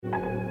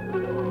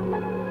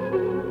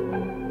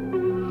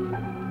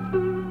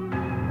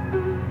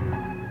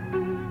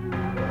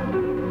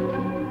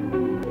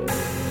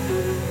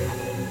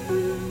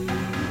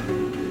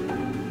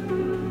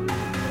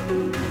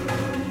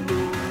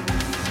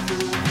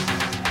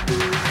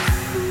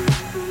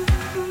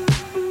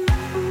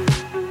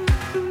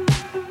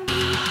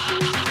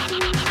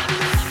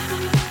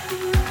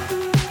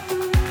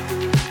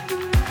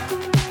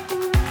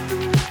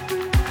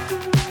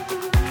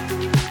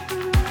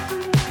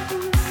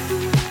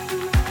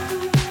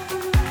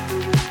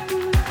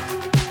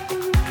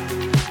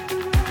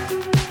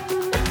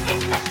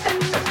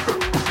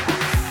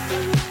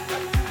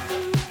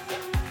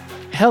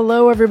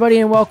Hello, everybody,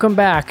 and welcome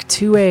back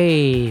to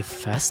a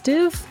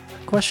festive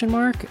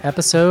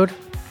episode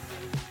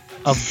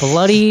of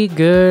Bloody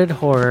Good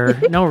Horror.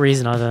 No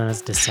reason other than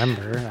it's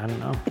December. I don't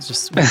know. It's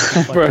just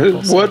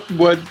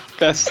what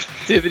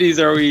festivities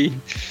are we?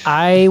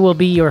 I will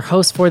be your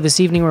host for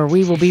this evening, where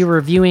we will be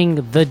reviewing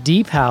The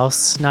Deep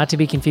House, not to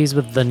be confused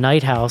with The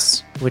Night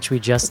House, which we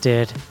just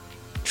did.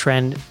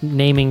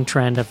 Naming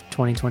trend of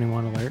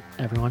 2021 alert,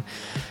 everyone.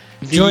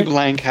 The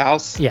blank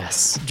house.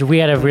 Yes. We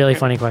had a really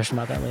funny question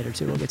about that later,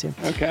 too. We'll get to.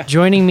 Okay.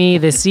 Joining me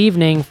this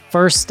evening,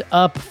 first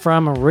up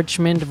from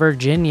Richmond,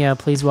 Virginia,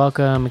 please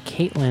welcome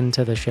Caitlin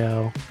to the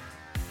show.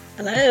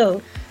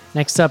 Hello.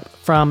 Next up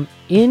from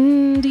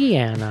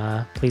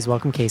Indiana, please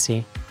welcome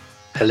Casey.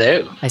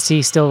 Hello. I see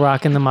you still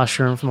rocking the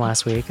mushroom from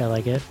last week. I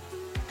like it.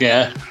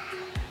 Yeah.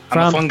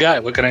 I'm a fun guy.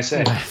 What can I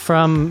say?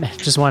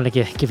 Just wanted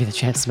to give you the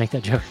chance to make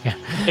that joke again.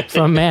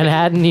 From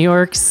Manhattan, New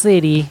York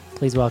City,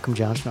 please welcome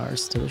John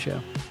Schnars to the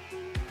show.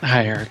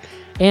 Hi, Eric.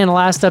 And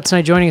last up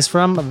tonight, joining us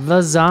from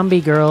the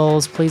Zombie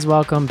Girls, please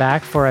welcome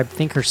back for, I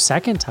think, her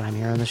second time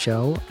here on the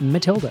show,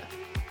 Matilda.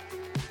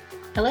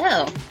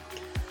 Hello.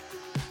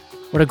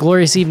 What a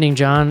glorious evening,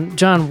 John.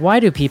 John,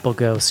 why do people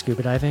go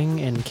scuba diving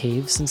in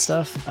caves and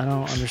stuff? I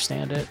don't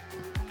understand it.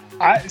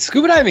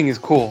 Scuba diving is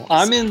cool.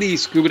 I'm in the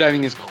scuba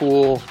diving is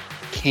cool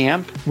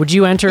camp. Would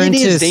you enter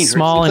into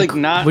small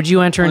and would you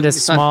enter into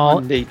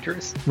small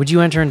dangerous? Would you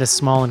enter into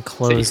small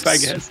enclosed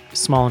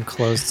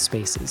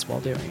spaces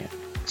while doing it?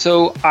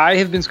 So I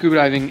have been scuba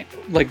diving,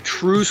 like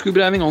true scuba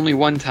diving, only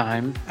one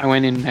time. I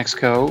went in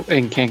Mexico,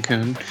 in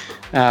Cancun,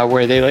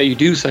 where they let you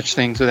do such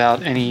things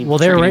without any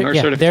training or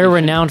certification. They're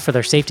renowned for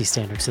their safety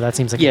standards, so that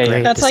seems like a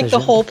great That's decision. like the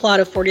whole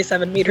plot of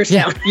 47 meters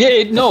down. Yeah,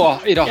 it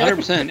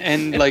 100%.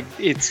 And like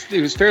it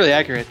was fairly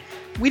accurate.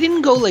 We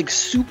didn't go like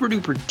super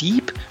duper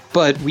deep,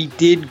 but we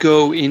did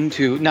go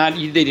into,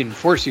 they didn't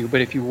force you,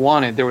 but if you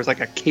wanted, there was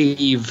like a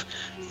cave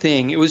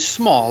thing. It was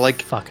small,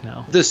 like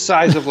the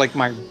size of like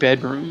my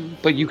bedroom,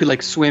 but you could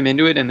like swim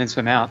into it and then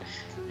swim out.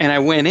 And I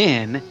went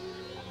in,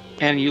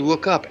 and you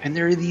look up, and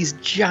there are these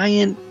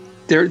giant.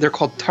 They're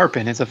called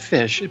tarpon. It's a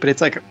fish, but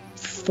it's like a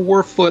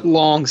 4-foot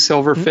long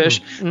silver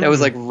fish that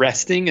was like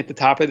resting at the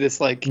top of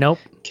this like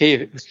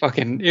cave.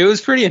 It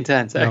was pretty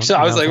intense. Actually,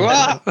 I was like,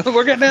 wow,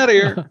 we're getting out of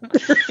here.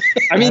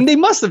 I mean, they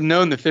must have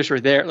known the fish were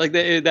there. Like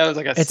that was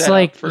like a. It's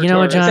like, you know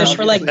what, John? Fish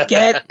were like,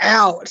 get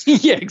out.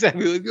 Yeah,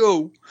 exactly. Like,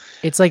 go.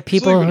 It's like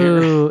people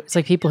who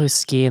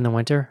ski in the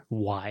winter.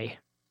 Why?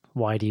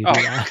 Why do you do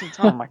that?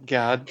 Oh my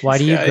God. Why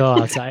do you go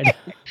outside?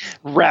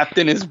 Wrapped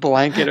in his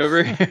blanket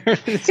over here.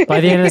 By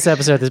the end of this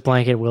episode, this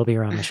blanket will be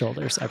around my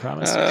shoulders. I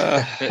promise.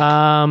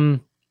 All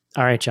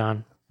right,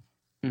 John.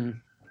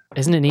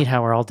 Isn't it neat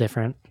how we're all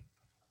different?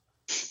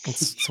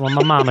 It's what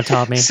my mama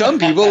taught me. Some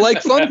people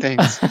like fun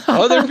things.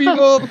 Other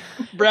people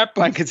wrap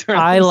blankets around.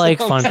 I like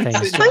fun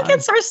things.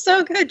 Blankets are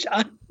so good,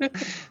 John.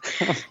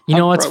 You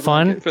know what's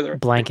fun?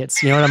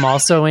 Blankets. You know what I'm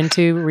also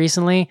into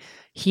recently?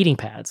 Heating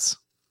pads.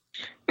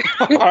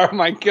 Oh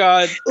my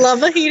God.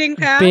 Love a heating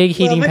pad. Big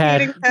heating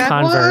pad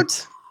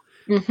convert.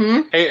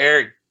 Mm-hmm. Hey,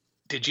 Eric,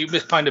 did you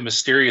find a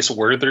mysterious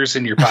Werther's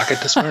in your pocket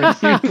this morning?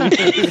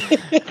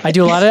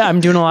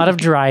 I'm doing a lot of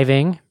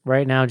driving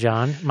right now,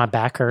 John. My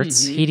back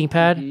hurts. Heating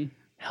pad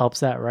helps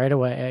that right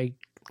away.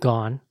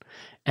 Gone.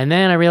 And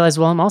then I realized,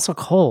 well, I'm also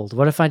cold.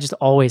 What if I just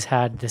always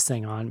had this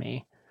thing on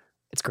me?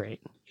 It's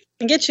great.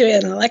 And get you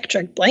an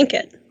electric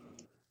blanket.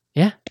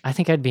 Yeah, I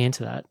think I'd be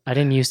into that. I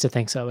didn't used to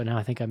think so, but now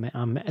I think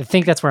I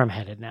think that's where I'm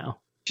headed now.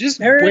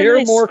 Just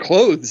wear more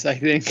clothes, I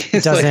think.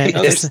 That's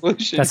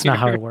not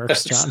how it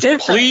works, John.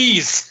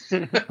 Please.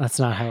 That's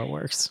not how it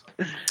works.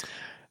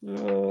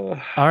 All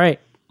right,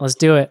 let's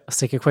do it. Let's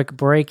take a quick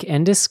break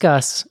and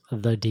discuss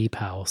The Deep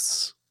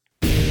House.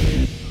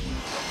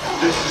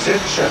 This is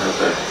it,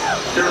 Jennifer.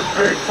 Your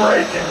big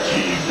break in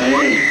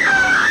TV.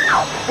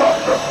 From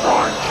the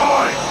prime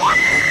time.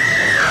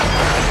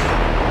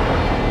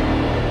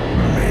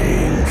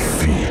 Main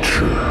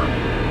feature.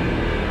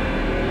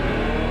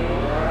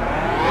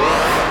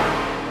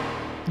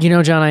 You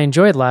know, John, I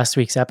enjoyed last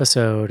week's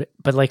episode,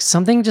 but like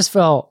something just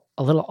felt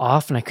a little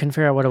off and I couldn't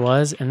figure out what it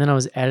was. And then I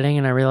was editing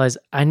and I realized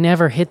I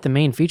never hit the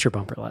main feature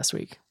bumper last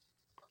week.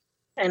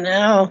 I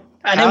know.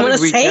 I didn't want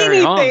to say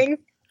anything.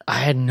 I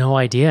had no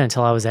idea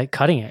until I was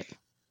cutting it.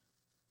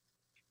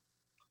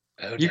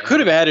 You could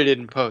have added it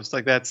in post.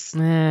 Like that's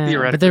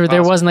theoretically but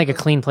there wasn't like a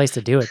clean place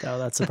to do it though.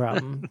 That's the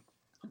problem.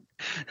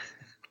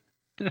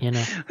 You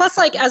know. Plus,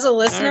 like as a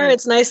listener,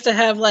 it's nice to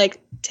have like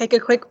take a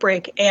quick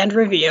break and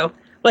review.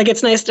 Like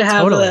it's nice to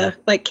have the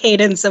like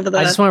cadence of the.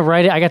 I just want to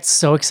write it. I got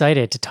so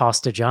excited to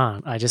toss to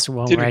John. I just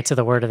went right to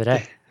the word of the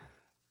day.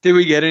 Did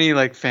we get any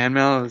like fan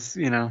mails?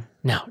 You know.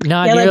 No,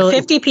 not like nearly.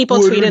 50 people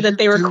tweeted that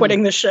they were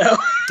quitting the show.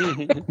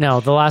 No,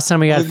 the last time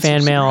we got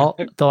fan mail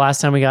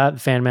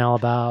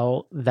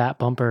about that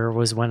bumper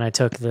was when I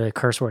took the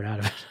curse word out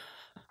of it.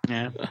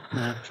 Yeah,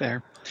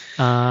 fair.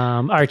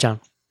 All right,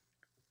 John.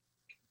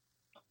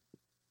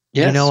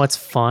 Yes. You know what's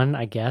fun,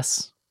 I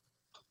guess?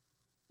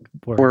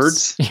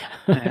 Words?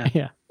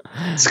 Yeah.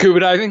 Scuba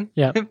diving?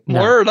 Yeah.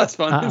 More or less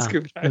fun than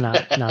scuba diving?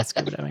 Not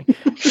scuba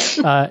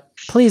diving.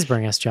 Please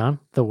bring us, John,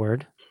 the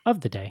word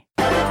of the day.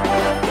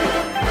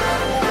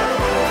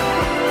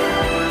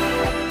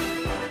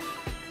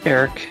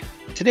 Eric,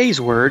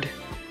 today's word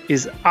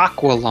is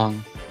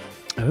aqualung.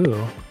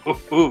 Ooh.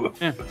 Ooh.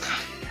 Yeah.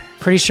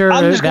 Pretty sure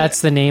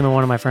that's the name of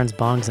one of my friend's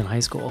bongs in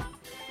high school.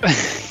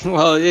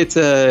 Well, it's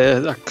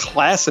a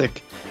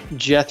classic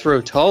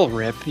Jethro Tull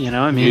rip, you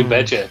know? I mean, You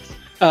betcha.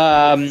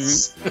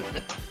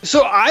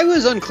 So I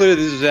was unclear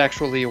this was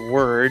actually a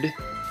word.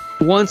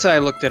 Once I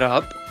looked it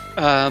up,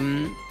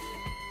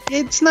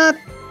 it's not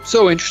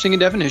so interesting in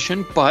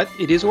definition, but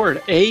it is a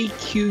word.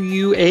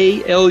 Aqualung.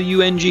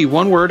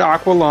 One word,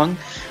 aqualung.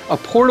 A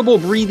portable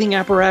breathing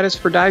apparatus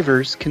for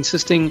divers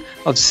consisting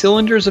of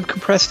cylinders of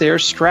compressed air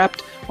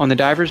strapped on the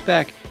diver's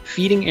back,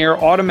 feeding air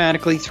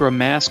automatically through a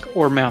mask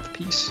or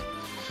mouthpiece.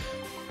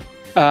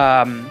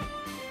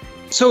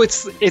 So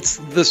it's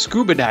the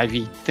scuba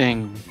diving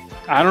thing.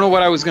 I don't know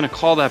what I was going to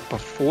call that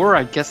before.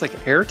 I guess like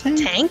air tank?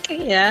 Tank?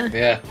 Yeah.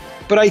 Yeah.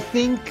 But I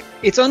think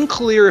it's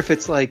unclear if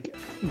it's like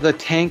the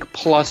tank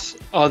plus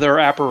other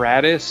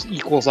apparatus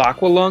equals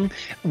aqualung.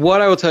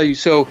 What I will tell you,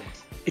 so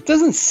it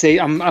doesn't say,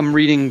 I'm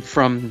reading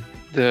from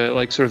the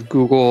like sort of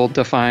Google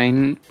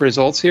define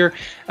results here.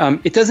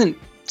 It doesn't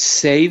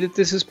say that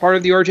this is part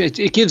of the origin.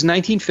 It gives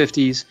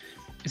 1950s.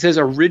 It says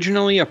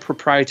originally a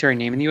proprietary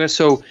name in the US.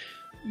 So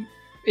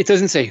it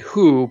doesn't say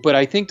who, but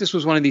I think this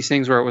was one of these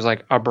things where it was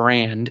like a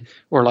brand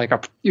or like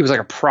it was like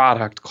a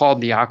product called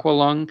the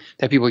aqualung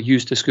that people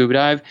used to scuba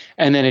dive.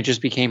 And then it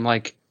just became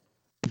like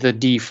the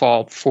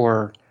default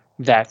for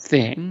that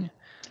thing.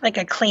 Like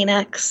a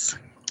Kleenex.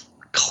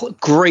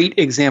 Great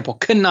example.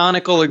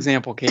 Canonical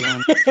example,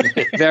 Caitlin.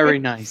 Very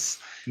nice.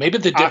 Maybe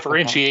the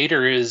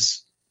differentiator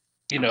is,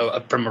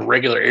 from a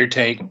regular air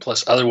tank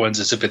plus other ones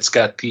is if it's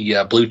got the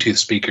Bluetooth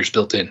speakers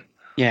built in.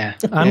 Yeah.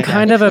 I'm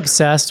kind of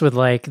obsessed with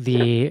like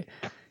the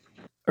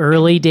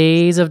early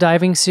days of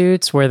diving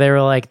suits where they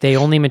were like, the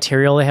only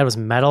material they had was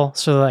metal.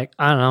 So they're like,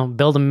 I don't know,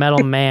 build a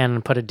metal man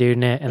and put a dude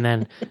in it and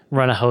then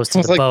run a hose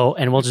to the boat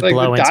and we'll just like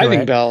blow the into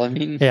diving it. bell. I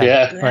mean,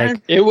 Yeah.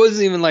 Like it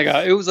wasn't even like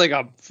it was like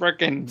a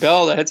freaking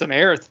bell that had some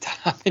air at the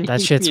top. And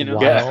that shit's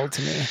wild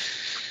to me.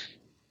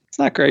 It's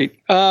not great.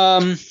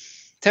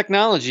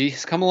 Technology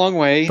has come a long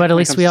way. But at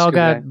least we got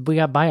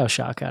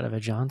BioShock out of it,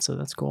 John. So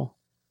that's cool.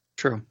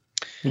 True.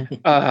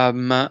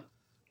 Yeah.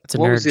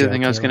 What was the other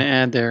thing I was going to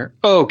add there?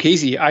 Oh,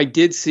 Casey, I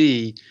did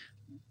see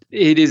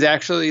it is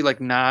actually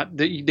like not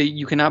that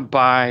you cannot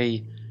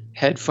buy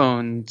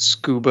headphone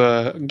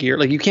scuba gear.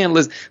 Like you can't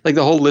listen. Like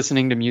the whole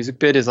listening to music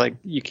bit is like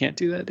you can't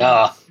do that.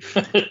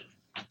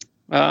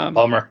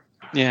 Bummer.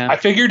 Yeah. I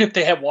figured if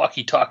they had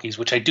walkie-talkies,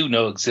 which I do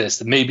know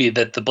exist, maybe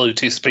that the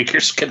Bluetooth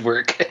speakers could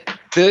work.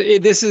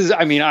 This is,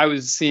 I mean, I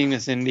was seeing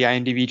this in the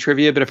IMDb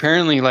trivia, but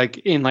apparently like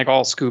in like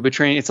all scuba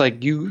training, it's like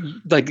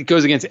it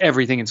goes against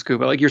everything in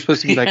scuba. Like you're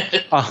supposed to be like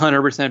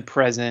 100%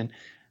 present.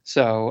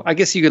 So I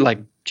guess you could like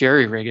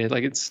jerry rig it.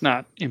 Like it's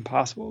not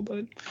impossible,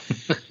 but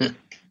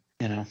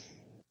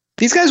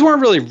these guys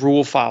weren't really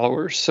rule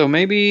followers. So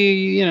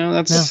maybe,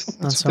 that's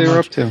what they were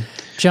up to.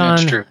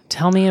 John,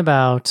 tell me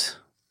about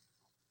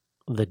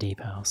the Deep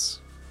House.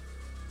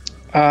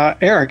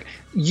 Eric,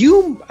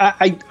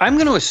 I'm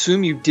going to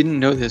assume you didn't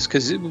know this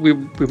because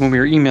when we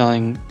were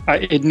emailing,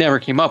 it never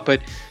came up, but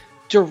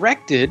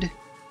directed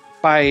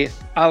by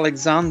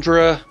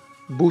Alexandra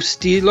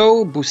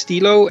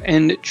Bustillo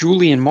and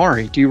Julian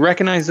Maury. Do you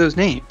recognize those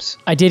names?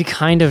 I did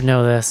kind of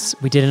know this.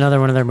 We did another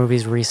one of their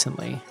movies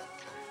recently.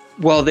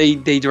 Well, they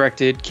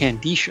directed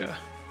Candicia.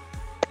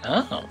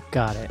 Oh.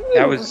 Got it.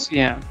 That was,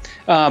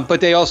 but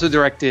they also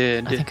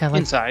directed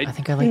Inside. I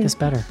think I like this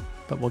better,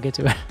 but we'll get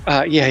to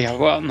it. Yeah.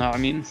 Well, no, I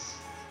mean,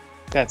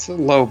 that's a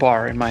low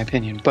bar in my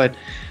opinion, but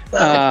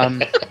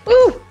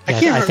Ooh,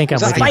 I think I'm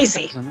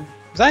spicy.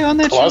 Was I on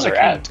that show?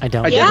 I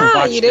don't.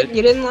 Yeah, you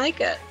didn't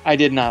like it. I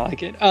did not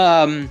like it.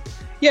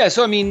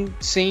 So I mean,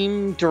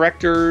 same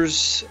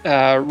directors,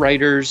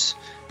 writers.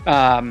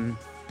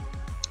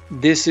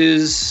 This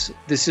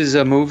is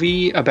a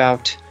movie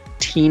about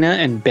Tina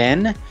and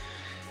Ben.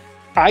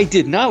 I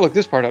did not look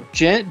this part up.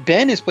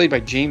 Ben is played by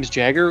James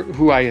Jagger,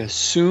 who I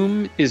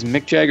assume is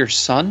Mick Jagger's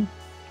son.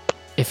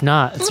 If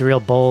not, it's a real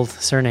bold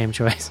surname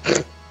choice.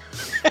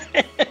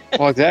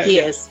 Well, exactly. He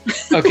is.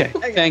 Okay.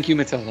 Thank you,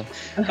 Matilda.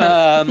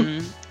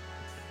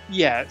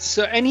 Yeah.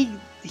 So,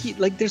 he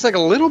like, there's like a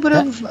little bit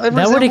of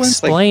that would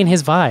explain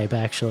his vibe,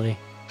 actually.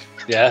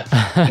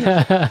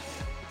 Yeah.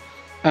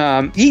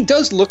 He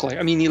does look like.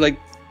 I mean,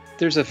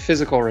 there's a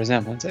physical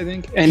resemblance, I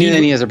think, and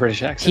then he has a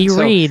British accent. He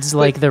reads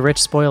like the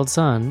rich, spoiled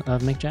son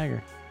of Mick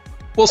Jagger.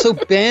 Well, so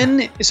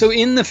Ben. So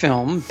in the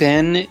film,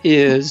 Ben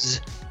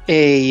is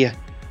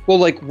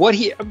what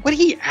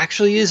he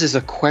actually is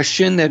a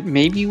question that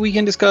maybe we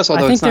can discuss.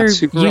 Although it's not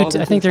super relevant.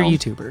 I think they're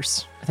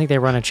YouTubers. I think they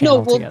run a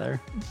channel together.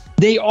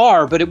 They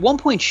are, but at one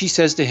point she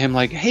says to him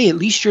like, "Hey, at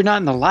least you're not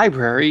in the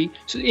library,"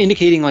 so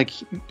indicating like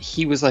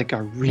he was like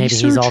a researcher. Maybe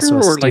he's also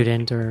a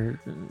student, or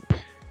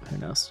who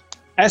knows.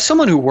 As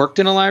someone who worked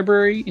in a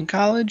library in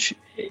college,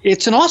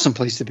 it's an awesome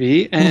place to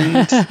be,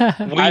 and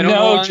We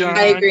know, John.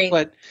 I agree.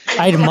 But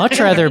I'd much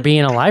rather be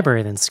in a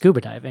library than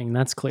scuba diving.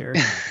 That's clear.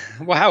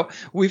 wow,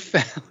 we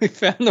found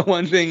the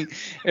one thing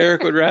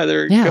Eric would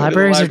rather. Yeah, go to the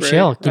libraries are library.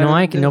 chill. You know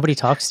why? Nobody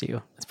talks to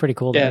you. It's pretty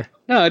cool Yeah, there.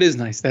 no, it is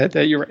nice. That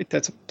you're right.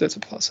 That's a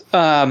plus.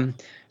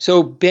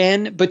 So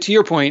Ben, but to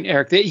your point,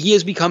 Eric, that he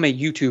has become a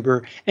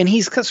YouTuber, and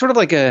he's sort of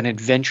like an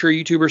adventure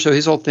YouTuber. So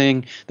his whole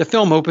thing, the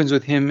film opens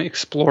with him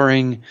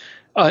exploring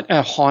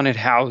a haunted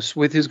house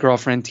with his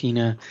girlfriend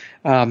Tina,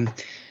 and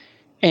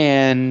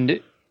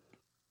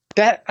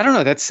that, I don't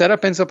know, that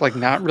setup ends up like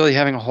not really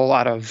having a whole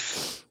lot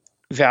of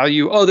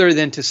value other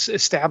than to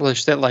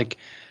establish that like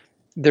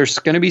there's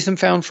going to be some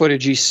found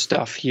footagey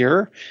stuff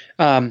here.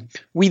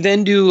 We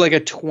then do like a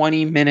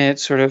 20-minute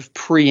sort of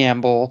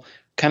preamble,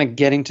 kind of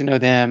getting to know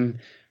them,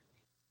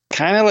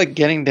 kind of like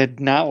getting to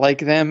not like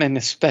them, and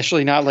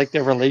especially not like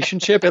their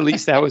relationship. At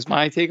least that was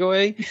my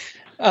takeaway.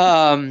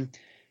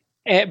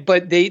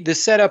 But the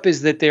setup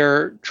is that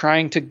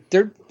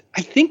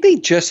I think they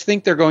just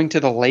think they're going to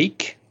the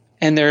lake,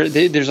 and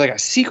there's like a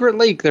secret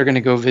lake they're going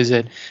to go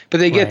visit, but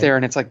they get there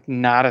and it's like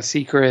not a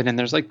secret, and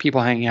there's like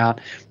people hanging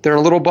out. They're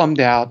a little bummed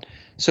out.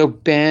 So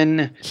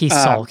Ben, he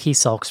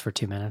sulks for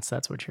 2 minutes.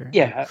 That's what you're.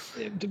 Yeah,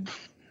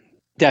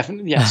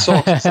 definitely. Yeah,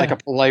 sulks is like a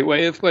polite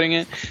way of putting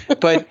it.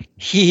 But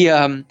he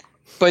then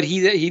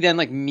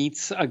like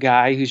meets a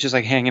guy who's just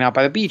like hanging out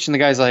by the beach, and the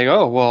guy's like,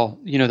 oh, well,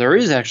 there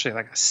is actually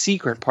like a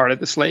secret part of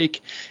this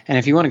lake, and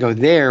if you want to go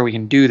there, we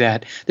can do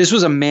that. This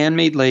was a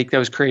man-made lake that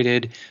was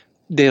created.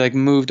 They like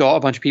moved a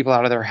bunch of people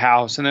out of their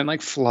house and then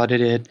like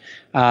flooded it.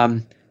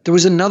 There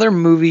was another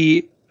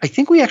movie, I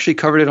think we actually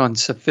covered it on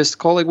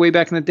Sophistical like way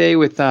back in the day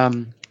with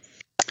I'm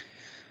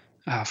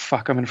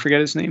gonna forget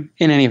his name.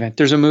 In any event,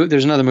 there's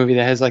another movie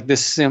that has like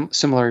this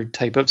similar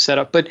type of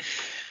setup. But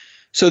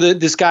so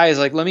this guy is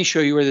like, let me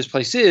show you where this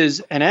place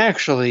is. And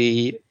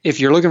actually, if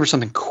you're looking for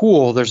something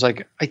cool, there's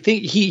like, I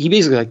think he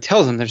basically like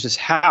tells them there's this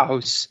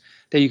house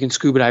that you can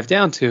scuba dive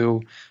down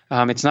to.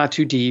 It's not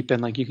too deep,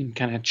 and like you can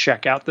kind of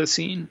check out the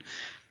scene.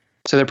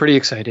 So they're pretty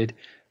excited.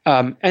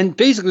 And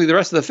basically the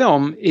rest of the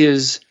film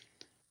is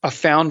a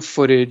found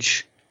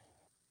footage,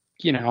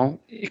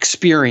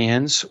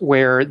 experience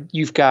where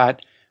you've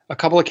got a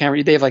couple of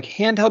cameras. They have like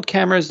handheld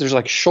cameras. There's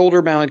like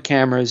shoulder mounted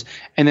cameras.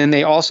 And then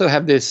they also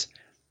have this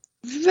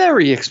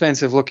very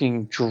expensive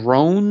looking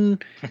drone,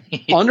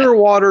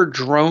 underwater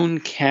drone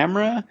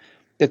camera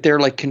that they're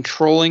like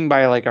controlling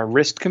by like a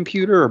wrist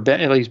computer, or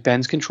at least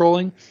Ben's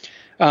controlling.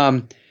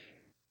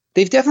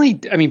 They've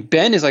definitely,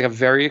 Ben is like a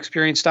very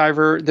experienced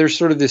diver. There's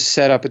sort of this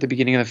setup at the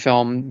beginning of the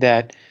film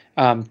that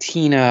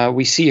Tina,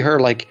 we see her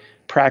like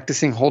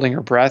practicing holding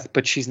her breath,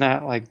 but she's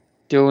not like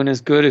doing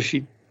as good as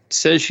she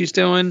says she's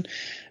doing.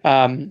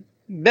 And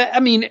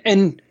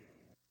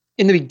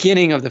in the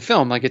beginning of the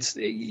film, like it's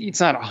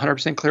not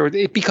 100% clear.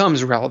 It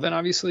becomes relevant,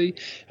 obviously.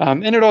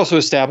 And it also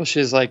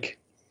establishes like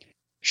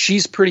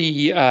she's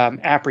pretty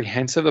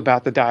apprehensive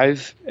about the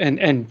dive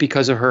and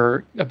because of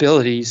her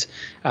abilities.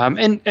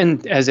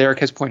 And as Eric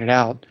has pointed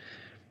out,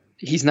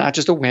 he's not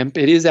just a wimp.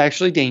 It is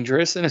actually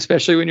dangerous, and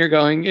especially when you're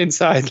going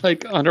inside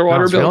like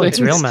underwater buildings.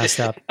 It's real messed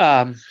up.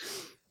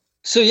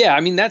 So yeah,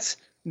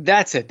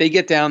 that's it. They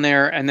get down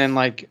there, and then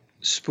like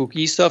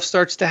spooky stuff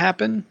starts to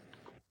happen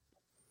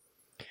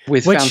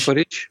with found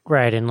footage.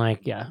 Right, and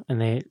like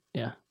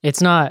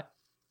it's not.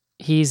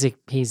 He's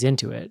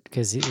into it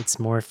because it's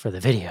more for the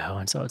video,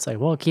 and so it's like,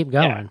 well, keep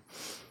going. Yeah.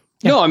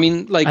 No,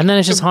 like, and then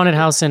it's just haunted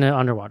house in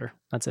underwater.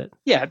 That's it.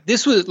 Yeah,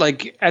 this was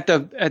like I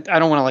don't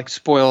want to like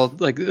spoil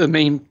like the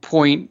main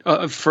point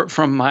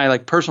from my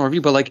like personal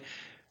review, but like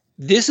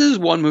this is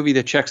one movie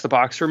that checks the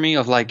box for me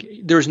of like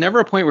there's never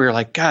a point where you're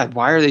like, God,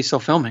 why are they still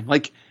filming?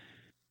 Like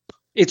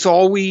it's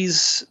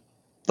always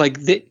like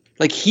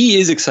he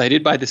is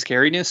excited by the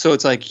scariness, so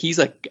it's like he's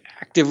like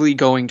actively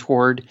going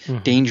toward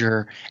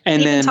danger,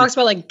 and then talks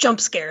about like jump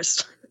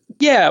scares.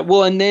 Yeah,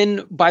 well, and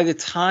then by the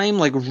time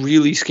like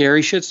really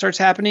scary shit starts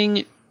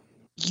happening,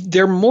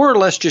 they're more or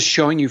less just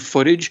showing you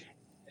footage.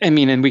 And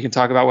we can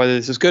talk about whether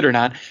this is good or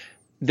not.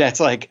 That's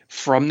like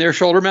from their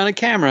shoulder-mounted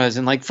cameras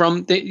and like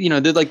from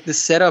the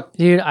setup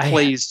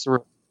plays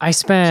through. I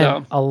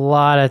spent a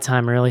lot of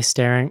time really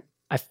staring.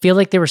 I feel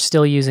like they were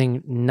still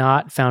using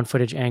not found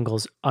footage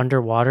angles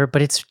underwater,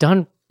 but it's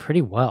done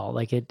pretty well.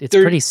 Like it's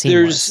pretty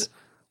seamless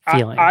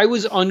feeling. I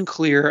was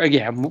unclear.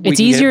 Again,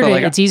 it's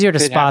easier to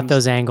spot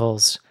those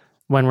angles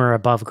when we're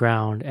above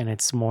ground and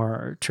it's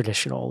more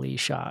traditionally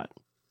shot.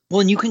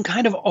 Well, and you can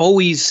kind of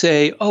always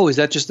say, "Oh, is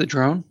that just the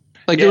drone?"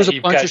 Like there was a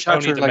bunch of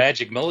shots Tony the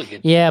Magic Mulligan.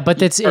 Yeah, but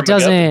it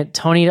doesn't.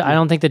 Tony, I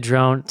don't think the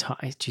drone.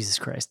 Jesus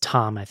Christ,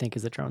 Tom, I think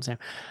is the drone's name.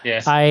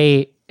 Yes.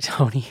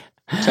 Tony.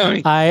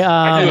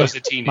 I knew it was a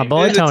team my name.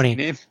 boy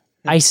Tony.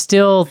 I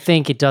still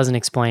think it doesn't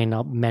explain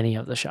many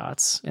of the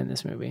shots in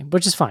this movie,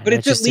 which is fine. But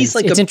it's at least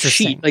like it's a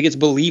interesting. sheet, like it's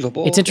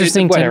believable. It's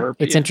interesting.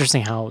 It's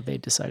interesting how they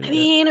decided.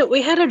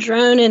 We had a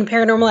drone in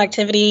Paranormal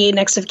Activity,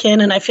 Next of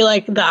Kin, and I feel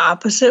like the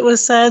opposite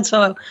was said.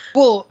 So,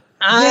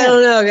 I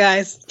don't know,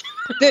 guys.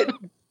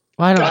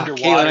 Well, I don't know.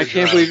 Underwater Caitlin, I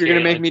can't believe you're going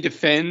to make Caitlin. me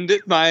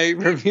defend my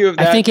review of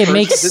that. I think it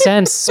makes versus-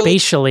 sense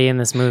spatially in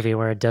this movie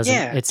where it doesn't.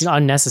 Yeah. It's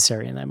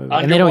unnecessary in that movie,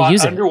 and they don't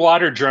use it.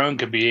 Underwater drone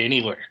could be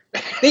anywhere.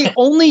 They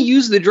only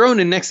use the drone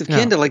in Next of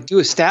Kin No. to like do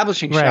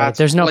establishing Right. shots.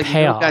 There's no for, like,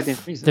 payoff. goddamn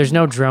reason. There's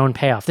no drone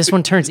payoff. This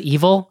one turns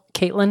evil,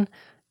 Caitlin.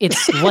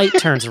 Its light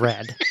turns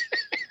red.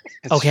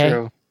 That's okay.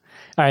 true.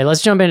 All right,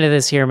 let's jump into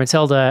this here.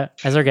 Matilda,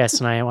 as our guest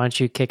tonight, why don't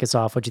you kick us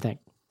off? What do you think?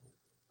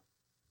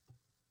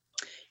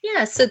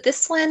 Yeah, so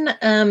this one,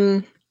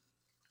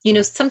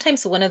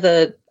 sometimes one of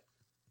the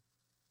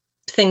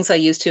things I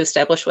use to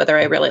establish whether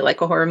I really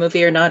like a horror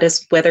movie or not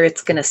is whether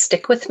it's going to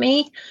stick with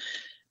me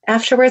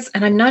afterwards.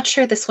 And I'm not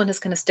sure this one is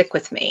going to stick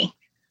with me,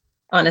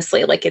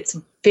 honestly. Like, it's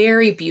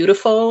very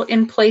beautiful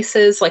in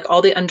places, like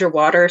all the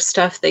underwater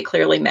stuff they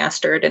clearly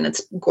mastered and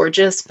it's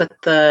gorgeous, but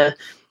the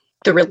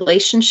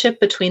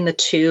relationship between the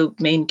two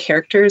main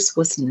characters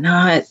was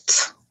not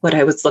what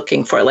I was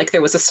looking for. Like,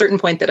 there was a certain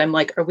point that I'm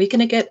like, are we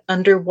going to get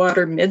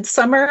underwater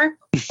Midsummer?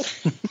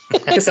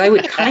 Because I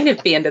would kind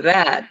of be into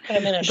that.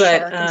 I'm in a But,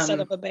 shark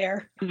instead of a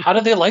bear. How do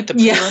they light the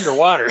beer Yeah.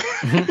 underwater?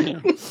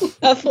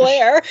 A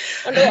flare,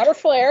 underwater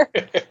flare.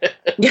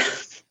 Yeah.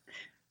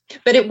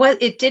 But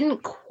it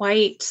didn't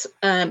quite,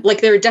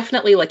 like, there are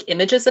definitely like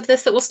images of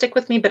this that will stick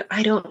with me, but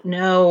I don't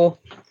know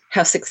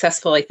how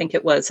successful I think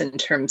it was in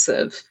terms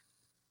of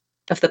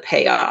the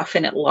payoff.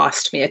 And it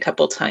lost me a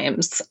couple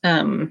times,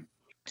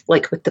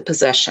 like with the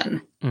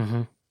possession.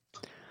 Mm-hmm.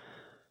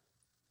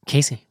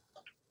 Casey.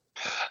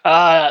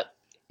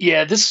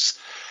 Yeah, this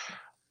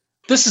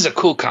is a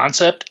cool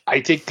concept. I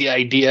think the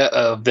idea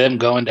of them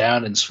going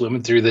down and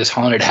swimming through this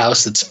haunted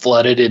house that's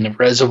flooded in a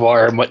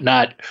reservoir and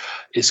whatnot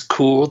is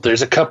cool.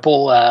 There's a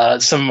couple,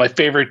 some of my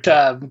favorite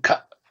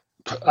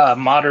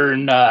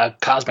modern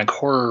cosmic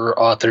horror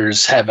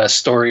authors have a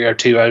story or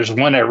two. There's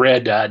one I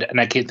read,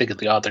 and I can't think of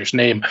the author's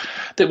name,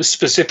 that was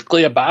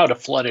specifically about a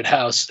flooded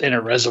house in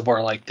a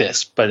reservoir like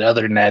this. But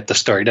other than that, the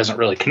story doesn't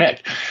really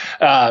connect.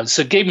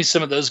 So it gave me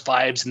some of those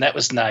vibes, and that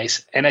was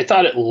nice. And I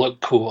thought it looked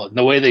cool. And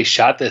the way they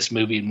shot this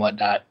movie and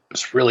whatnot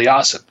was really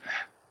awesome.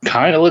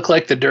 Kind of looked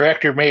like the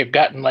director may have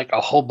gotten like a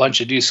whole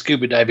bunch of new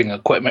scuba diving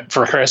equipment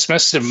for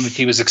Christmas and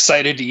he was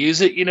excited to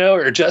use it,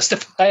 or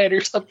justify it or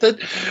something.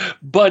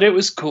 But it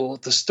was cool.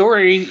 The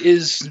story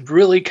is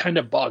really kind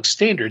of bog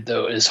standard,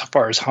 though, as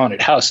far as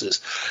haunted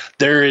houses.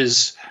 Like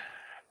as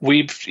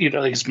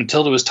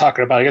Matilda was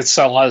talking about, I guess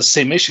saw a lot of the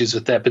same issues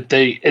with that. But at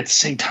the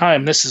same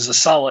time, this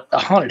is a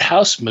haunted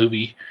house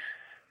movie.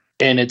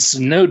 And it's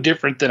no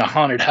different than a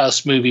haunted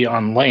house movie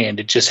on land.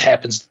 It just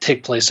happens to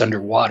take place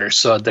underwater.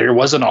 So there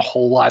wasn't a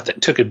whole lot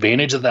that took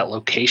advantage of that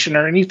location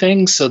or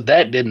anything. So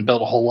that didn't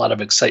build a whole lot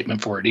of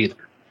excitement for it either.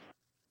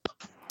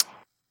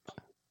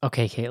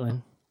 Okay,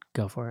 Caitlin,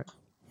 go for it.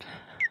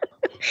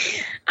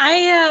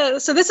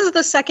 So this is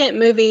the second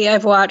movie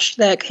I've watched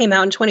that came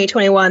out in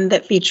 2021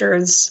 that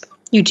features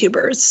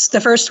YouTubers. The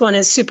first one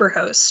is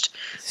Superhost,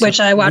 which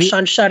I watched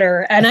on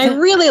Shudder, and I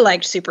really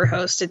liked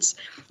Superhost. It's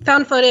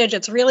found footage.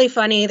 It's really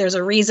funny. There's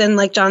a reason,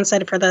 like John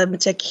said, for them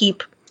to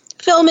keep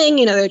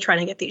filming. They're trying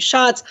to get these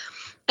shots.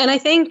 And I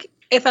think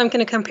if I'm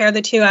going to compare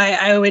the two,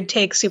 I would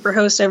take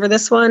Superhost over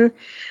this one.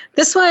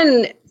 This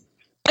one,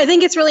 I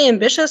think it's really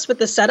ambitious with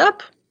the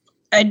setup.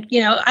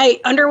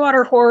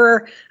 Underwater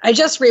horror, I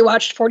just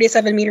rewatched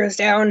 47 Meters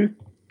Down,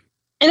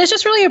 and it's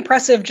just really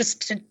impressive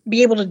just to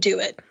be able to do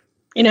it.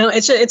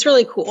 It's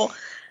really cool.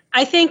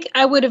 I think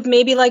I would have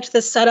maybe liked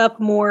the setup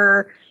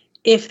more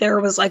if there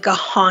was like a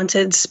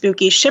haunted,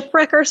 spooky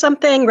shipwreck or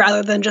something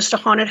rather than just a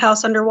haunted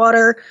house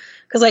underwater.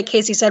 Because like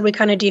Casey said, we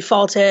kind of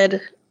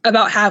defaulted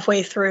about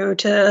halfway through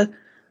to,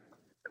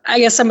 I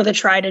guess, some of the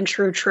tried and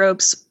true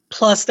tropes,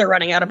 plus they're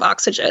running out of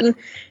oxygen.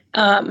 So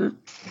I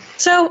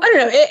don't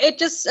know. It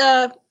just,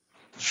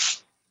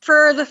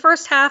 for the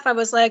first half, I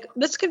was like,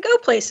 this could go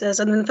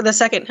places. And then for the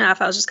second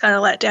half, I was just kind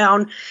of let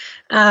down.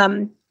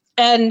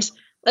 And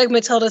like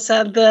Matilda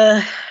said,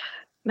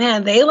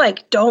 they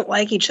like don't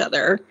like each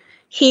other.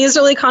 He's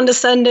really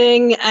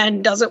condescending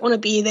and doesn't want to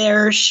be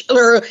there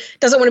or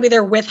doesn't want to be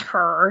there with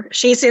her.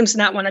 She seems to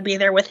not want to be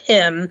there with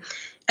him.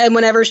 And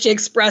whenever she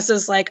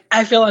expresses like,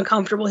 I feel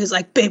uncomfortable, he's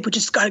like, babe, we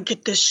just got to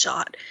get this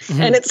shot.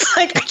 Mm-hmm. And it's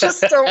like, I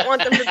just don't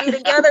want them to be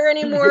together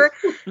anymore.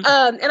 And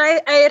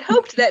I had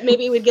hoped that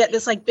maybe we'd get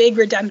this like big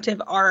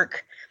redemptive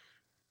arc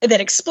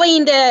that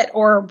explained it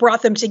or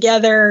brought them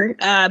together.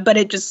 But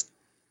it just,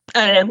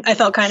 I don't know. I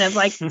felt kind of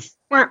like,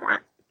 wah, wah.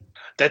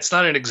 That's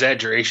not an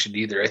exaggeration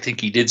either. I think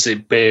he did say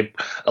babe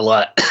a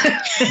lot.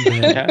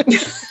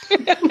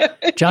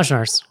 Josh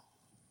Nars.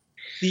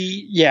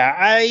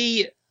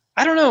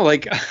 I don't know.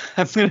 Like,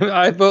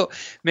 I will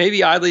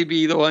maybe oddly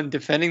be the one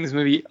defending this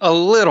movie a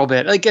little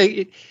bit. Like,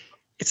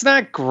 it's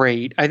not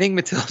great. I think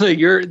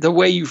Matilda, the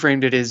way you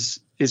framed it is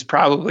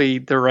probably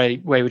the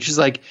right way, which is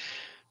like,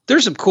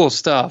 there's some cool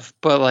stuff,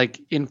 but like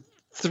in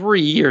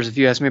 3 years, if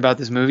you ask me about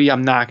this movie,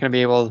 I'm not going to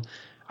be able.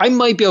 I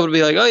might be able to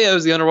be like, oh yeah, it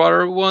was the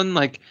underwater one,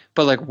 like,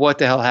 but like, what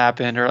the hell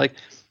happened? Or like,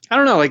 I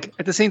don't know. Like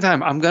at the same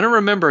time, I'm gonna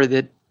remember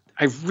that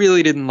I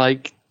really didn't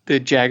like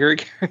Jagger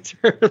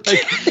character.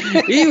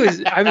 Like he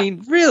was, I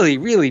mean, really,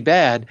 really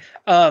bad.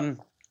 I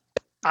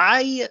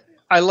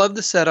love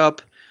the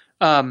setup.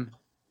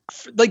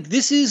 Like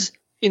this is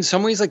in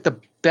some ways like the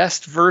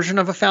best version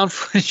of a found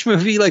footage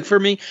movie. Like for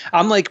me,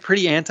 I'm like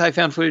pretty anti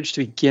found footage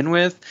to begin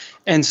with,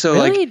 and so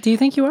Really? like, Do you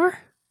think you are?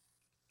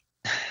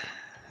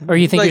 Or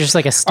you think like, you're just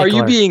like a stickler? are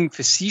you being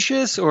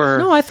facetious or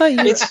No, I thought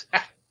you.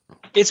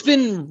 it's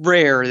been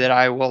rare that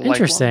I will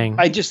Interesting. like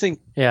one. I just think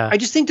Yeah.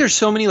 there's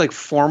so many like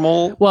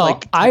formal Well,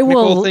 like I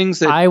will. technical things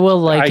that I will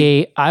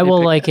like I will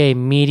nitpick like a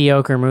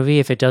mediocre movie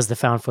if it does the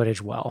found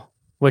footage well,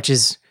 which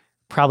is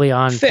probably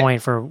on Fair.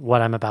 point for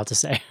what I'm about to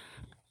say.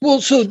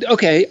 Well, so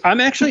okay,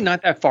 I'm actually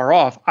not that far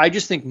off. I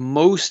just think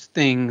most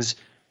things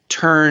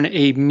turn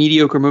a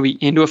mediocre movie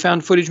into a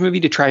found footage movie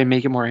to try and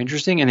make it more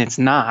interesting, and it's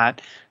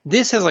not.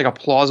 This has like a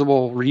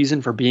plausible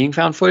reason for being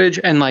found footage,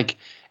 and like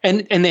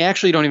and they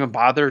actually don't even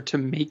bother to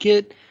make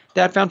it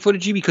that found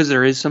footagey because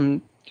there is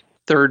some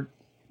third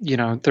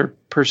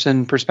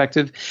person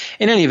perspective.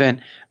 In any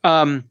event,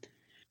 I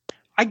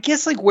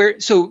guess like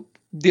so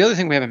the other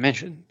thing we haven't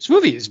mentioned, this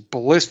movie is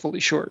blissfully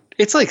short.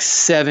 It's like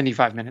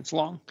 75 minutes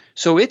long.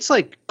 So it's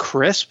like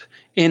crisp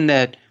in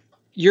that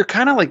you're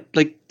kind of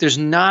like there's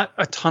not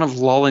a ton of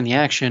lull in the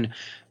action.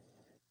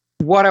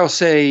 What I'll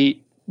say,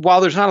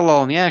 while there's not a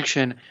lull in the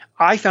action,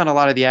 I found a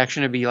lot of the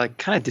action to be like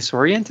kind of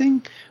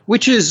disorienting,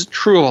 which is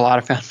true of a lot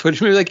of found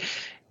footage movies. Like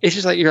it's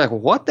just like you're like,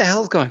 what the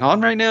hell is going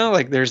on right now?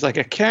 Like there's like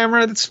a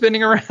camera that's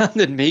spinning around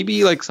and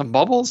maybe like some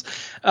bubbles.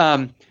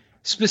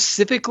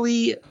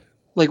 Specifically,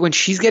 like when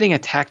she's getting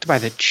attacked by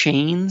the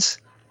chains.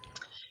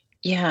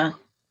 Yeah.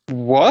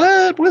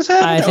 What was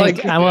happening? I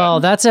think Like, well,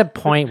 that's a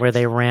point where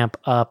they ramp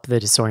up the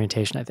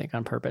disorientation. I think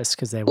on purpose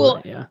because they Well,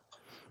 want. Yeah,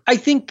 I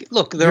think.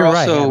 Look, they're you're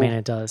also. right. I mean,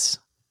 it does.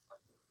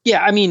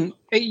 Yeah, I mean,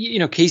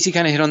 Casey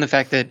kind of hit on the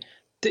fact that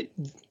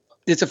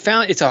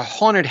it's a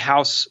haunted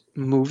house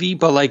movie,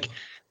 but like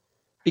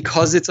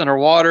because it's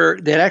underwater,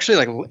 that actually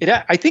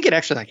I think it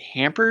actually like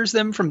hampers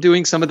them from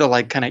doing some of the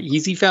like kind of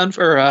easy found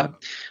for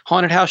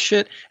haunted house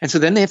shit, and so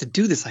then they have to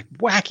do this like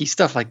wacky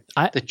stuff, like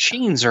the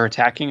chains are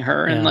attacking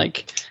her, and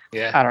like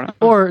I don't know,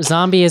 or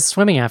zombie is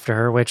swimming after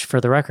her, which for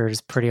the record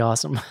is pretty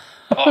awesome.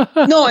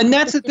 No, and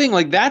that's the thing.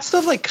 Like that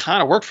stuff, like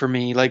kind of worked for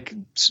me. Like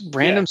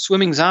random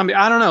swimming zombie.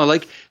 I don't know.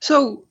 Like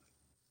so,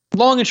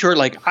 long and short,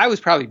 like I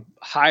was probably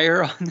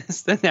higher on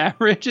this than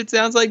average. It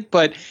sounds like,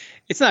 but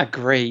it's not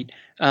great.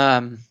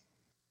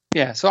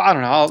 Yeah. So I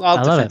don't know.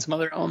 I'll defend some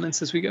other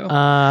elements as we go.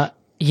 I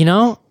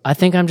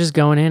think I'm just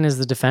going in as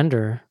the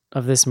defender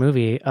of this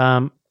movie.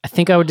 I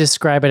think I would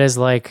describe it as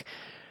like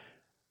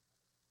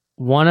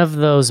one of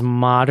those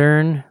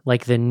modern,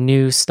 like the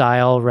new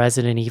style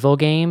Resident Evil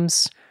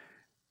games.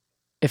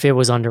 If it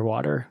was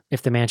underwater,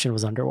 if the mansion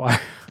was underwater.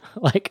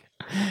 Like,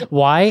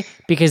 why?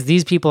 Because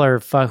these people are,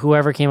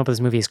 whoever came up with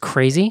this movie is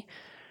crazy,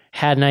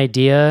 had an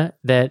idea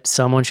that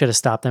someone should have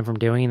stopped them from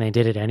doing, and they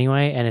did it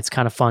anyway. And it's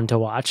kind of fun to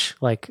watch,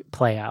 like,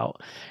 play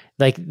out.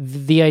 Like,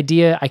 the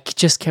idea, I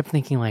just kept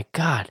thinking, like,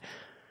 God,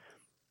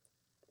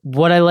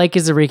 what I like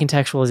is the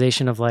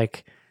recontextualization of,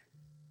 like,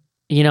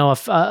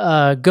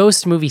 a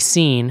ghost movie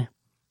scene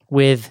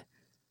with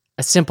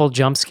a simple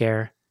jump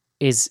scare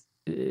is,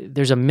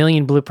 there's a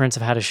million blueprints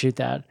of how to shoot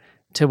that.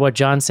 To what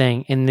John's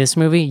saying, in this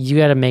movie, you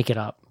got to make it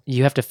up.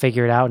 You have to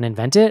figure it out and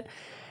invent it.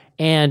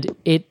 And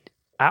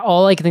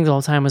all I could think the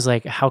whole time was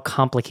like how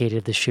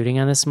complicated the shooting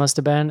on this must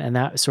have been. And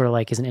that sort of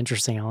like is an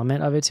interesting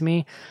element of it to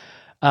me.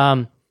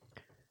 I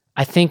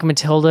think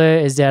Matilda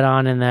is dead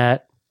on in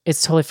that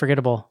it's totally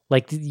forgettable.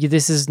 Like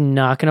this is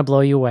not going to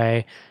blow you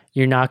away.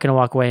 You're not going to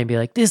walk away and be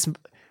like, this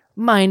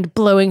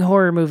mind-blowing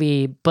horror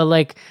movie. But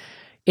like,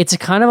 it's a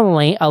kind of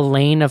a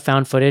lane of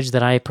found footage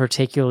that I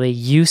particularly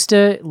used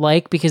to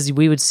like because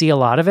we would see a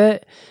lot of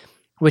it,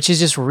 which is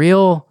just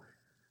real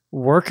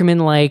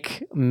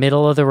workman-like,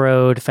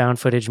 middle-of-the-road found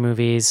footage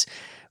movies.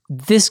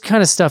 This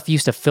kind of stuff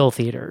used to fill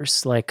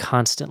theaters like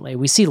constantly.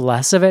 We see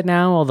less of it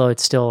now, although it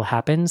still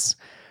happens.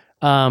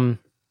 And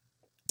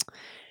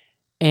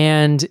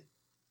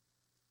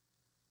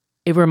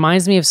it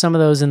reminds me of some of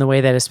those in the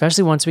way that,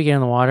 especially once we get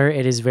in the water,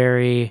 it is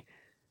very...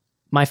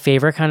 my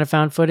favorite kind of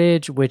found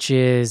footage, which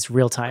is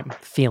real time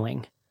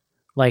feeling.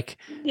 Like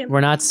we're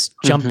not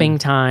jumping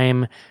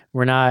time.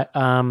 We're not,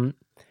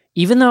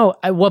 even though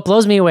what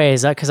blows me away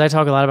is that, cause I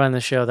talk a lot about in the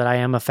show that I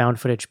am a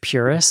found footage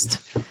purist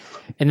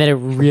and that it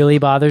really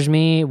bothers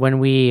me when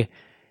we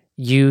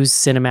use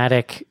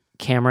cinematic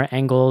camera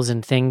angles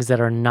and things that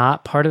are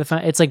not part of the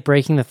found. It's like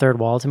breaking the third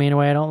wall to me in a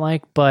way I don't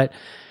like, but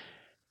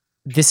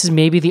this is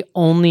maybe the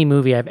only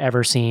movie I've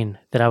ever seen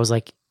that I was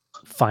like,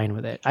 fine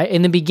with it.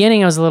 In the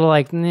beginning, I was a little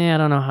like, I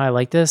don't know how I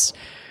like this,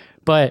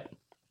 but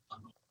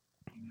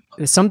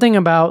there's something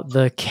about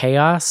the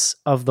chaos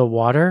of the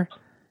water.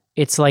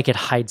 It's like it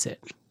hides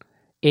it.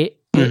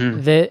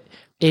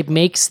 It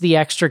makes the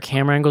extra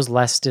camera angles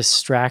less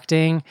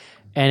distracting,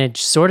 and it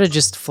sort of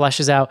just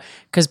fleshes out.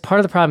 Because part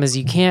of the problem is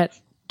you can't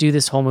do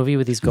this whole movie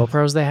with these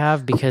GoPros they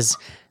have because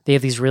they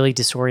have these really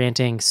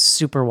disorienting,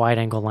 super wide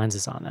angle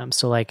lenses on them.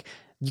 So like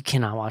you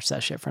cannot watch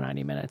that shit for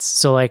 90 minutes.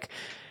 So like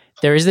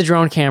there is the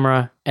drone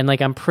camera, and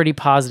like I'm pretty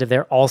positive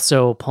they're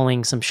also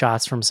pulling some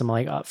shots from some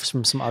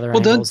from some other.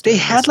 Well, angles they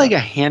during had this like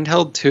stuff. a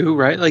handheld too,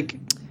 right? Like,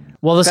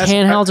 Well, those that's-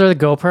 handhelds are the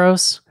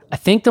GoPros. I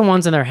think the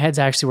ones in their heads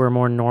actually were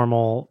more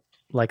normal,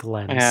 like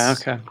lens. yeah,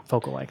 okay.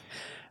 Focal length.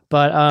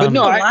 But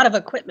no, a I- lot of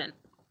equipment.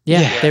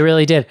 yeah, they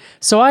really did.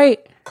 So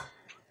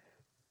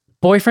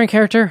boyfriend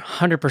character,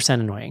 100%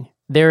 annoying.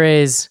 There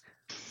is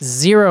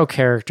zero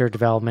character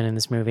development in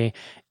this movie.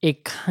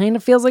 It kind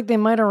of feels like they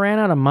might have ran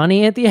out of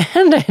money at the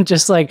end and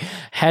just like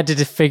had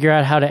to figure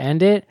out how to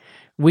end it.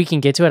 We can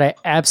get to it. I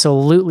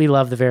absolutely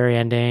love the very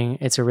ending.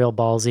 It's a real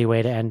ballsy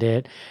way to end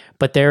it.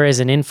 But there is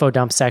an info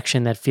dump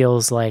section that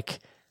feels like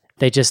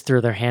they just threw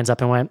their hands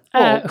up and went,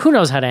 who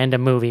knows how to end a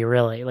movie,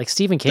 really? Like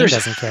Stephen King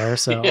doesn't care.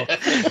 So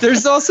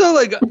There's also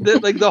like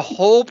the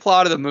whole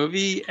plot of the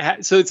movie.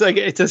 So it's like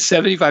it's a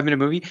 75-minute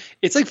movie.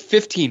 It's like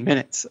 15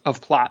 minutes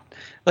of plot.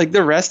 Like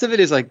the rest of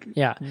it is like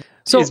yeah.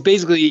 So it's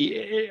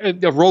basically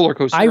a roller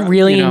coaster. I ride,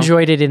 really you know?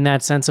 enjoyed it in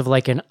that sense of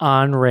like an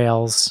on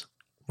rails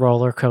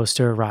roller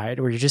coaster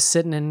ride where you're just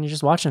sitting and you're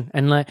just watching.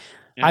 And like,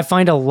 I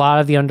find a lot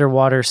of the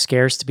underwater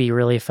scares to be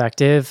really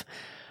effective.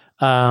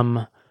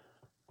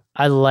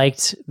 I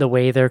liked the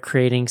way they're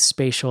creating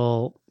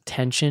spatial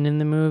tension in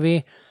the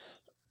movie.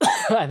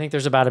 I think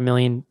there's about a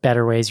million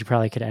better ways you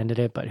probably could have ended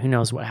it, but who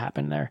knows what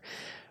happened there.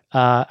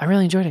 I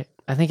really enjoyed it.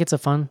 I think it's a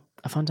fun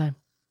time.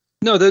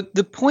 No,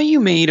 the point you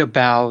made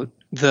about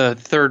the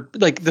third,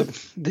 like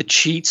the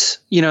cheats,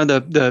 you know,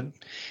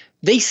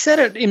 they set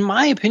it, in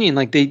my opinion,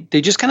 like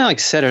they just kind of like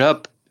set it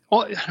up.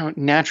 Well, I don't,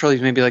 naturally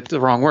is maybe like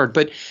the wrong word,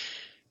 but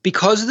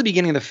because of the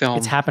beginning of the film,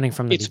 It's happening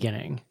from the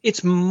beginning.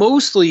 it's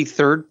mostly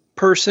third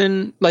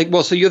person. Like,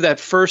 well, so you have that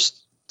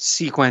first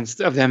sequence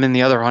of them in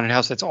the other haunted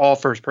house. That's all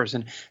first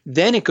person.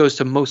 Then it goes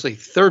to mostly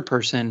third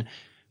person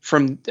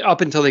from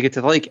up until they get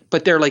to the lake,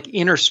 but they're like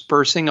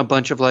interspersing a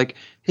bunch of like,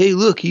 hey,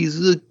 look,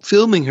 he's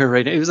filming her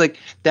right now. It was like,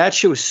 that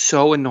shit was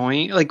so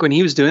annoying. Like when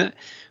he was doing it,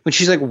 when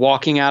she's like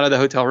walking out of the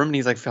hotel room and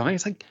he's like filming,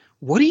 it's like,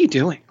 what are you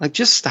doing? Like,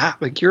 just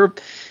stop. Like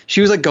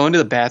she was like going to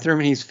the bathroom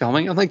and he's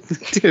filming. I'm like,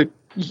 dude,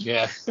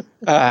 Yeah.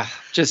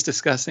 just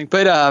disgusting.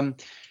 But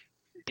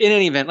in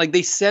any event, like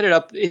they set it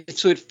up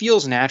so it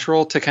feels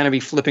natural to kind of be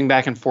flipping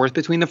back and forth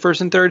between the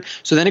first and third.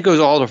 So then it goes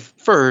all to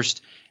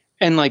first,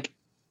 and like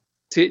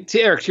to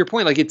Eric, to your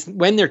point, like it's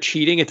when they're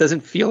cheating, it doesn't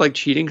feel like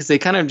cheating because they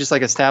kind of just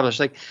like establish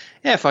like,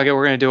 yeah, fuck it,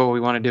 we're gonna do what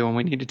we want to do when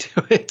we need to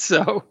do it.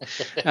 So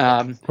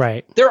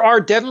Right. there are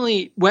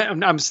definitely,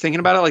 when I was thinking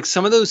about it, like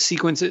some of those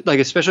sequences, like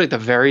especially at the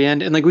very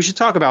end, and like we should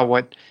talk about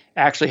what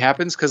actually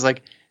happens because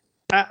like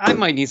I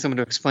might need someone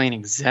to explain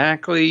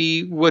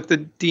exactly what the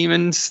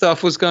demon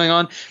stuff was going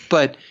on,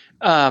 but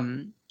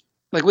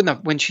like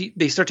when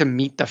they start to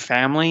meet the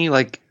family,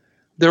 like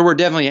there were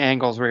definitely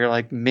angles where you're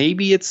like,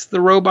 maybe it's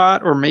the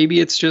robot, or maybe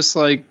it's just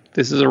like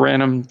this is a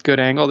random good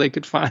angle they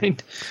could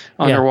find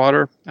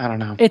underwater. I don't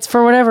know. It's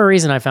for whatever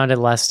reason I found it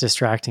less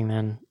distracting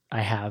than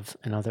I have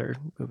in other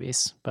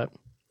movies. But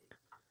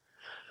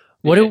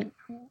go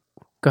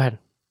ahead.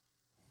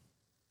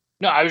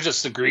 No, I was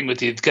just agreeing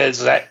with you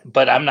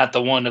but I'm not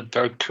the one of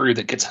our crew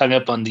that gets hung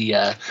up on the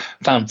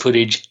found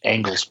footage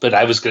angles. But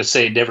I was going to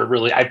say,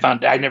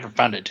 I never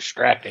found it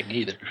distracting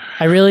either.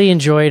 I really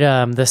enjoyed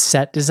the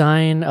set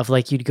design of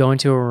like you'd go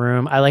into a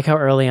room. I like how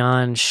early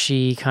on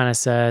she kind of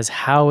says,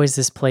 how is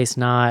this place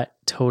not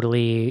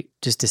totally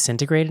just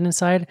disintegrated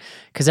inside?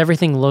 Because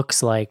everything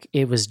looks like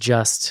it was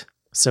just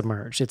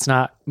submerged. It's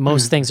not,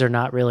 most things are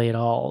not really at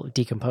all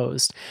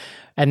decomposed.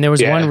 And there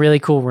was one really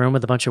cool room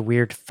with a bunch of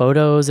weird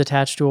photos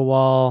attached to a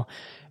wall.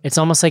 It's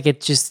almost like it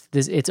just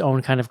its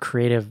own kind of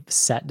creative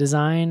set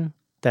design.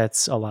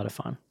 That's a lot of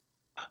fun.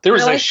 There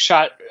was a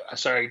shot.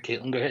 Sorry,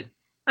 Caitlin, go ahead.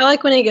 I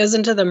like when he goes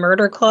into the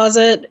murder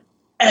closet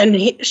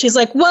and she's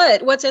like,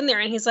 what's in there?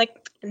 And he's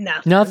like,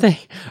 nothing.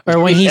 Or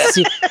when he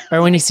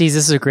sees, this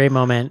is a great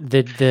moment,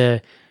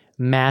 the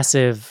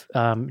massive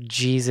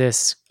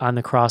Jesus on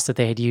the cross that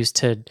they had used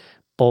to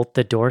bolt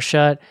the door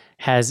shut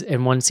has,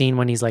 in one scene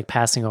when he's like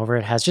passing over,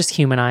 it has just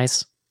human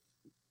eyes.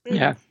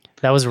 Yeah.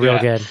 That was real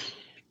good.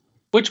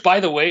 Which, by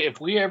the way, if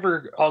we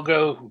ever all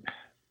go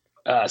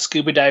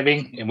scuba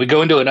diving and we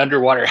go into an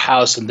underwater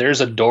house and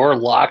there's a door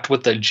locked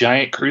with a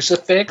giant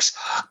crucifix,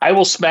 I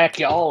will smack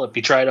y'all if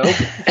you try to open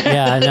it.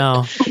 Yeah, I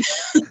know.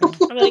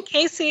 I'm like,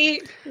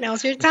 Casey,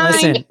 now's your time.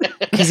 Listen,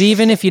 because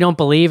even if you don't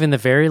believe, in the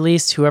very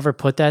least, whoever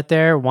put that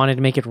there wanted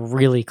to make it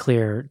really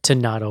clear to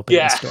not open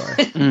this door.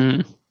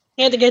 Mm.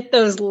 You had to get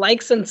those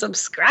likes and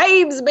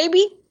subscribes,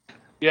 baby.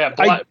 Yeah,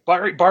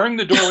 barring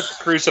the door with the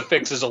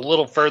crucifix is a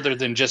little further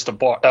than just a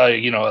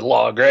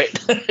log, right?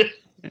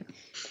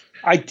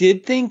 I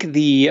did think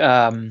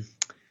and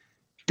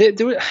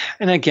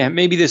again,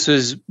 maybe this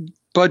was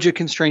budget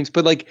constraints,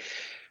 but like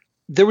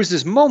there was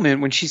this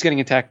moment when she's getting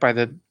attacked by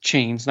the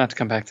chains, not to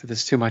come back to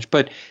this too much,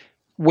 but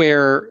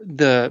where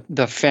the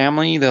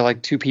family, the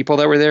like two people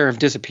that were there have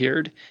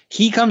disappeared.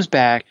 He comes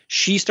back,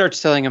 she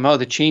starts telling him, oh,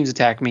 the chains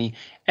attack me.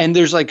 And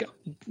there's like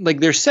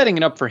they're setting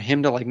it up for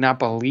him to like not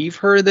believe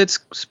her that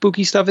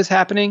spooky stuff is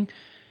happening.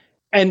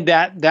 And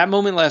that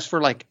moment lasts for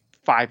like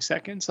 5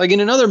 seconds. Like in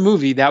another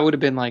movie, that would have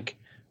been like,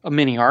 a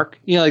mini arc.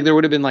 You know, like there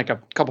would have been like a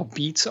couple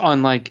beats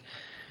on like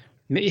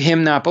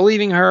him not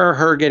believing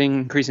her getting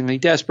increasingly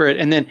desperate,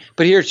 and then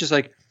but here it's just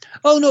like,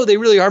 oh no, they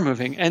really are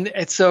moving, and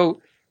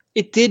so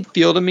it did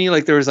feel to me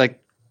like there was like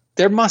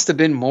there must have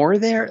been more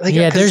there. Like,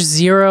 yeah, there's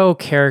zero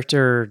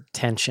character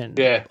tension,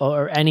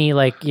 or any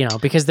like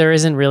because there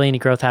isn't really any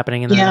growth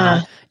happening,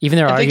 and even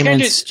their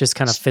arguments just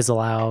kind of fizzle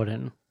out.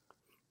 And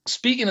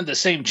speaking of the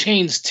same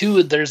chains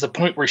too, there's the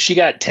point where she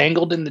got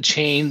tangled in the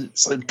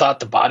chains and thought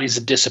the bodies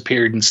had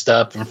disappeared and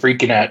stuff, and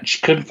freaking out. She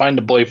couldn't find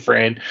a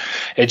boyfriend,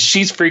 and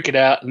she's freaking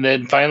out. And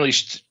then finally,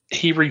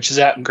 he reaches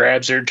out and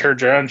grabs her and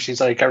turns around. And she's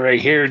like, "I'm right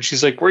here." And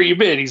she's like, "Where you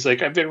been?" He's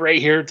like, "I've been right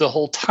here the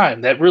whole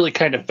time." That really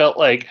kind of felt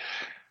like,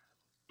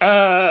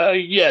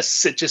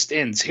 yes, it just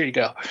ends. Here you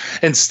go.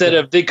 Instead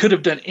of, they could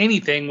have done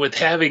anything with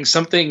having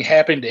something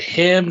happen to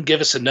him,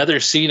 give us another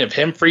scene of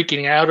him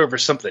freaking out over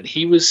something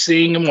he was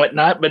seeing and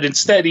whatnot. But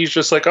instead, he's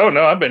just like, "Oh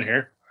no, I've been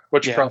here.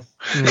 What's your problem?"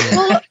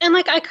 Well, and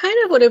like I kind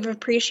of would have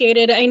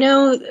appreciated. I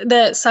know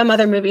that some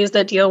other movies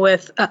that deal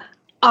with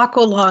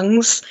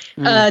aqualungs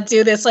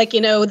do this, like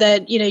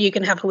that you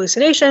can have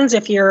hallucinations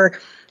if you're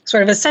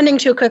sort of ascending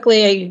too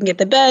quickly, you can get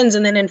the bends,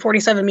 and then in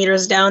 47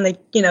 meters down,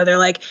 they're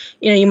like,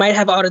 you might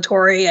have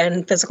auditory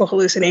and physical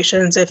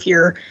hallucinations if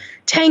your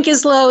tank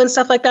is low and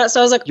stuff like that. So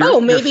I was like, maybe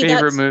your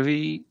favorite that's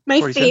movie.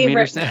 My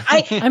favorite.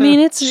 I mean,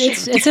 it's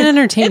an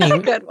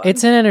entertaining.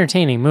 It's an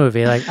entertaining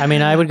movie. Like, I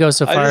mean, I would go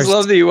so far. I just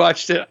love that you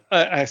watched it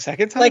a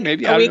second time, like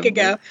maybe a week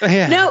ago.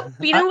 Yeah. No,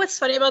 you know what's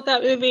funny about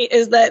that movie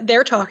is that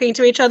they're talking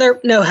to each other,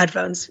 no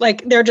headphones,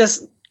 like they're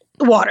just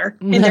water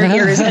in their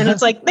ears, and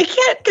it's like they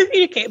can't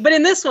communicate. But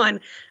in this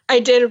one, I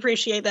did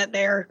appreciate that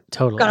they're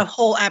got a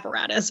whole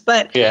apparatus.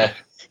 But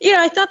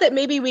I thought that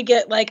maybe we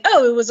get like,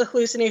 it was a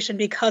hallucination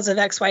because of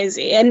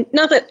XYZ. And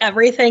not that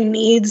everything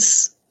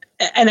needs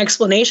an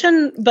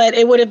explanation, but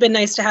it would have been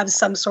nice to have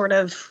some sort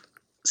of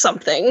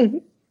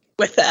something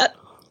with that.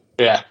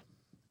 Yeah.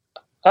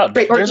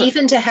 Right, or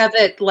even to have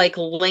it like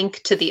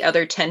link to the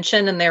other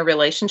tension in their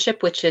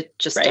relationship, which it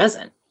just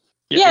doesn't.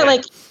 Yeah,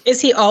 like, is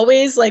he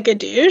always like a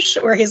douche?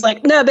 Or he's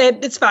like, no, babe,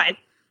 it's fine.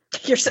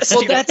 Your sister.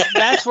 Well,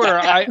 that's where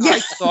I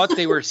thought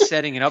they were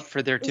setting it up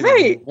for there to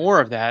be more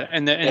of that,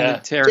 and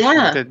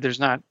there's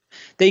not.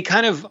 They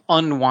kind of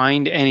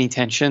unwind any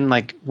tension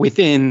like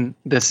within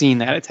the scene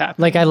that it's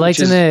happening. Like I liked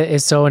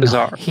it's so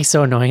bizarre. He's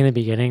so annoying in the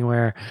beginning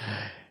where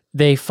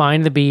they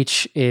find the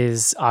beach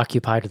is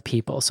occupied with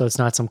people, so it's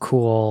not some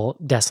cool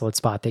desolate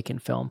spot they can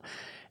film.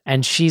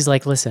 And she's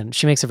like, listen,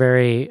 she makes a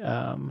very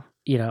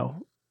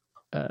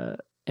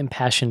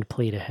impassioned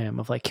plea to him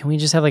of like, can we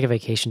just have like a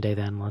vacation day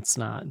then? Let's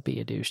not be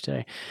a douche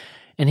today.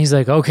 And he's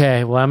like,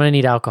 okay, well, I'm going to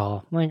need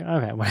alcohol. I'm like,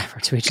 okay, whatever,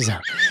 to each his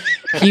own.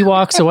 He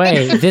walks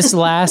away. This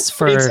lasts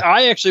for...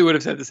 I actually would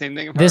have said the same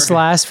thing. This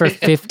lasts for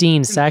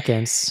 15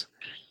 seconds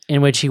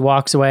in which he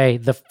walks away.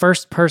 The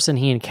first person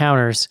he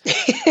encounters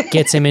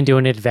gets him into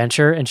an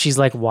adventure, and she's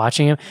like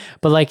watching him.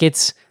 But like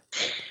it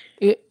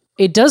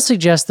does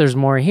suggest there's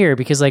more here,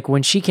 because like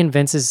when she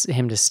convinces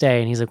him to stay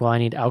and he's like, well, I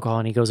need alcohol,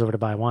 and he goes over to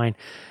buy wine.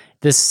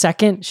 The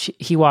second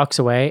he walks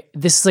away,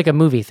 this is like a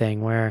movie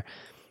thing where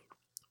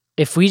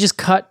if we just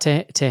cut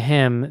to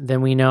him,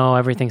 then we know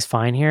everything's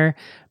fine here.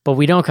 But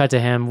we don't cut to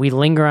him. We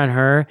linger on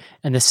her.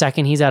 And the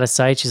second he's out of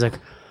sight, she's like,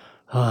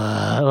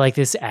 like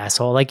this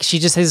asshole. Like she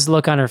just has this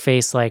look on her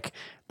face like,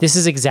 this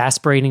is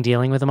exasperating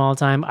dealing with him all the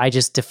time. I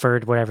just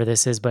deferred whatever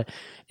this is. But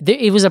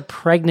it was a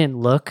pregnant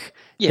look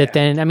that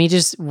then, I mean,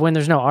 just when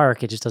there's no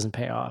arc, it just doesn't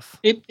pay off.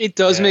 It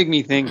does make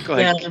me think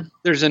like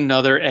there's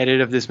another edit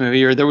of this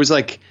movie, or there was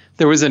a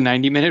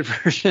 90-minute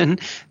version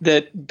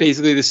that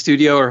basically the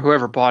studio or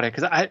whoever bought it.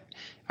 Cause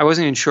I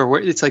wasn't even sure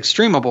where it's like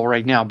streamable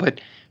right now, but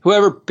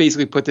whoever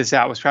basically put this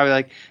out was probably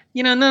like,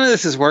 none of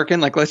this is working.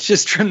 Like, let's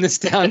just trim this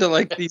down to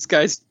like these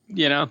guys,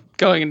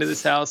 going into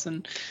this house.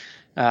 And,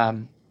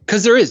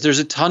 cause there's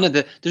a ton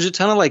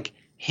of like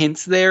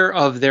hints there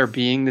of there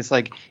being this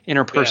like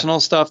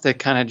interpersonal stuff that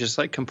kind of just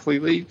like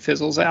completely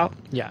fizzles out.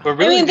 Yeah. But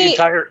really the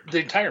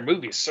entire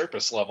movie is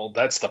surface level.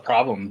 That's the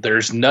problem.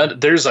 There's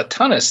a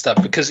ton of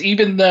stuff, because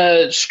even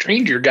the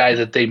stranger guy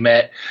that they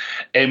met,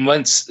 and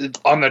once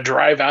on the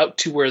drive out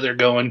to where they're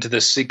going to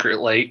the secret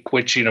lake,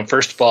 which,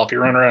 first of all, if you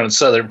run around in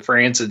southern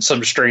France and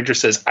some stranger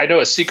says, I know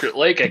a secret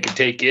lake I can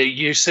take you,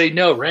 you say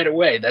no right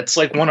away. That's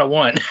like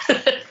 101.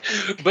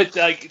 But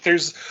like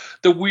there's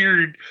the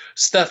weird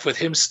stuff with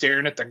him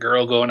staring at the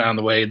girl going on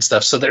the way and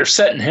stuff. So they're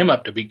setting him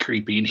up to be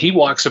creepy, and he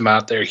walks him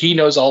out there. He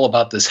knows all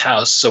about this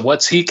house. So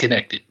what's he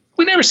connected?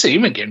 We never see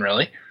him again,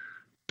 really.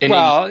 We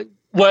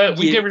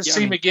never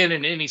see him again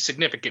in any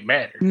significant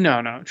manner.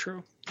 No,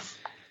 true.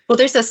 Well,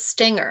 there's a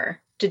stinger.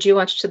 Did you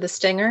watch to the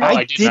stinger?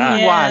 I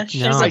didn't watch.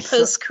 There's a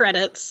post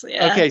credits.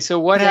 Yeah. Okay, so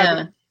what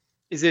happened?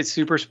 Is it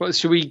super spoiled?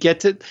 Should we get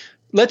to?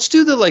 Let's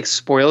do the like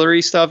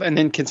spoilery stuff, and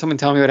then can someone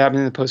tell me what happened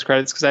in the post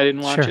credits, because I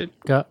didn't watch it.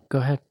 Go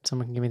ahead.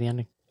 Someone can give me the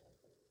ending.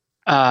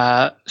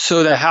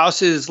 So the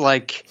house is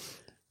like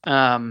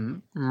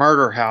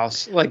murder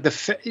house. Like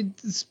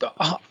it's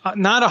not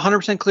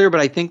 100% clear, but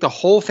I think the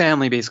whole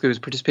family basically was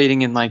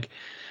participating in like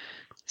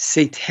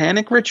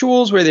satanic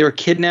rituals where they were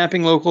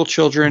kidnapping local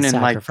children and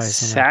like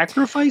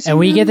sacrificing And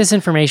we them? get this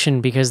information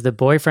because the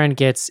boyfriend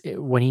gets,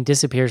 when he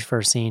disappears for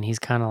a scene, he's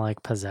kind of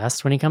like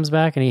possessed when he comes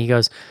back, and he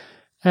goes,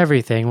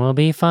 everything will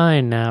be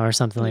fine now, or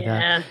something like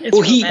that. It's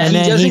Well, he- real bad. And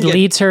then he doesn't get-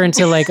 leads her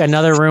into like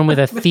another room with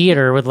a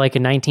theater with like a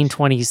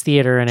 1920s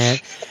theater in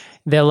it.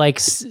 That like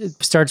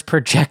starts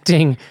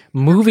projecting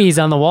movies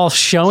on the wall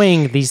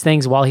showing these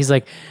things while he's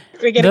like,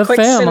 we get the a quick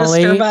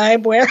family- sinister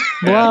vibe where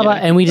blah blah,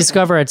 and we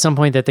discover at some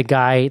point that the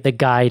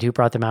guide who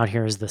brought them out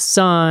here is the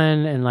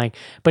son, and like,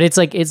 but it's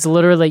like, it's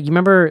literally, you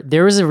remember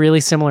there was a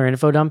really similar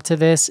info dump to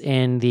this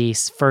in the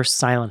first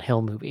Silent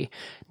Hill movie.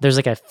 There's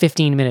like a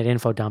 15-minute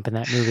info dump in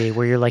that movie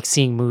where you're like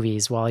seeing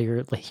movies while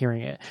you're like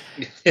hearing it.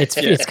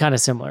 It's kind of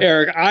similar.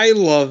 Eric, I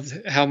loved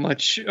how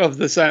much of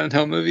the Silent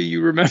Hill movie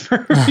you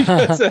remember.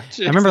 I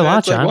remember a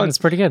lot, John. It's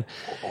pretty good.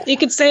 you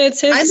could say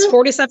it's his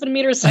 47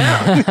 meters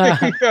down.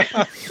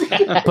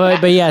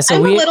 But yeah, so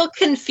I'm a little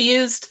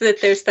confused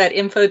that there's that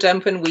info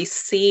dump when we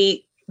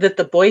see that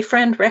the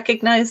boyfriend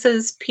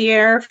recognizes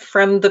Pierre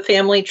from the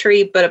family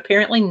tree, but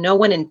apparently no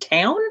one in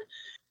town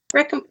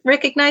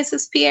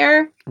recognizes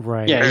Pierre.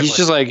 right. Yeah, he's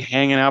just like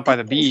hanging out by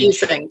the beach.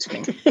 Confusing to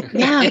me.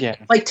 Yeah, Yeah.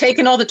 like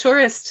taking all the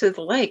tourists to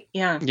the lake.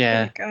 Yeah.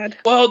 Yeah. God.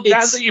 Well, now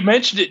It's- that you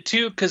mentioned it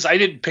too, because I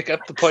didn't pick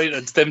up the point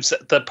of them,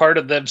 the part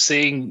of them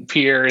seeing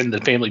Pierre in the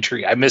family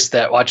tree. I missed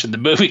that watching the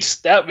movies.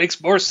 That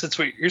makes more sense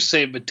what you're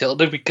saying,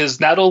 Matilda, because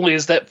not only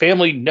is that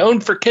family known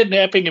for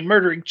kidnapping and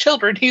murdering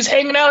children, he's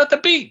hanging out at the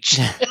beach.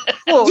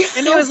 Well,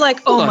 And it was like,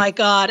 oh hold on. my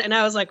God. And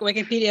I was like,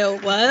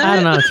 Wikipedia, what? I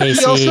don't know, Casey.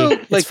 He also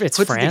like it's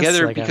puts France, it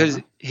together like, I don't because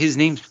know. his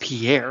name's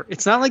Pierre.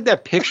 It's not like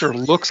that picture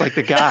looks like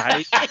the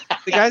guy.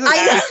 The guy's like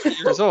I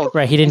 50 years old.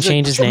 Right, he didn't He's like,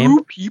 change his "Two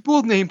name.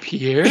 people named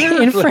Pierre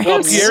In Like,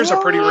 France. Pierre's a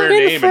pretty rare In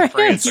name in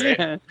France, France.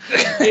 right?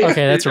 Yeah.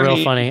 Okay, that's I real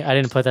mean, funny. I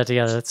didn't put that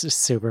together. That's just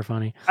super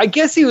funny. I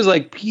guess he was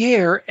like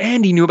Pierre,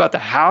 and he knew about the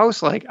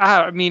house. Like,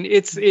 I mean,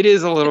 it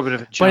is a little bit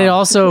of a jump. But it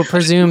also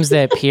presumes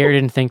that Pierre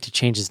didn't think to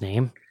change his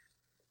name.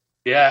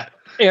 Yeah.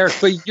 Eric,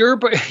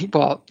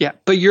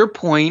 but your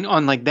point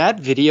on like that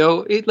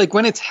video, it like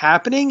when it's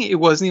happening, it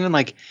wasn't even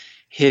like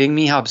hitting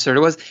me how absurd it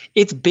was.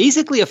 It's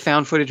basically a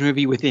found footage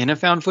movie within a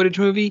found footage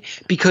movie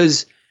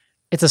because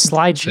It's a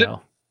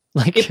slideshow.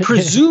 Like it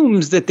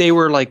presumes that they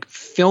were like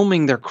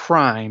filming their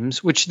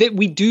crimes, which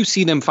we do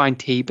see them find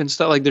tape and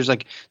stuff. Like there's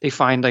like they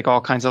find like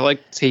all kinds of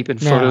like tape and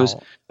photos,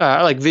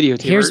 like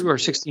videotape or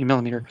 16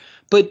 millimeter.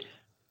 But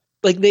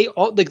like they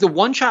all like the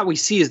one shot we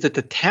see is that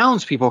the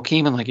townspeople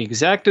came and like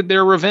exacted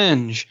their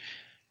revenge.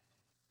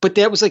 But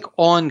that was like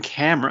on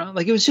camera.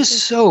 Like it was just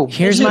so.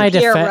 Here's Isn't my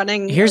Pierre defense.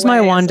 running Here's my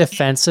away one as a-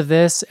 defense of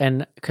this,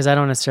 and because I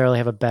don't necessarily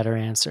have a better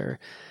answer,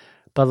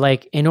 but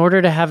like in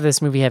order to have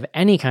this movie have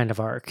any kind of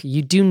arc,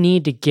 you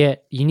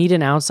need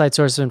an outside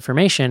source of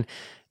information.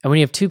 And when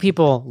you have two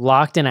people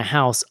locked in a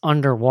house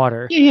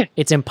underwater,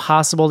 it's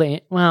impossible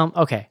to. Well,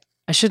 okay,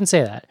 I shouldn't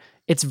say that.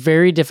 It's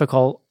very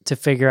difficult to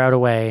figure out a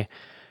way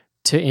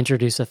to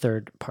introduce a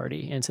third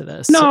party into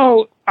this.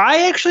 No,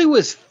 I actually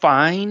was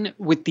fine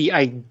with the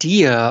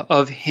idea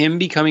of him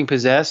becoming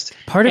possessed.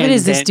 Part of it and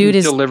is this then dude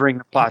is delivering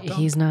the plot.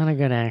 He's not a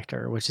good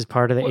actor, which is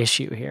part of the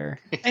issue here.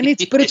 And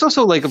it's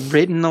also like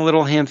written a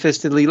little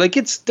ham-fistedly. Like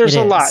there's It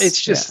a lot. is,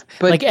 It's just yeah.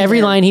 but like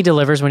every line he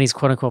delivers when he's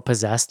quote unquote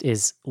possessed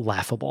is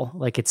laughable.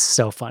 Like it's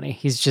so funny.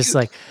 He's just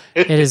like,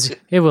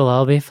 it will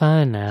all be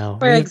fine now.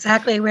 We're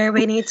exactly where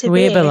we need to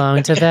We be.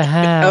 belong to the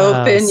house.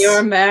 Open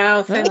your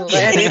mouth and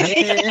let it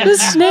in. The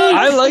snake.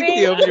 I like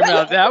the open your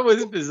mouth. That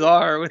was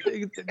bizarre.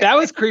 That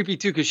was creepy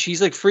too because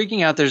she's like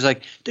freaking out. There's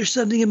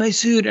something in my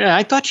suit, and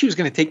I thought she was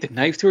going to take the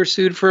knife to her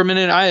suit for a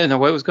minute. I didn't know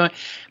what was going.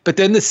 But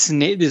then the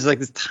snake, there's like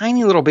this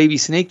tiny little baby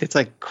snake that's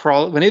like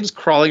when it was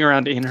crawling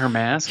around in her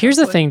mask. Here's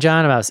the thing,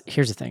 John.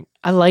 Here's the thing.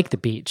 I like the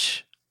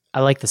beach. I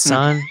like the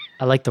sun.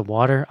 I like the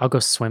water. I'll go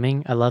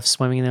swimming. I love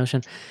swimming in the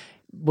ocean.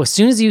 Well, as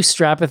soon as you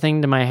strap a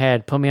thing to my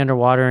head, put me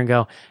underwater, and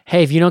go,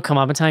 "Hey, if you don't come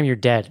up in time, you're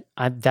dead."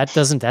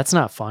 That's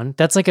not fun.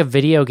 That's like a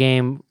video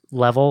game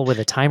level with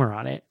a timer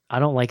on it. I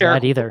don't like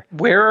Eric, that either.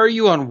 Where are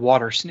you on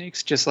water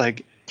snakes? Just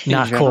like in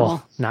Not general?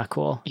 cool. Not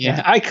cool.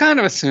 Yeah, I kind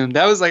of assumed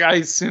that was like I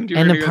assumed you.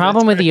 And were the gonna go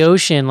problem that with the direction.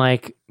 ocean,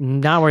 like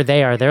not where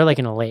they are, they're like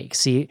in a lake.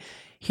 See,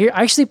 here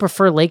I actually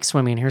prefer lake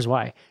swimming. Here's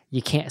why: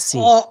 you can't see.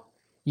 Well,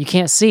 You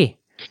can't see.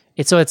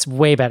 It's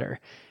way better.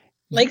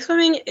 lake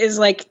swimming is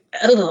like,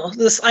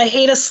 I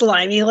hate a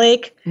slimy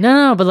lake.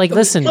 No, but like,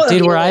 listen, Look,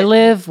 dude, where I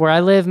look.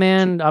 live,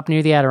 man, up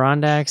near the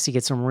Adirondacks, you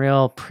get some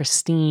real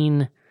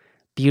pristine,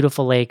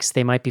 beautiful lakes.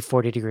 They might be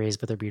 40 degrees,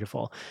 but they're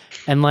beautiful.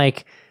 And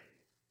like,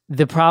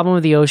 the problem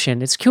with the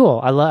ocean, it's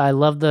cool. I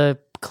love the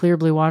clear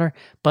blue water,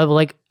 but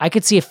like, I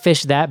could see a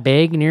fish that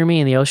big near me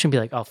in the ocean, be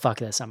like, oh fuck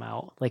this, I'm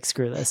out. Like,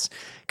 screw this,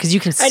 because you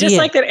can see I just it.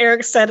 like that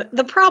Eric said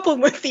the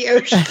problem with the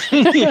ocean.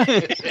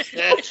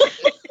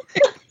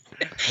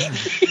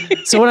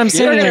 So what I'm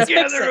saying gonna is,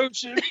 fix it.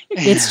 Ocean.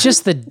 it's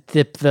just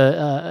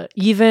the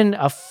even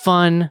a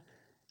fun,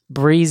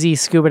 breezy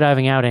scuba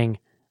diving outing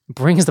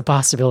brings the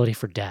possibility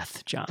for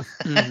death, John.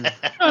 Mhm.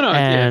 Oh no, yeah,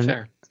 And-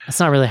 fair. That's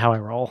not really how I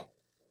roll.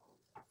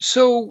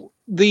 So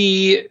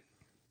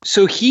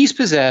he's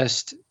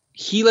possessed.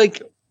 he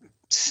like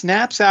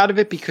snaps out of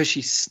it because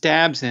she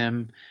stabs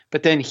him,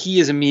 but then he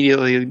is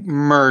immediately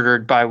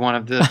murdered by one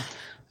of the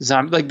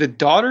zombie, like the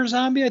daughter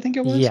zombie, I think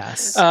it was.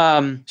 Yes.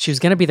 She was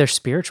going to be their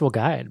spiritual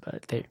guide,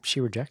 but she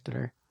rejected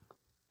her.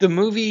 The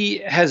movie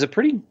has a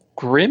pretty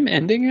grim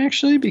ending,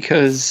 actually,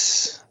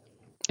 because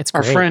it's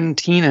our friend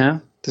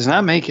Tina does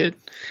not make it.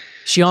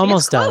 She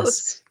almost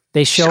does.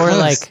 They show her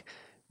like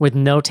with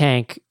no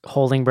tank,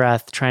 holding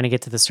breath, trying to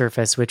get to the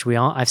surface, which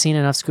I've seen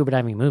enough scuba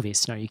diving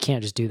movies. No, you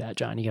can't just do that,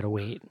 John. You got to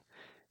wait.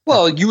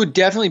 Well, you would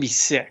definitely be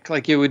sick.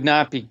 Like, it would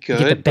not be good.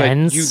 You get the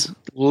bends. But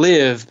you'd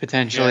live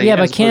potentially. Yeah,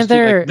 but can't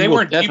there? They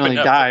weren't deep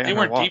enough. They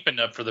weren't deep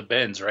enough for the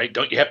bends, right?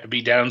 Don't you have to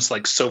be down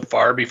like so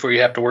far before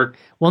you have to work?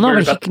 Well,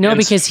 no,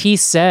 because he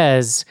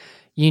says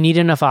you need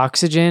enough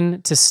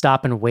oxygen to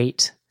stop and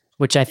wait.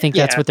 Which I think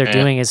that's what they're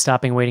doing, is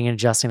stopping, waiting, and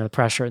adjusting to the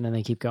pressure, and then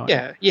they keep going.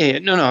 Yeah.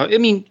 No. I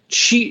mean,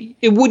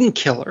 it wouldn't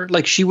kill her.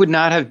 Like, she would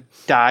not have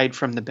died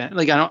from the bend.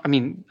 Like,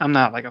 I'm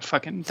not like a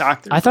fucking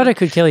doctor. I thought it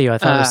could kill you. I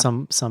thought it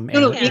was some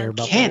air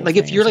bubble. Can't. Like,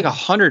 if you're like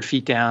 100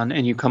 feet down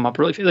and you come up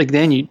really, like,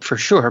 then you for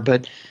sure.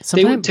 But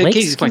they would, to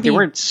Casey's point, they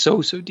weren't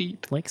so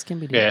deep. Lakes can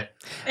be deep. Yeah.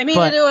 I mean,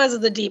 it was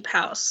the deep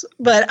house,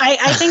 but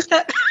I think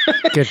that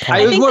good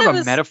point. It was more of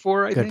a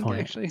metaphor. I think point.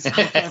 Actually.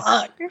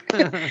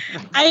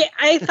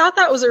 I thought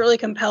that was a really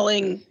compelling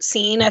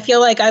scene. I feel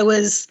like I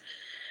was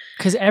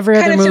because every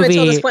other movie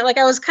until this point, like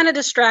I was kind of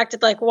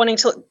distracted, like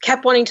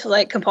kept wanting to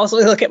like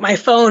compulsively look at my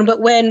phone.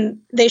 But when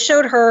they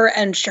showed her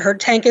and her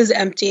tank is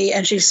empty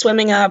and she's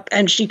swimming up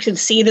and she could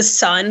see the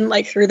sun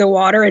like through the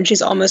water and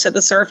she's almost at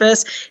the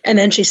surface and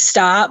then she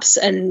stops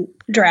and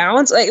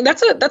drowns. Like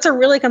that's a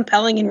really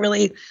compelling and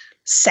really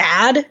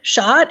sad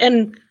shot.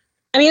 And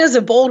I mean, it was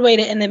a bold way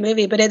to end the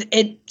movie, but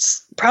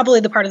it's probably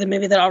the part of the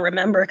movie that I'll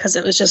remember because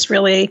it was just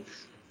really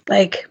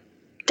like,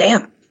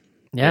 damn.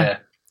 Yeah.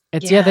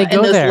 They go and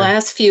those there.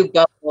 last few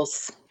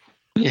bubbles.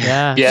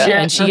 Yeah.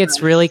 And she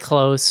gets really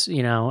close,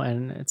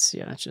 and it's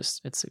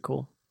a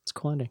cool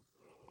ending.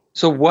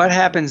 So what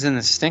happens in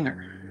the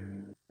stinger?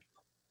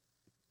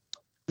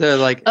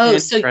 The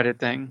end credit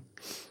thing.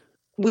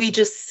 We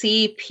just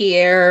see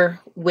Pierre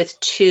with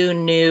two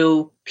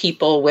new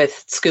people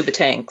with scuba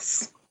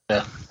tanks.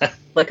 Yeah.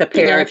 Like a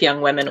pair of young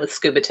women with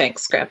scuba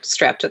tanks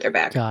strapped to their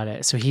back. Got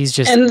it. So he's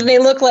just... And they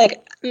look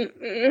like,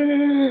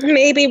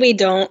 maybe we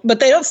don't, but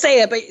they don't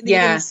say it, but you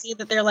can see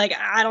that they're like,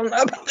 I don't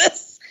know about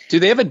this. Do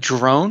they have a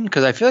drone?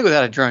 Because I feel like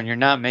without a drone, you're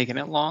not making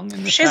it long.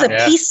 She has a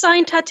peace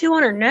sign tattoo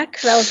on her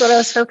neck. That was what I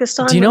was focused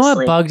on. Do you know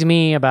what bugged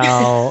me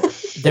about...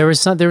 there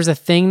was a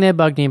thing that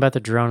bugged me about the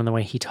drone and the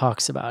way he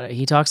talks about it.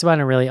 He talks about it in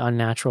a really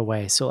unnatural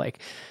way. So like,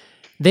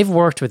 they've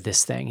worked with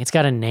this thing. It's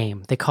got a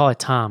name. They call it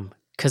Tom.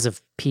 Because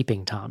of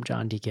peeping Tom,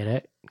 John. Do you get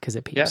it? Because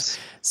it peeps. Yes.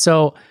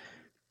 So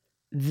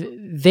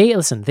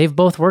they've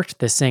both worked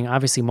this thing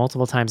obviously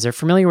multiple times. They're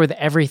familiar with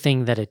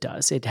everything that it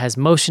does. It has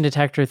motion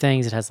detector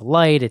things. It has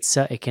light.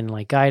 It can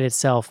like guide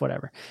itself,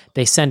 whatever.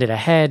 They send it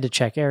ahead to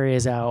check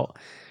areas out.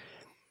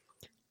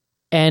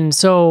 And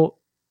so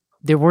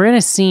we're in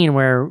a scene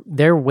where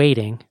they're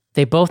waiting.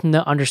 They both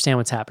understand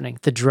what's happening.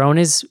 The drone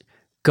is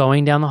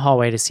going down the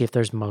hallway to see if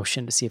there's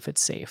motion, to see if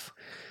it's safe.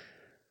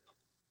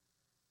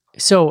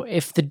 So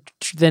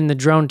then the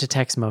drone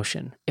detects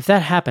motion. If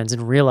that happens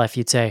in real life,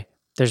 you'd say,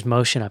 there's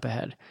motion up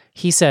ahead.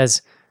 He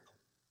says,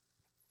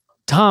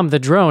 Tom, the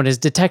drone is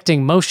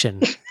detecting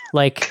motion.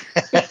 Like,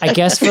 I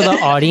guess for the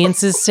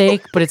audience's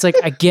sake, but it's like,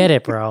 I get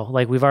it, bro.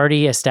 Like, we've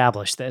already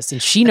established this,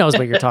 and she knows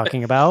what you're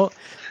talking about.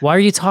 Why are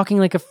you talking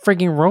like a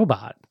frigging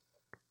robot?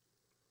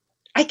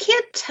 I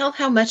can't tell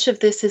how much of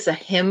this is a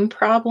him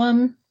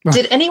problem.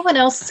 Did anyone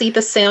else see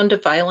The Sound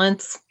of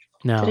Violence?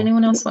 No. Did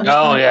anyone else watch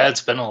that? Yeah,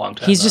 it's been a long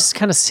time. He's just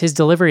kind of, his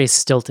delivery is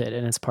stilted,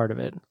 and it's part of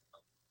it.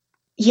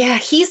 Yeah,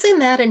 he's in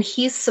that, and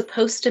he's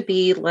supposed to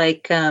be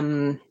like,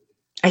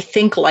 I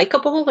think,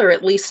 likable or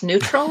at least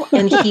neutral,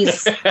 and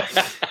he's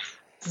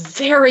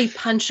very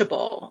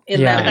punchable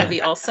in that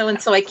movie also.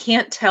 And so I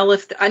can't tell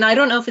and I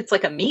don't know if it's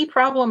like a me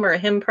problem or a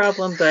him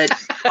problem, but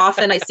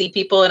often I see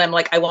people and I'm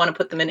like, I want to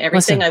put them in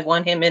everything. Listen, I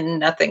want him in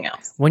nothing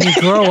else. When you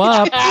grow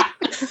up,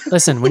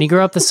 when you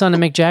grow up the son of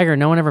Mick Jagger,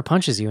 no one ever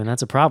punches you, and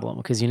that's a problem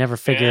because you never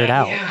figure it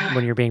out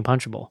when you're being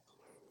punchable.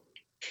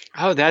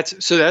 Oh,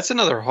 that's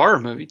another horror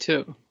movie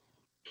too.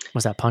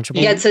 Was that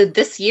Punchable? Yeah, so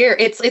this year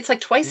it's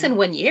like twice in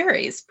 1 year.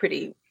 He's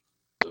pretty.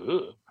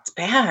 It's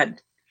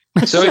bad.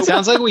 So it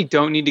sounds like we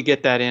don't need to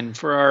get that in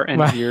for our end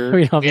of year.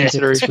 We don't need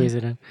to squeeze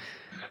it in.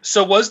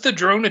 So was the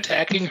drone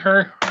attacking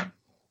her?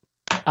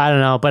 I don't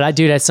know, but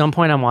dude, at some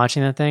point I'm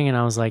watching that thing and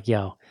I was like,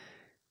 yo,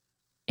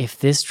 if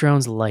this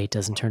drone's light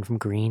doesn't turn from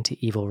green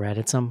to evil red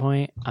at some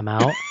point, I'm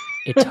out.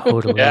 It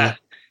totally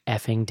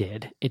effing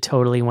did. It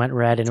totally went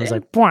red and it was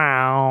like,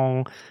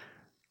 wow.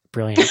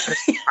 Brilliant.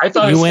 I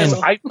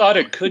thought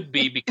it could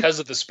be because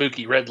of the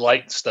spooky red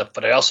light stuff,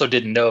 but I also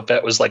didn't know if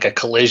that was like a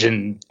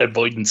collision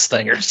avoidance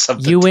thing or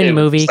something. You win,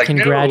 movie. Like,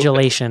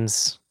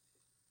 congratulations.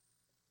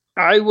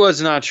 No. I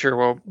was not sure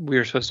what we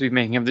were supposed to be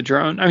making of the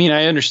drone. I mean,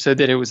 I understood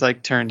that it was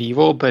like turned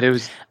evil, but it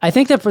was. I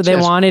think that they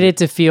wanted it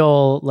to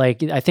feel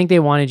like. I think they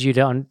wanted you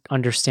to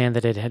understand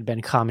that it had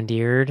been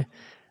commandeered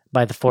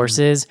by the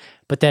forces,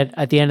 but then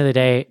at the end of the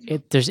day,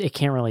 it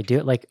can't really do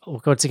it. Like,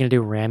 what's it going to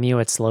do? Ram you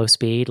at slow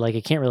speed? Like,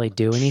 it can't really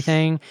do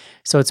anything.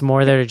 So it's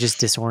more there to just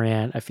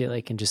disorient, I feel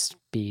like, and just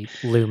be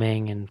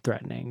looming and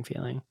threatening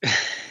feeling.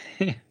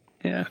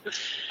 Yeah.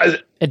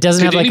 It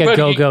doesn't have like a anybody-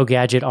 go-go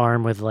gadget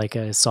arm with like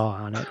a saw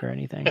on it or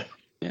anything.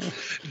 Yeah.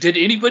 Did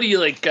anybody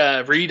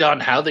read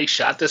on how they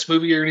shot this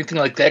movie or anything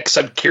like that? Because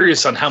I'm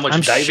curious on how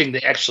much diving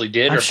they actually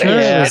did, I'm or if sure they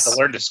it had was- to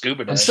learn to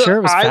scuba dive. sure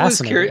it was I was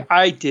fascinating. curious.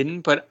 I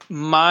didn't, but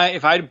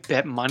if I had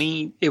bet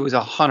money, it was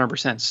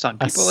 100% stunt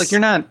people. Like, you're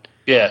not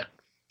Yeah.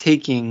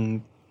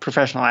 taking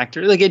professional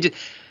actors. Like, it just,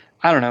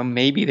 I don't know.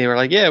 Maybe they were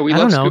like, yeah, we I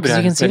love don't know, scuba because you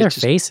diving. can see but their it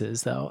just-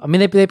 faces though. I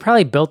mean, they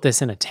probably built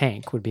this in a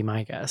tank, would be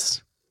my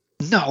guess.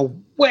 No,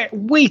 way too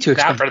Not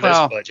expensive. for this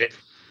Well, budget.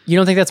 You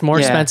don't think that's more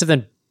Yeah. expensive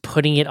than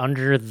putting it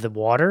under the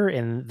water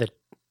in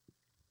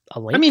a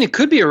lake? I mean, it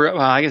could be a real.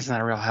 Well, I guess it's not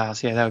a real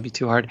house. Yeah, that would be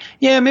too hard.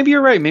 Yeah, maybe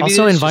you're right. Maybe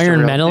also it is just a real-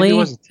 maybe it environmentally,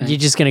 was a tank. you're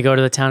just gonna go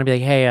to the town and be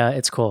like, "Hey,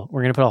 it's cool.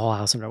 We're gonna put a whole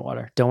house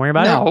underwater. Don't worry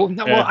about it."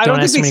 No, Yeah. well, I Don't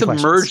don't ask think they too many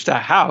submerged a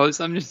house.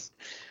 I'm just.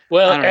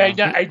 Well, I don't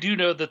know. I do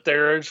know that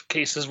there are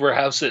cases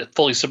where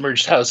fully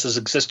submerged houses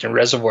exist in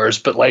reservoirs,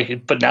 but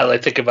now that I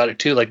think about it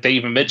too, like they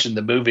even mentioned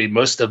the movie,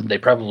 most of them they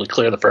probably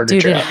clear the furniture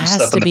Dude, it out and has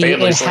stuff, to and be. the It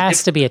families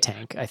has to be a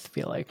tank. I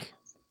feel like.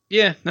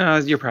 Yeah, no,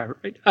 you're probably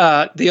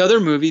right. The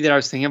other movie that I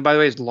was thinking of, by the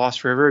way, is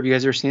Lost River. Have you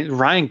guys ever seen it?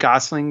 Ryan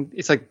Gosling.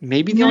 It's like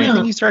maybe the only No.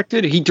 thing he's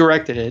directed. He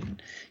directed it.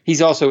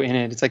 He's also in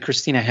it. It's like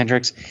Christina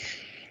Hendricks.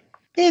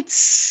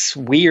 It's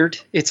weird.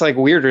 It's like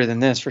weirder than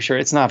this for sure.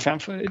 It's not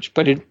found footage,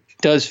 but it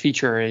does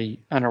feature a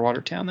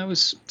underwater town that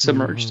was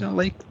submerged in a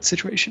lake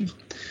situation.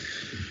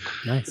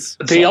 Nice.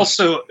 They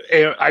also,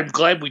 I'm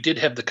glad we did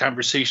have the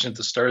conversation at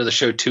the start of the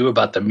show too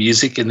about the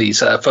music in these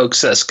folks'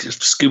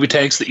 scuba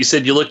tanks that you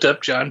said you looked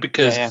up, John,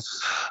 because Yeah.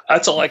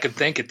 that's all I could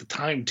think at the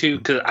time too.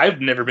 Because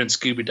I've never been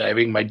scuba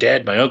diving. My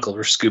dad, my uncle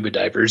were scuba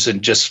divers,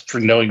 and just for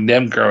knowing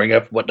them growing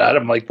up and whatnot,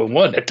 I'm like, well,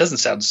 one, that doesn't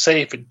sound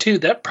safe, and two,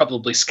 that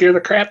probably scare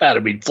the crap out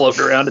of me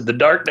floating around in the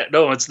dark,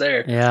 no one's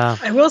there. Yeah.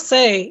 I will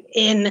say,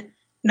 in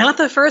not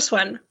the first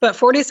one, but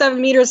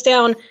 47 meters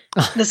down,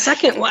 the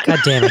second one, God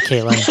damn it,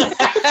 Caitlin.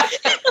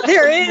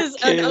 there is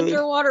an Caitlin.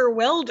 underwater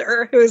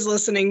welder who is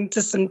listening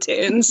to some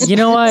tunes. You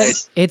know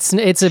what? It's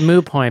a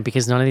moot point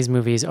because none of these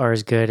movies are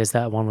as good as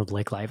that one with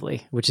Blake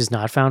Lively, which is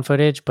not found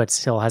footage, but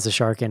still has a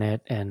shark in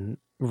it and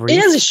It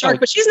has a shark,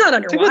 but she's not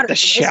Think underwater. about The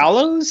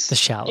Shallows. The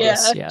Shallows. Yeah,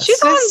 Yes.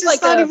 she's on It's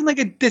like not a even like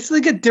a. It's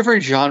like a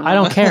different genre. I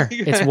don't care.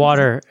 It's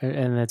water,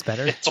 and it's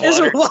better. It's is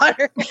water.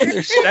 water.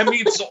 That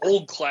means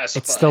old classifies.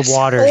 It's the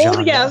water Old,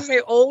 genre. yeah,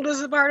 say old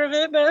is a part of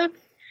it, but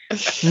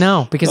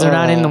No, because they're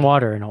not in the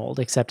water in Old,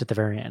 except at the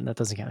very end. That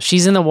doesn't count.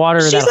 She's in the water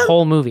She's that in-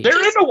 whole movie. They're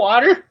in the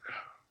water.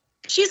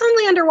 she's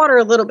only underwater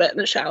a little bit in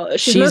the shallows.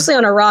 She's She's- mostly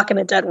on a rock and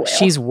a dead whale.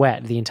 She's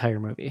wet the entire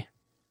movie.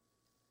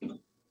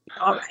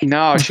 all right.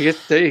 No,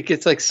 it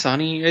gets like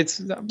sunny. It's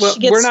well, She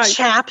gets we're not.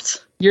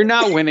 chapped. You're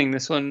not winning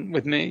this one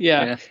with me.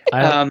 Yeah.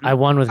 I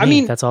won with me. I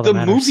mean, That's all the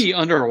that matters. movie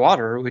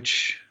Underwater,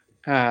 which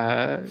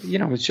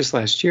was just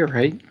last year,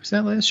 right? Was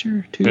that last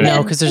year too? Yeah.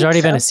 No, because there's think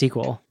already been so. a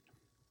sequel,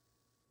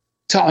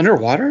 To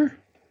Underwater.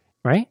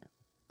 right?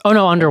 Oh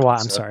no,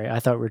 Underwater. I'm so. sorry. I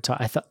thought we were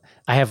talking. I thought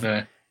I have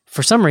Yeah.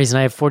 for some reason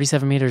I have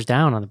 47 meters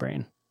down on the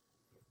brain.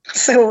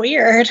 So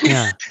weird.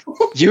 Yeah.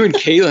 You and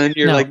Kaylin,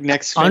 you're No, like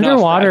next.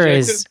 Underwater spin-off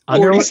is-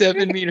 project,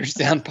 47 meters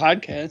down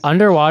podcast.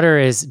 Underwater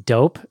is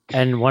dope,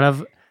 and one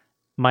of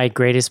my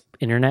greatest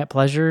internet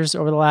pleasures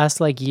over the last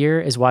year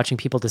is watching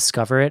people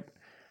discover it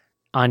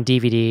on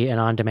DVD and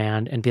on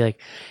demand and be like,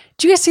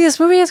 "Did you guys see this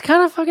movie? It's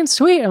kind of fucking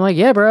sweet." I'm like,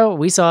 "Yeah, bro,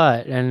 we saw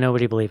it," and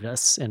nobody believed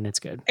us, and it's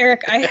good.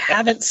 Eric, I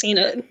haven't seen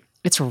it.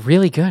 It's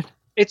really good.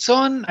 It's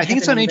on. I think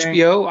it's on haven't either.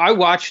 HBO. I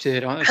watched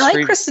it on. I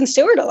like Kristen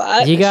Stewart a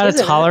lot. You got She's to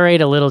in it.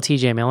 tolerate a little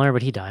TJ Miller,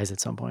 but he dies at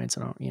some point,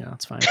 so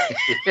it's fine.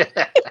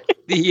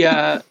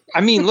 The.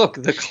 I mean, look,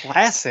 the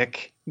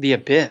classic, The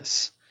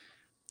Abyss.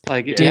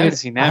 Like, Dude, I haven't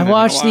seen that. I movie in a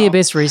watched The while.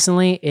 Abyss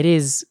recently. It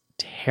is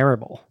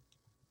terrible.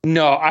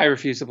 No, I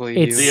refuse to believe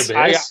It's- you. The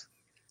Abyss.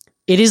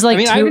 It is like I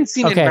mean, I two, haven't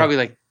seen it okay. in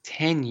probably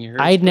 10 years.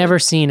 I'd but- never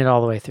seen it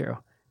all the way through.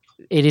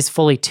 It is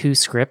fully two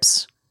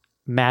scripts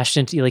mashed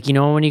into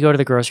when you go to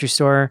the grocery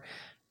store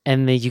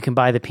and you can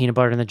buy the peanut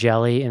butter and the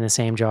jelly in the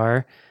same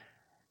jar.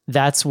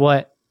 That's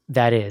what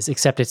that is,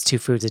 except it's two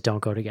foods that don't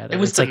go together. It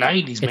was it's the like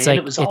 90s, man. it's like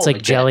It was all it's like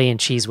like that. jelly and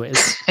cheese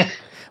whiz.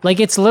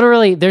 It's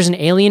literally there's an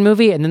alien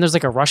movie and then there's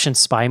a Russian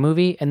spy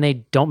movie and they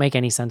don't make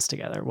any sense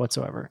together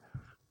whatsoever.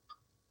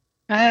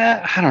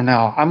 I don't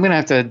know. I'm gonna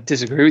have to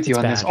disagree with you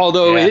It's on this. bad.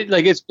 Although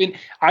Yeah.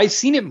 I've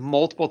seen it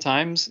multiple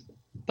times,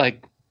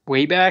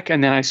 way back,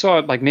 and then I saw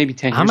it maybe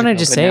 10 years ago. I'm gonna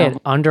just but say now-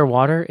 it.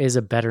 Underwater is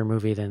a better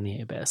movie than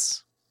The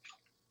Abyss,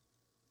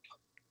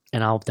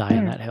 and I'll die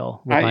on that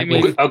hill with I my,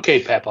 mean-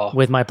 Okay, Papa.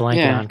 with my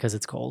blanket Yeah. on because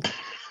it's cold.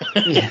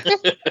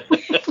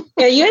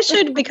 Yeah, you guys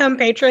should become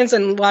patrons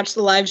and watch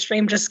the live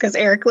stream just because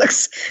Eric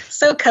looks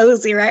so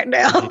cozy right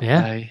now.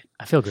 Yeah,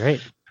 I feel great.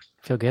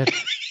 I feel good.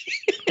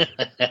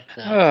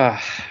 Ugh.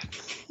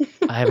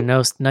 I have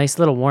a nice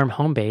little warm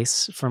home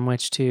base from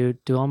which to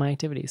do all my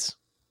activities,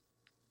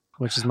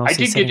 which is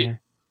mostly did sitting get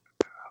here.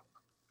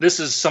 this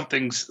is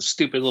something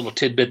stupid little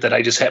tidbit that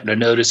I just happened to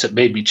notice. It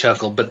made me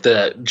chuckle. But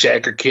the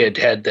Jagger kid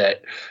had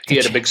that. He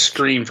had a big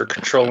screen for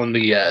controlling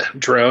the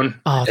drone,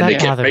 and they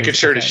kept making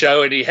sure to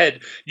show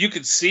it. You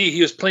could see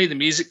he was playing the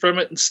music from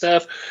it and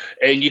stuff,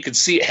 and you could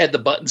see it had the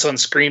buttons on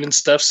screen and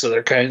stuff. So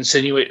they're kind of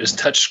insinuating it was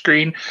touch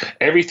screen.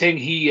 Everything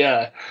he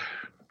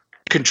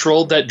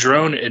controlled that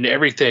drone and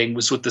everything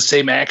was with the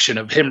same action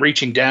of him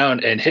reaching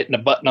down and hitting a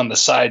button on the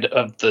side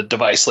of the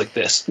device like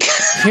this.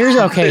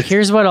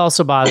 Here's what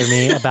also bothered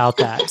me about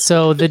that.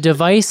 So the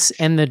device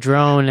and the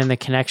drone and the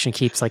connection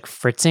keeps like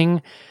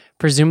fritzing,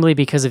 presumably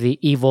because of the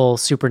evil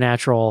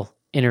supernatural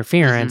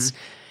interference.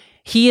 Mm-hmm.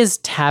 He is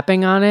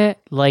tapping on it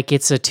like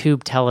it's a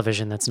tube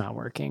television that's not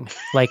working.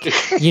 Like,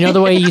 you know the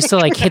way you used to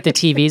like hit the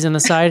TVs on the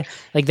side?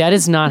 Like that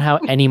is not how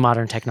any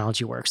modern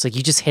technology works. Like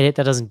you just hit it,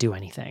 that doesn't do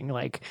anything.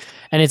 Like,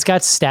 and it's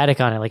got static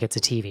on it like it's a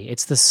TV.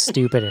 It's the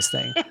stupidest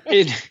thing.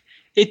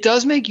 It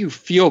does make you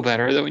feel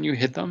better though when you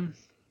hit them.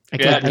 I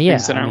get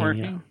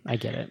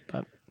it,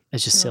 but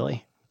it's just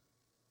silly.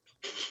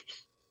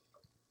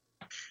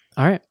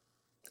 All right.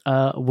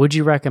 Would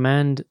you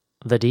recommend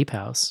The Deep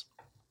House,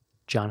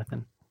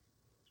 Jonathan?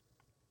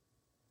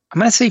 I'm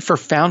going to say for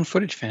found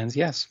footage fans,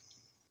 yes.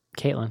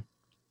 Caitlin?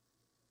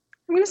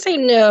 I'm going to say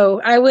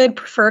no. I would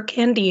prefer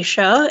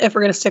Candicia if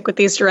we're going to stick with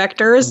these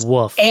directors.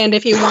 Woof. And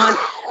if you want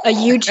a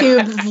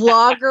YouTube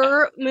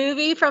vlogger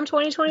movie from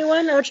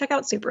 2021, I would check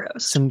out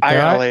Superhost. I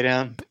got to lay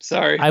down.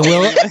 Sorry. I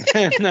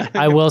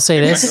will say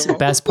this.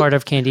 Best part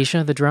of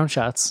Candicia, the drone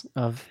shots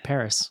of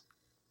Paris.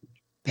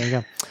 There you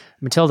go.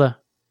 Matilda?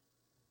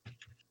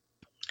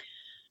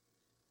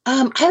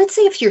 I would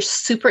say if you're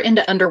super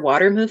into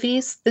underwater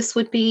movies, this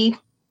would be...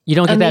 You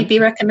don't get that. Maybe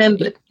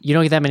recommended. You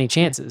don't get that many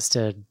chances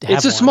to have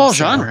It's a small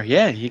genre.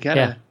 Yeah, you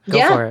gotta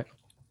go for it.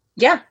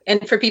 Yeah,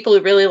 and for people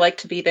who really like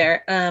to be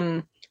there.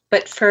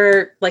 But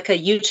for like a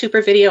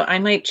YouTuber video, I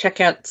might check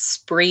out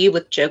Spree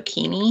with Joe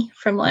Keeney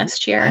from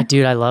last year.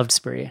 Dude, I loved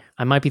Spree.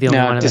 I might be the only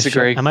one in the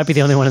show. I might be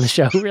the only one in the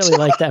show who really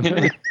liked that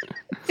movie.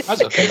 I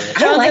was okay with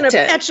it. I liked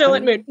it.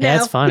 Petulant mood. No. Yeah,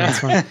 it's fun. It's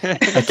fun.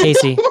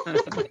 Casey.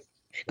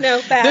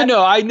 No, bad.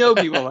 No, I know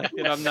people like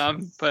it. I'm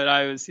not, but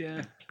I was,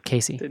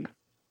 Casey.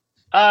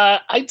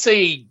 I'd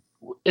say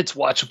it's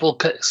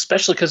watchable,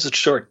 especially because it's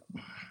short.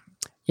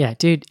 Yeah,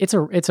 dude,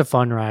 it's a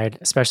fun ride,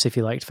 especially if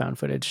you liked found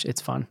footage.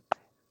 It's fun.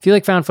 If you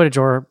like found footage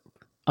or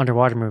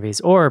underwater movies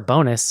or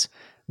bonus,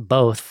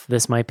 both,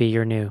 this might be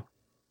your new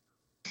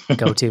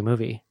go-to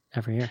movie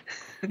every year.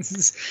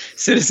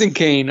 Citizen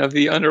Kane of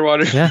the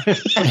underwater. Yeah,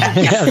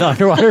 the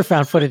underwater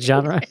found footage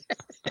genre.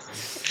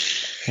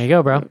 There you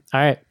go, bro. All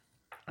right,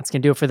 that's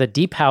going to do it for The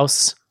Deep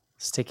House.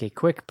 Let's take a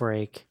quick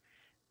break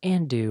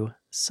and do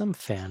some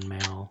fan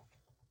mail.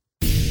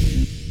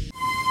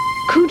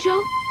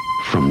 Cujo?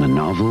 From the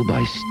novel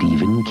by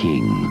Stephen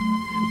King,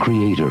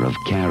 creator of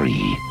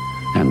Carrie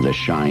and The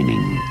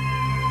Shining,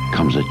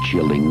 comes a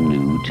chilling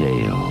new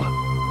tale.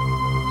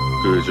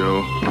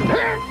 Cujo.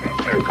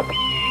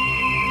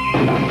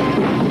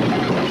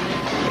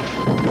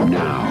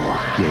 Now,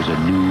 there's a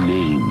new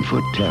name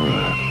for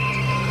terror.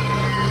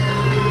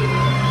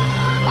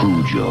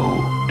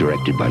 Cujo,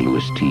 directed by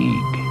Louis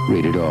Teague.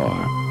 Rated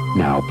R.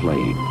 Now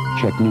playing.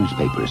 Check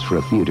newspapers for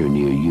a theater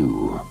near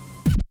you.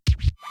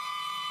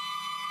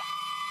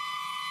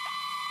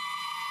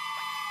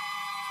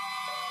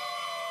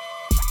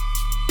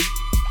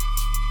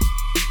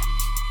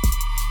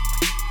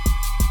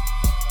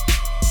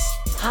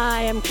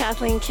 Hi, I'm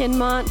Kathleen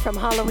Kinmont from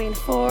Halloween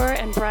 4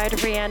 and Bride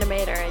of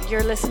Reanimator, and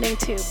you're listening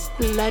to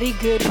Bloody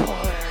Good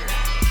Horror.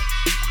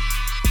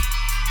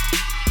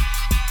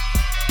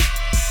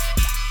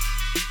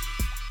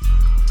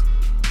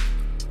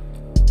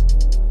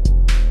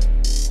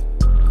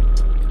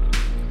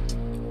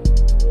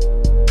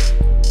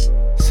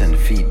 Send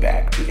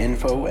feedback to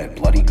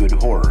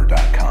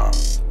info@bloodygoodhorror.com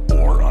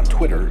or on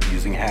Twitter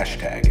using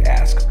hashtag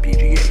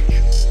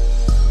AskBGH.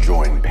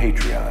 Join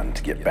Patreon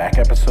to get back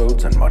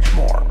episodes and much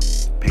more.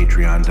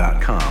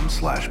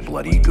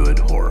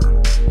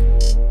 Patreon.com/bloodygoodhorror.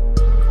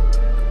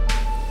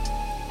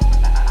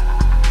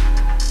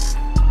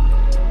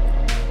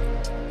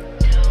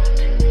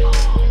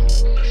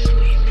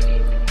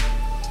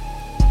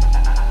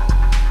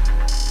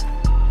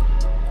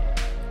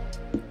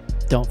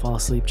 Don't fall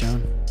asleep,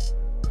 John.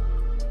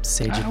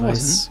 Sage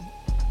advice.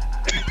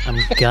 I'm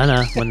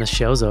gonna when the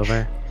show's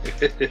over.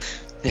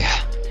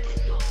 Yeah.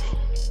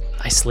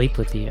 I sleep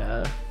with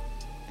the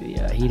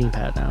heating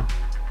pad now.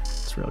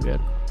 It's real good.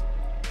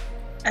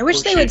 I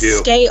wish they would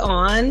stay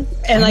on,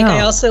 and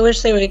I also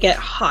wish they would get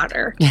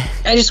hotter.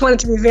 I just want it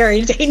to be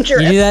very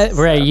dangerous. You do that,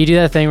 right? You do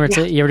that thing where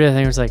you ever do that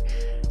thing where it's like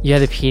you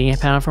have the heating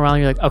pad on for a while,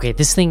 and you're like, okay,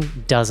 this thing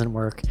doesn't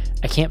work.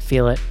 I can't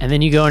feel it, and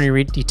then you go and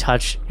you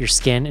touch your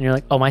skin, and you're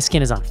like, oh, my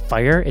skin is on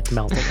fire. It's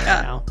melting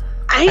right now.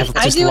 I do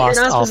what you're not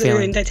supposed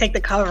to do to take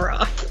the cover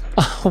off.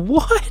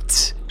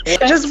 What?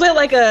 Just put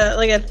like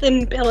a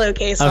thin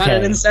pillowcase on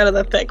it instead of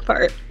the thick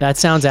part. That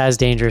sounds as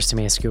dangerous to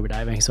me as scuba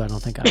diving, so I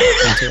don't think I'm into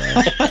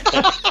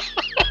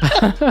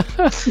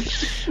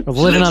it. We're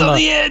living on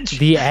the edge.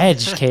 The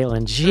edge,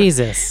 Caitlin.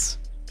 Jesus.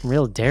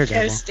 Real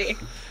daredevil. Toasty.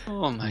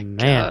 Oh my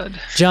Man.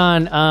 god.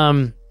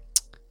 John,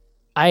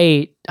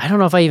 I don't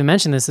know if I even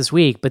mentioned this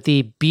week, but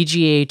the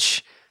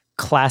BGH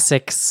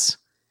Classics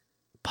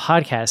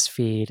podcast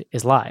feed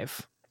is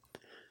live.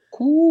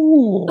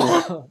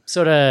 Cool.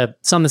 So to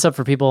sum this up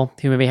for people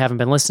who maybe haven't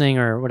been listening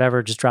or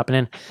whatever, just dropping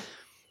in,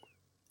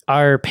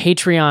 our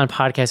Patreon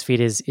podcast feed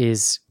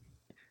is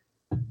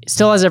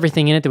still has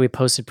everything in it that we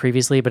posted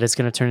previously, but it's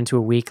going to turn into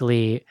a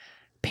weekly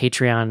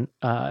Patreon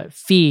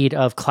feed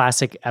of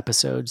classic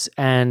episodes.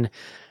 And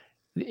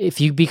if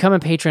you become a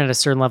patron at a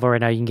certain level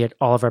right now, you can get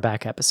all of our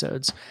back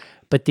episodes.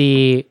 But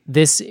I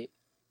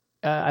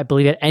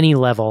believe at any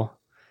level,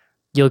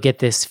 you'll get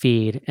this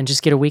feed and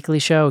just get a weekly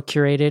show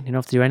curated. You don't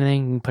have to do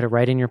anything. You can put it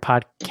right in your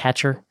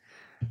podcatcher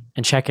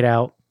and check it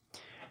out.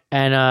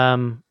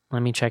 And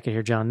let me check it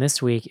here, John.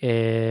 This week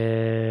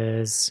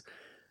is...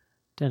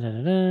 It's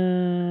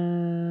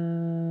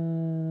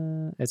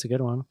a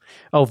good one.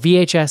 Oh,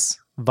 VHS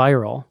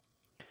Viral,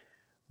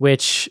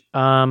 which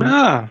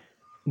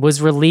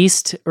was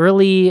released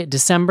early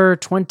December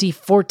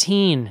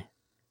 2014. Do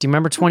you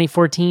remember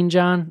 2014,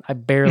 John? I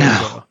barely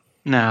do.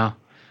 No.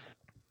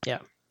 Yeah.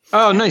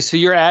 Oh, nice. So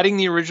you're adding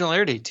the original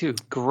air date too.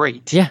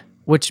 Great. Yeah,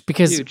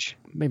 because Huge.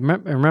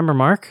 Remember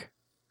Mark?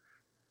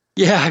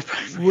 Yeah.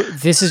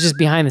 This is just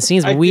behind the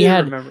scenes, but we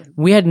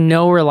had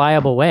no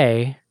reliable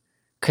way,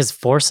 because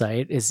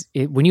foresight is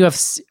when you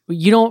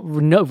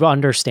don't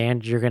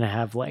understand you're gonna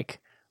have like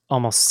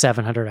almost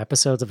 700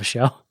 episodes of a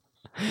show.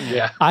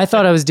 Yeah. I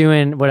thought I was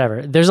doing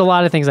whatever. There's a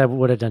lot of things I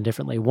would have done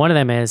differently. One of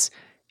them is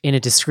in a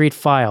discrete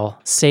file,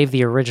 save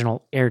the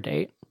original air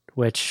date,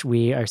 which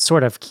we are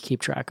sort of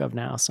keep track of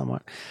now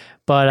somewhat.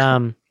 But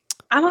I'm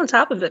on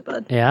top of it,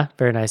 bud. yeah,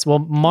 very nice. Well,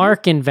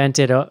 Mark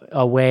invented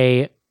a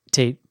way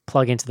to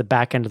plug into the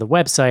back end of the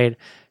website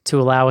to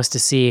allow us to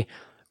see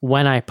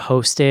when I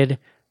posted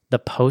the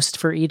post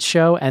for each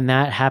show, and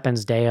that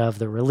happens day of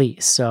the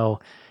release. So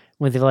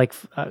with like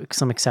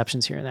some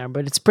exceptions here and there,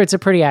 but it's a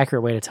pretty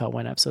accurate way to tell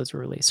when episodes were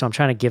released. So I'm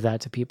trying to give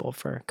that to people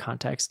for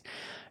context,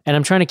 and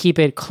I'm trying to keep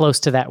it close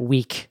to that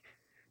week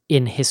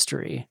in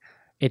history.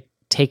 It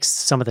takes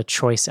some of the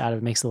choice out of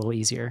it, makes it a little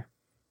easier.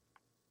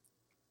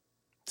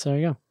 So there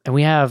you go.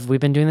 And we've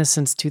been doing this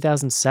since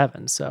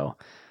 2007. So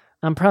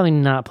I'm probably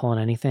not pulling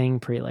anything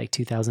pre like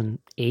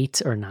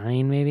 2008 or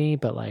 9 maybe,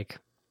 but like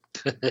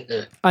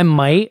I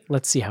might.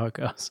 Let's see how it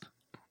goes.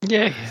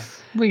 Yeah,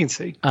 we can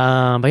see.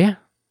 But yeah,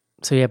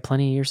 so you have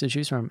plenty of years to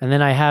choose from. And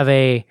then I have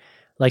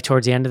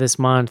towards the end of this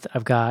month,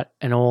 I've got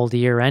an old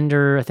year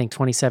ender, I think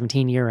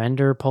 2017 year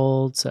ender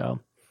pulled. So,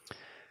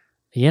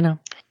 year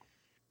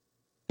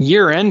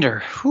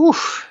ender. Whew,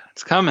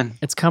 it's coming.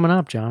 It's coming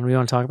up, John. We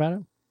want to talk about it?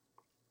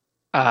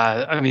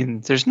 I mean,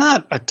 there's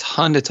not a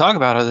ton to talk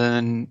about other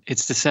than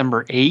it's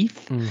December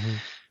 8th. Mm-hmm.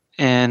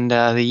 And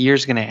the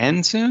year's going to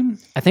end soon.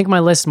 I think my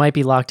list might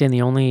be locked in.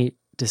 The only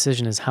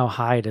decision is how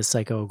high does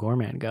Psycho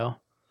Gorman go?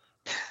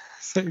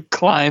 So it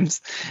climbs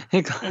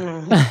in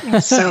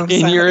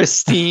your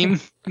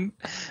esteem.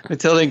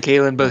 Matilda and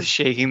Caitlin both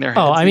shaking their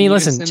heads. Oh, I mean,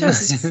 listen,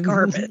 just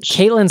garbage.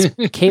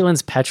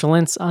 Caitlin's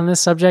petulance on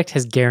this subject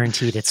has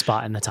guaranteed its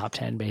spot in the top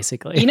 10,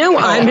 basically. You know,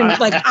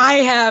 I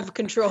have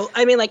control.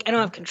 I mean, like, I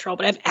don't have control,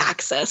 but I have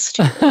access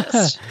to the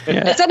list.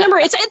 Yeah. It's that number.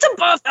 It's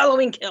above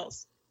Halloween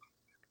Kills.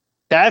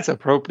 That's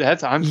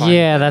appropriate. I'm fine.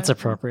 Yeah, that's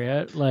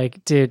appropriate.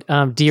 Like, dude,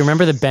 do you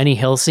remember the Benny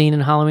Hill scene in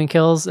Halloween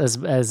Kills?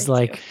 As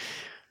like,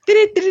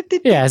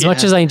 yeah, as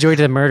much as I enjoyed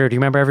the murder, do you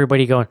remember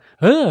everybody going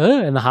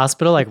in the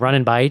hospital, like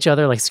running by each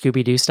other, like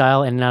Scooby-Doo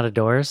style, in and out of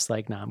doors?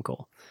 Like, nah, I'm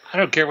cool. I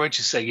don't care what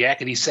you say.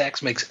 Yakety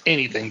sax makes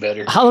anything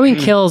better. Halloween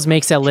Kills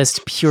makes that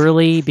list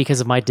purely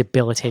because of my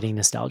debilitating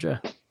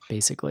nostalgia.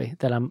 Basically,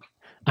 that I'm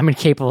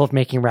incapable of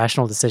making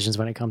rational decisions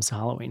when it comes to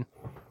Halloween.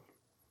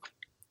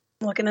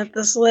 Looking at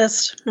this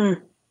list.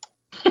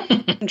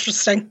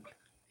 Interesting.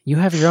 You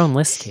have your own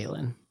list,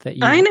 Caitlin, that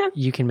I know.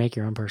 You can make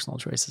your own personal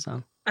choices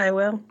on. I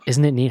will.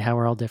 Isn't it neat how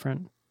we're all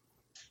different?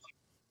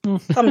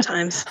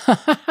 Sometimes.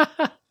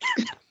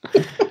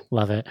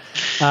 Love it.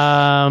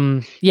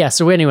 Yeah.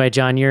 So anyway,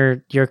 John,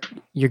 you're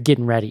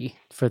getting ready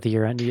for the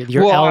year end.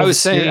 Your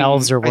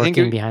elves are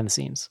working behind the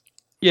scenes.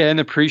 Yeah, in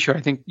the pre-show, I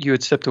think you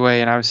had stepped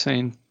away, and I was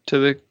saying to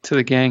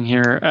the gang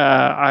here,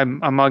 I'm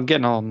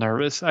getting a little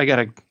nervous. I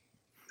gotta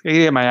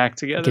get my act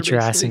together. Get your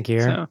ass in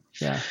gear. So.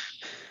 Yeah.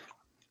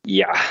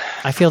 Yeah.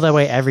 I feel that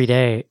way every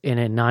day in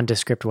a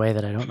nondescript way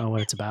that I don't know what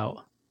it's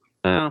about.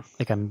 Oh.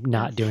 Like I'm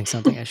not doing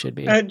something I should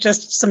be.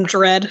 Just some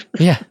dread.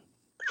 Yeah.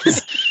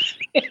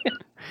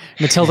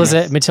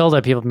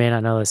 Matilda, people may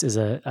not know this, is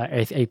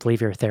I believe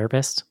you're a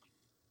therapist. Is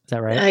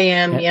that right? I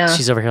am, yeah.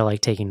 She's over here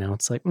like taking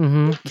notes, like,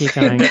 keep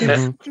going.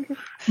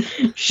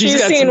 Mm-hmm. She's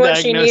seeing what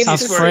she needs.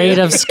 Afraid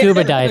of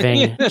scuba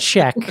diving.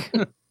 Check.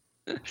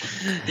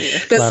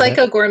 The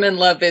Psycho Gorman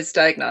love is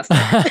diagnostic.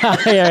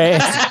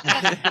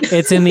 Yeah,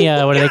 it's in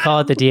the what do they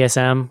call it? The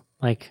DSM.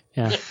 Like,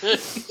 yeah, I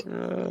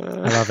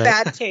love it.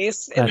 Bad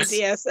taste in the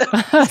DSM.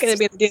 It's gonna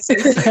be the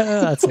DSM.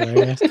 That's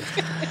hilarious.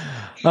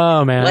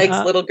 Oh man.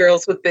 Likes little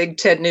girls with big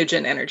Ted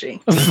Nugent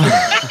energy.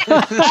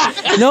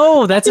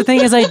 No, that's the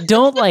thing is I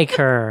don't like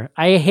her.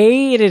 I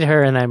hated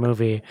her in that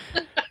movie.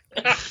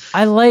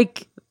 I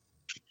like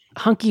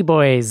Hunky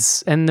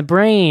Boys and the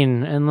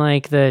Brain and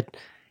like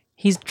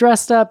he's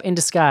dressed up in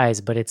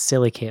disguise, but it's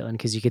silly, Caitlin,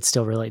 because you could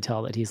still really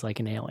tell that he's like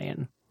an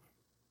alien.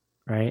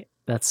 Right?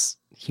 That's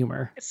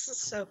humor. It's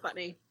so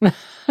funny.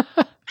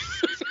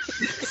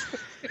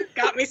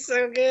 Got me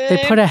so good.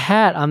 They put a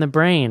hat on the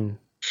brain,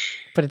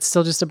 but it's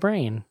still just a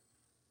brain.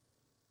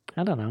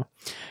 I don't know.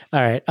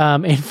 All right.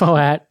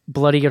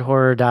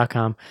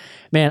 info@bloodygoodhorror.com.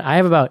 Man, I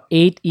have about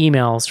 8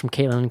 emails from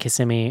Caitlin and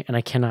Kissimmee, and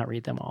I cannot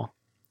read them all.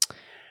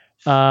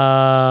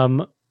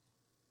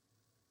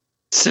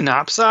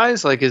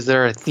 Synopsize? Like, is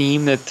there a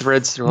theme that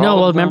threads through all No,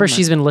 well, of them? remember,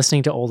 she's been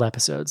listening to old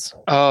episodes.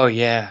 Oh,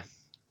 yeah.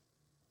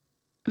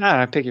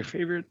 I pick your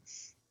favorite.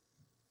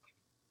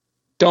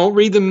 Don't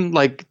read them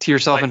like to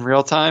yourself in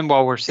real time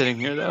while we're sitting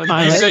here, though.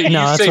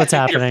 That's what's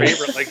happening. Your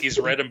favorite, like he's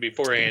read them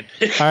beforehand.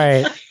 All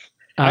right.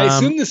 I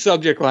assume the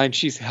subject line,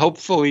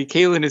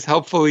 Caitlin is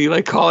helpfully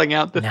like calling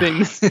out the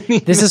things.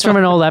 This is from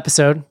an old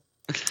episode.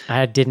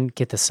 I didn't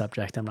get the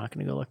subject. I'm not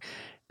going to go look.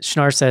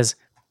 Schnar says,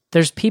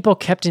 there's people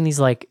kept in these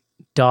like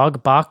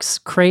dog box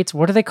crates.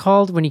 What are they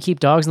called when you keep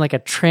dogs in like a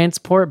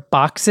transport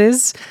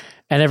boxes?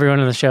 And everyone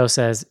on the show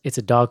says, it's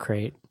a dog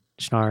crate,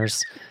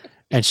 Schnars.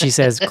 And she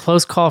says,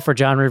 close call for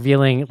John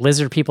revealing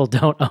lizard people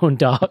don't own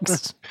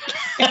dogs.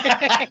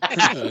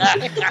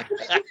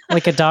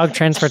 Like a dog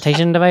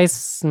transportation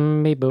device?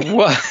 Maybe.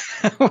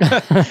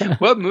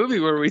 What movie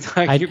were we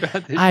talking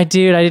about? I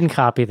didn't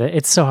copy that.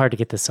 It's so hard to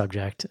get the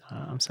subject.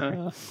 I'm sorry.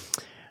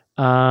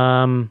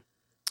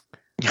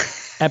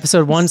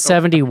 Episode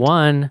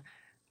 171,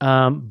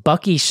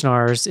 Bucky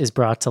Schnars is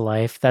brought to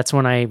life. That's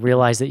when I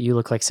realized that you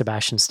look like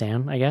Sebastian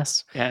Stan, I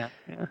guess. Yeah.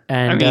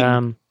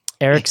 And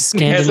Eric's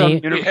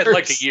Scandinavian. We had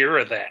like a year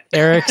of that.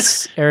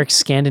 Eric's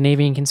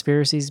Scandinavian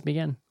conspiracies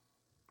begin.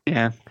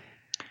 Yeah,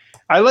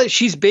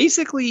 she's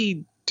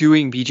basically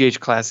doing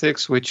BGH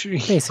Classics, which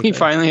he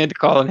finally had to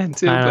call it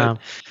into, but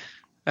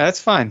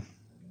that's fine.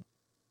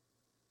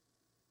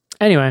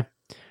 Anyway,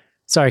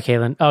 sorry,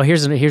 Caitlin. Oh,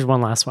 here's one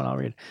last one I'll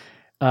read.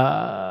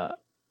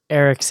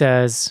 Eric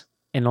says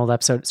in an old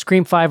episode,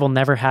 Scream 5 will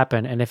never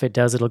happen, and if it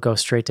does, it'll go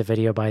straight to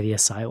video by the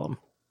Asylum.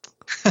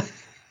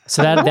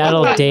 So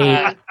that'll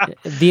date.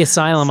 The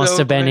Asylum must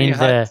have been in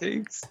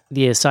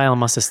the Asylum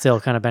must have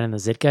still kind of been in the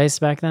Zeitgeist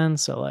back then.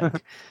 So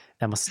like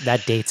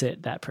that dates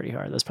it that pretty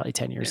hard. That's probably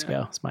 10 years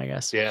ago. That's my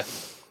guess. Yeah.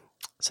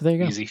 So there you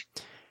go. Easy.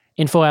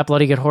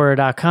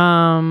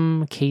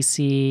 info@bloodygoodhorror.com.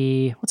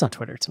 Casey, what's on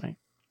Twitter tonight?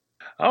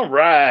 All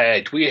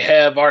right. We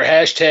have our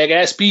hashtag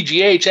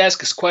AskBGH.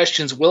 Ask us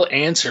questions. We'll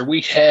answer.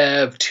 We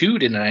have 2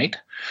 tonight.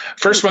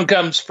 First one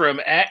comes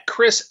from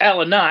 @Chris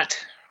Allenot.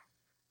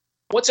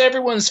 What's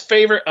everyone's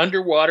favorite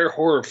underwater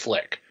horror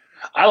flick?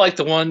 I like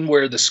the one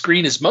where the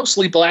screen is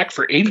mostly black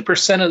for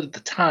 80% of the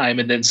time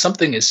and then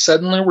something is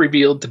suddenly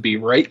revealed to be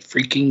right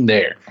freaking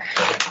there.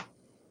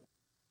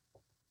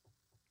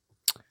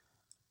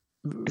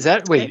 Is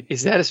that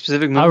a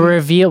specific movie? A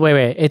reveal.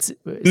 Wait. It's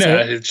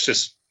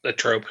just a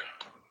trope.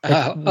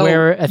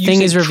 Where a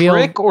thing is revealed.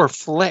 Trick or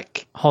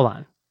flick? Hold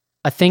on.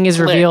 A thing is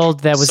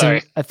revealed that was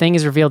in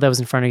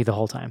front of you the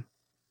whole time.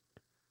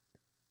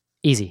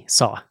 Easy.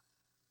 Saw.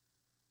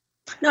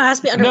 No, it has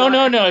to be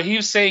underwater. No. He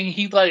was saying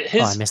he like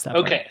his. Oh, I missed that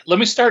part. Okay, let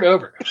me start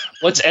over.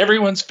 What's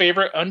everyone's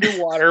favorite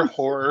underwater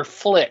horror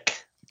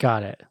flick?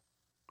 Got it.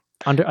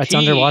 It's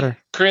underwater.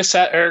 Chris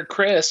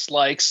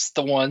likes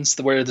the ones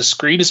where the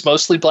screen is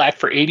mostly black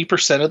for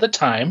 80% of the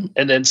time,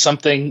 and then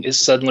something is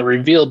suddenly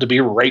revealed to be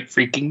right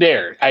freaking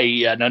there,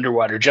 i.e., an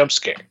underwater jump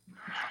scare.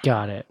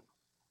 Got it.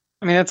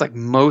 I mean, that's like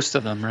most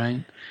of them,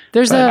 right?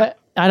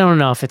 I don't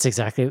know if it's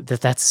exactly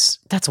that's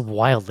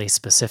wildly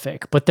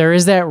specific, but there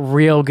is that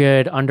real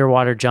good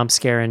underwater jump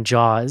scare in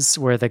Jaws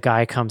where the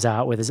guy comes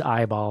out with his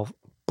eyeball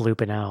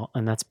blooping out,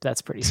 and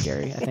that's pretty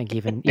scary. I think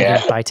even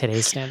by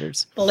today's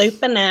standards.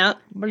 Blooping out.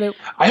 Bloop.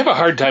 I have a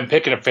hard time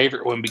picking a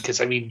favorite one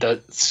because I mean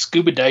the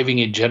scuba diving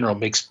in general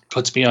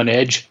puts me on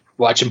edge.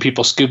 Watching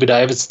people scuba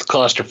dive, it's the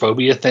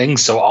claustrophobia thing.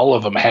 So all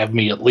of them have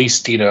me at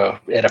least, at a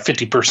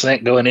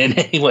 50% going in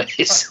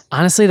anyways.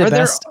 Honestly, the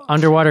best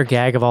underwater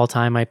gag of all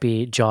time might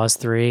be Jaws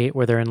 3,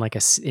 where they're in in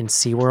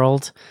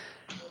SeaWorld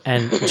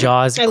and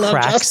Jaws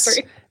cracks.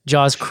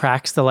 Jaws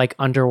cracks the like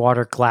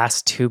underwater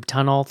glass tube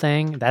tunnel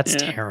thing. That's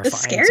terrifying. It's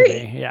scary. To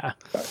me. Yeah.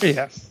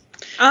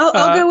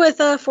 I'll go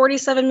with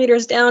 47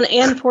 meters down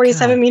and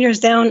 47 meters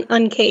down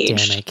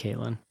uncaged. Damn it,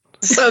 Caitlin.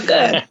 So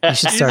good. You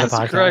should start a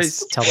podcast.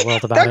 Christ. Tell the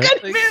world about it. They're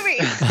good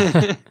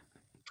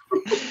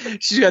movies.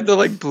 She's got the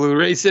like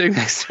Blu-ray sitting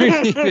next to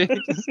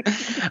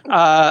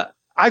her.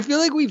 I feel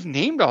like we've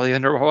named all the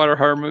underwater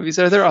horror movies.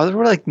 Are there other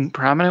like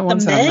prominent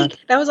ones? The Meg,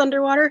 that was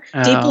underwater.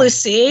 Deep Blue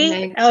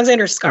Sea.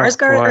 Alexander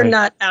Skarsgård, or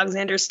not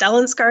Alexander,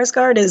 Stellan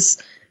Skarsgård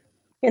is,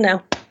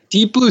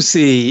 Deep Blue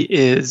Sea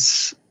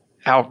is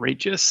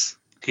outrageous.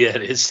 Yeah,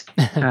 it is.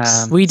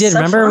 We did.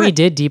 Remember, fun. we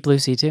did Deep Blue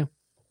Sea too.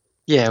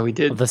 Yeah, we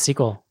did. The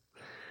sequel.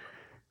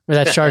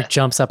 Where that shark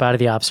jumps up out of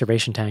the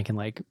observation tank and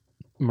like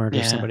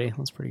murder somebody.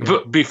 That's pretty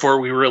good. Before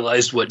we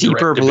realized what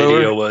Deeper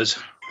direct-to-video was.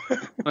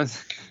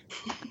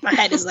 My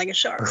head is like a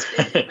shark.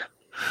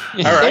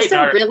 All right. There's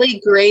a really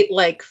great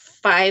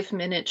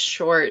 5-minute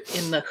short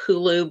in the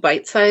Hulu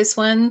bite-sized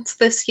ones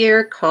this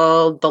year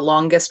called The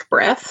Longest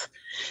Breath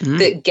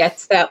that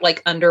gets that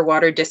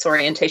underwater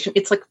disorientation.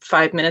 It's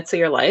 5 minutes of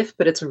your life,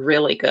 but it's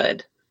really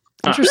good.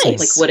 Interesting.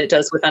 Like what it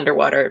does with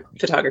underwater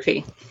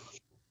photography.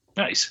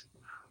 Nice.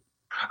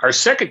 Our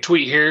second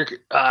tweet here,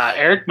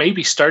 Eric may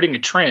be starting a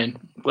trend.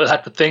 We'll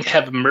have to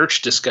have a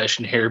merch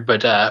discussion here,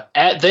 but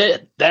at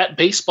that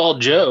Baseball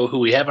Joe, who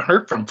we haven't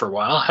heard from for a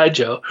while, hi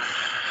Joe,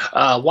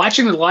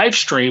 watching the live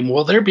stream,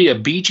 will there be a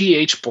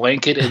BGH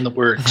blanket in the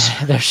works?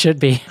 There should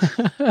be.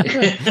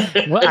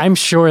 Well, I'm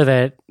sure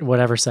that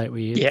whatever site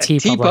we use,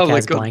 TeePublic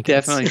has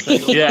blankets.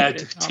 Definitely. Yeah,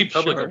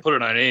 TeePublic will put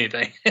it on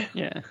anything.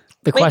 Yeah.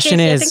 The question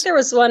Casey, is, I think there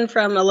was one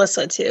from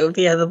Alyssa too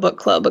via the book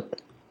club.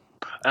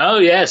 Oh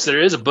yes, there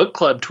is a book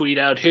club tweet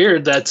out here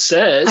that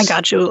says, I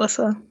got you,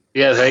 Alyssa.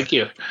 Yeah, thank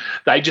you.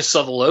 I just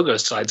saw the logo,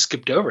 so I'd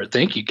skipped over it.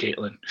 Thank you,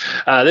 Caitlin.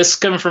 This is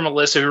coming from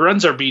Alyssa, who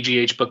runs our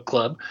BGH Book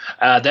Club.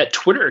 That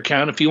Twitter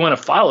account, if you want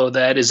to follow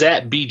that, is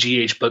at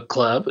BGH Book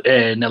Club.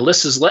 And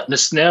Alyssa's letting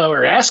us know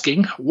or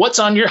asking, what's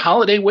on your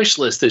holiday wish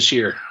list this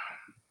year?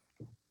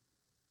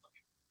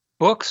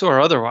 Books or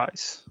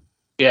otherwise?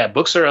 Yeah,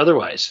 books or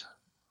otherwise.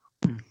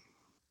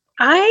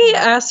 I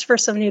asked for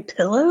some new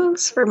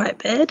pillows for my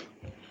bed.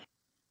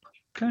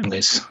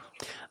 Nice.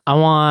 I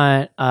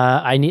want.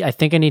 I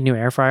think I need a new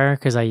air fryer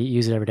because I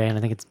use it every day, and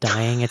I think it's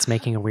dying. It's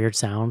making a weird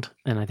sound,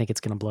 and I think it's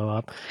going to blow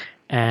up.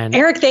 And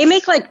Eric, they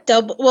make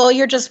double. Well,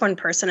 you're just one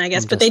person, I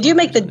guess, but they do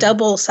make the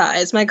double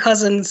size. My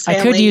cousin's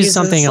family I could use uses,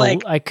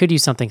 something. I could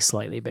use something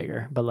slightly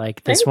bigger, but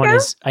this one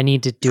is. I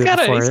need to do it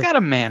before. He's got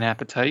a man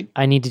appetite.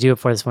 I need to do it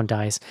before this one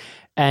dies,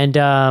 and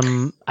I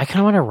kind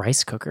of want a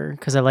rice cooker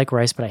because I like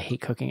rice, but I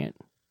hate cooking it.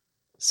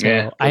 So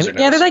yeah,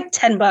 they're like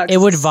 $10. It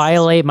would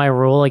violate my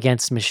rule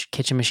against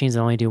kitchen machines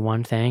that only do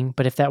one thing.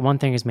 But if that one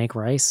thing is make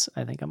rice,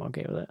 I think I'm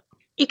okay with it.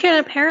 You can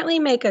apparently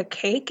make a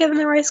cake in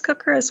the rice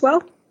cooker as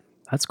well.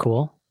 That's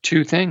cool.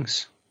 2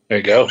 things. There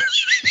you go.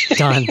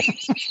 Done.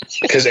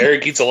 Because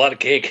Eric eats a lot of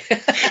cake.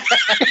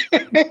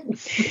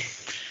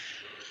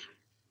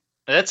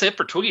 That's it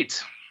for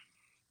tweets.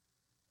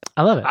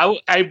 I love it.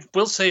 I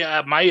will say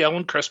my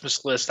own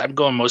Christmas list, I'm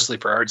going mostly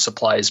for art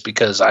supplies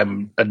because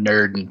I'm a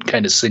nerd and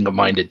kind of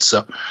single-minded.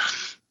 So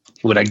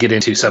when I get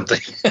into something.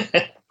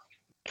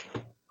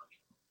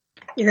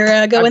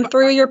 You're going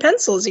through your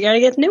pencils. You got to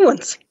get new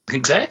ones.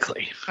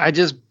 Exactly. I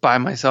just buy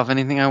myself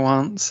anything I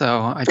want. So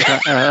I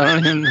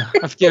don't even,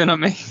 I've given up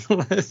making a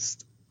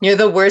list. You're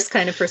the worst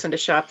kind of person to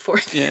shop for.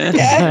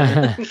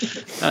 Yeah.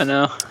 I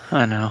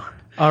know.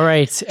 All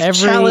right.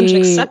 Challenge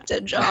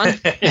accepted, John.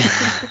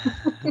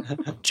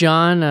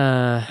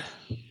 John,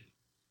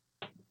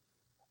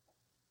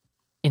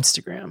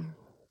 Instagram.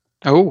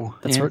 Oh,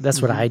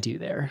 that's what I do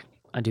there.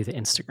 I do the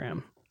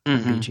Instagram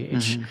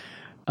BGH.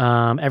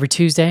 Mm-hmm. Every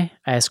Tuesday,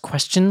 I ask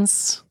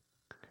questions,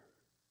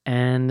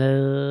 and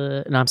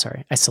no, I'm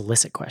sorry, I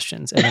solicit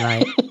questions,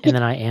 and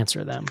then I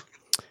answer them,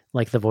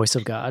 like the voice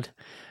of God.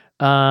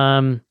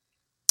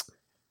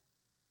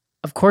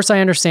 Of course, I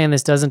understand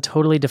this doesn't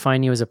totally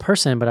define you as a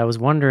person, but I was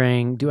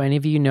wondering, do any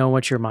of you know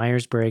what your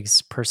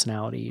Myers-Briggs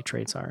personality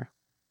traits are?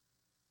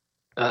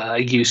 I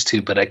used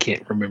to, but I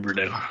can't remember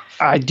now.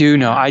 I do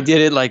know. I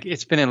did it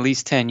it's been at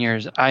least 10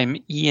 years. I'm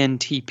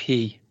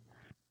ENTP.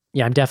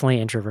 Yeah, I'm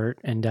definitely introvert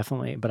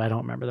but I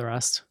don't remember the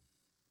rest.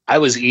 I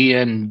was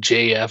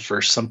ENJF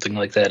or something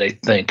like that, I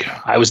think.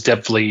 I was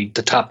definitely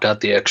topped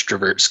out the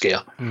extrovert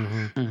scale.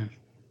 Mm-hmm.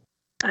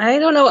 I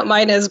don't know what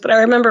mine is, but I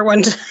remember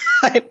one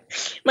time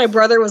my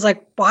brother was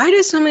like, why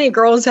do so many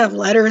girls have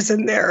letters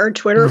in their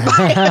Twitter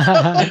bio?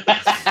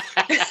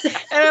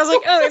 And I was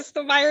like, oh, it's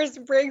the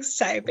Myers-Briggs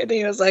type. And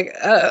he was like,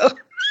 oh.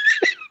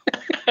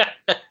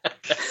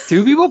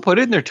 Do people put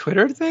it in their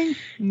Twitter thing?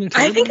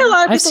 I think a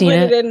lot of people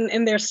put it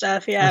in their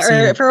stuff, yeah.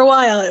 Or for a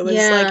while it was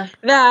like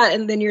that,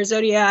 and then your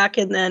zodiac,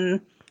 and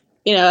then,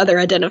 other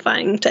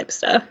identifying type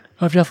stuff.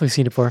 I've definitely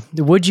seen it before.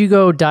 Would you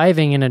go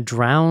diving in a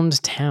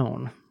drowned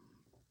town?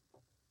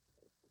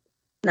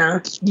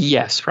 No.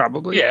 Yes,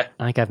 probably. Yeah.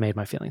 I think I've made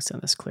my feelings on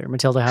this clear.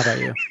 Matilda, how about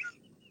you?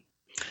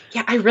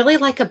 Yeah, I really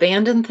like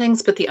abandoned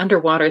things, but the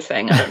underwater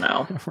thing, I don't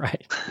know.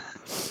 Right.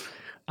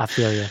 I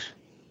feel you.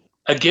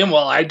 Again,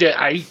 while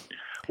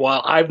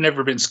I've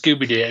never been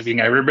scuba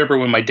diving, I remember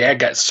when my dad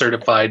got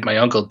certified, my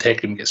uncle had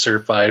taken him to get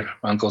certified.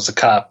 My uncle's a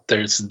cop.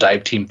 There's a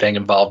dive team thing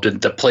involved.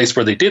 And the place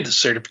where they did the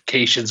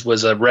certifications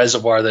was a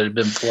reservoir that had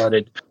been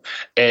flooded.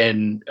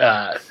 And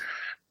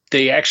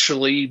they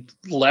actually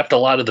left a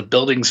lot of the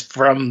buildings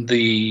from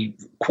the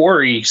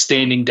quarry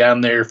standing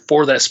down there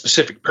for that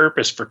specific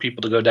purpose, for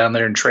people to go down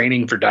there and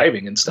training for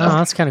diving and stuff. Oh,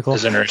 that's kind of cool.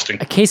 It's interesting.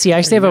 Casey, I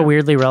actually have a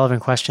weirdly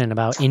relevant question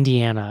about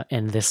Indiana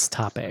in this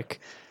topic.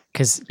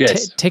 Because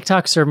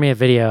TikTok served me a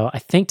video, I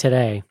think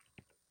today,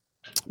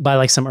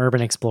 by some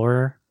urban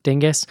explorer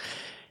dingus,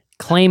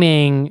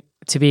 claiming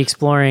to be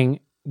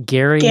exploring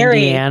Gary,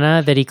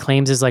 Indiana, that he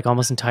claims is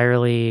almost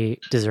entirely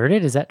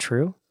deserted. Is that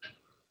true?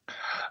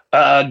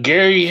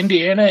 Gary,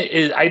 Indiana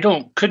is.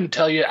 Couldn't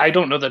tell you. I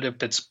don't know that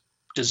if it's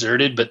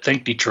deserted, but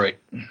think Detroit.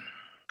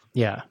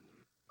 Yeah.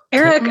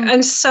 Eric,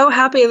 I'm so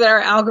happy that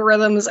our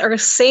algorithms are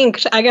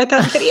synced. I got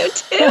that video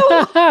too.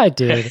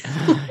 Dude,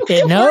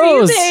 it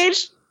knows.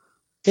 Page.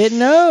 It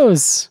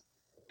knows.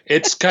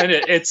 It's got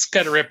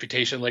a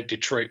reputation like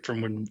Detroit from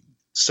when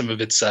some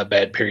of its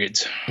bad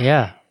periods.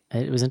 Yeah,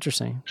 it was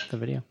interesting, the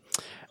video.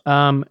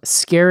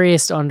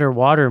 Scariest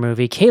underwater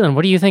movie. Caitlin,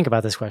 what do you think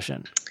about this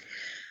question?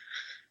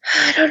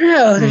 I don't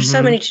know. There's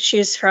so many to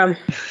choose from.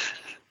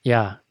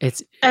 Yeah,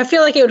 I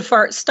feel like it would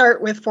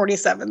start with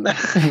 47 though.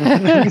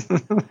 I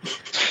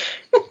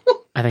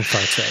think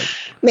fart's right.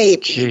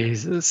 Maybe.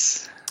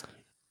 Jesus.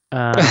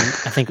 I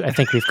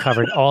think we've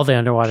covered all the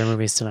underwater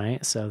movies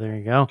tonight. So there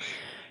you go.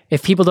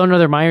 If people don't know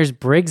their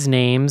Myers-Briggs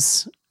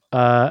names,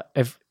 Why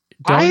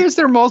is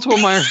there multiple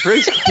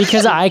Myers-Briggs?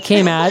 Because I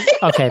came at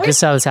this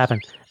is how this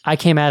happened. I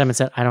came at him and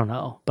said, I don't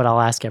know, but I'll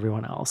ask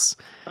everyone else.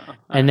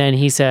 And then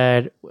he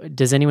said,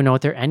 does anyone know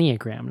what their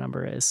Enneagram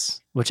number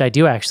is? Which I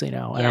do actually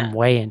know, and I'm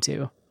way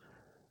into.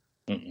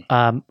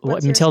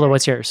 Matilda,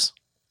 what's yours?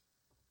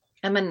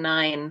 I'm a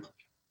 9.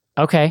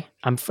 Okay,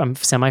 I'm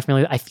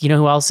semi-familiar. You know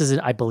who else is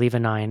I believe a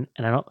 9,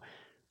 and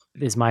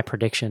is my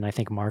prediction. I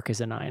think Mark is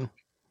a 9.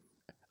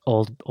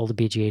 Old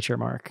BGHer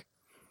Mark.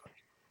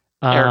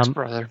 Eric's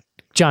brother.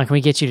 John, can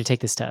we get you to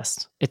take this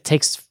test? It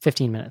takes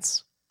 15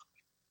 minutes.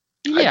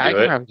 Yeah, I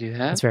can probably do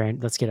that.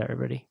 Let's get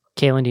everybody.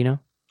 Kaylin, do you know?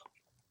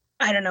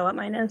 I don't know what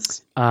mine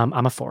is.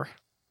 I'm a 4.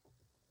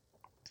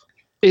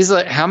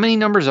 How many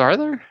numbers are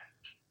there?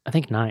 I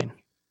think 9.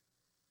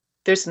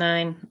 There's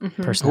 9.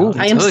 Mm-hmm. Personality.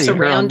 I am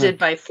surrounded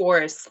by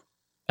 4s.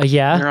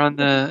 Yeah. You're on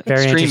the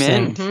very extreme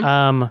interesting.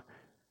 end.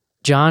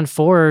 John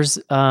 4's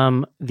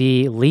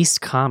the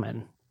least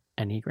common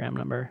Enneagram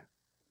number.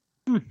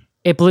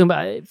 It blew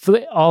my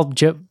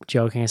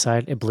joking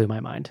aside, it blew my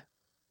mind.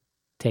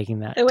 Taking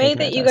that. The way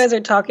that you guys are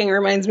talking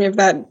reminds me of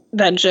that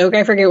joke.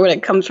 I forget what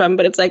it comes from,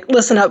 but it's like,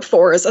 listen up,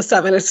 4s, a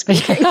 7 is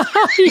speaking.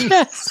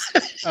 Yes.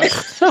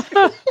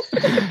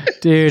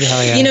 Dude,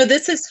 hell yeah. You know,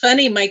 this is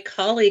funny. My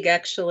colleague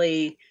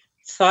actually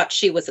thought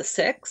she was a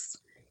 6,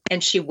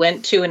 and she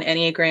went to an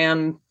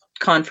Enneagram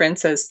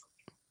conference, as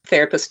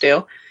therapists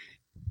do,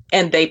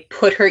 and they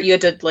put her, you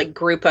had to like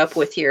group up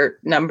with your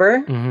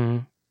number. Mm-hmm.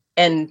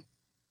 And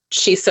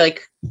she's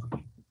like,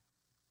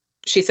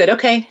 she said,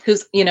 okay,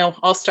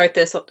 I'll start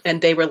this.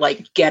 And they were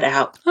like, get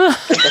out. Like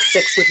a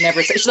 6 would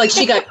never say.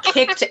 She got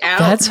kicked out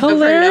That's of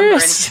hilarious. her number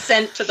and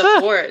sent to the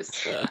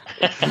 4s.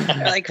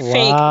 They're like, Wow.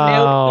 fake.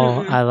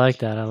 Nope. I like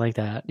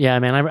that. Yeah,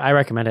 man, I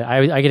recommend it.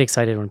 I get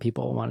excited when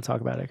people want to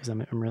talk about it because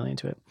I'm really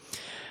into it.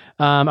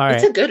 All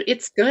right.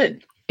 It's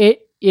good.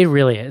 It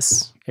really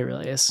is. It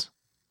really is.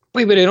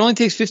 Wait, but it only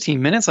takes 15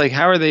 minutes? Like,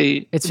 how are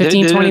they? It's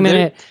 15, 20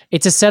 minute.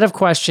 It's a set of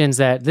questions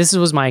this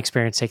was my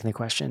experience taking the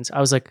questions. I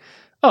was like,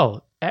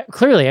 oh,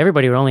 clearly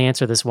everybody would only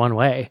answer this one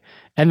way.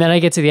 And then I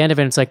get to the end of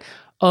it and it's like,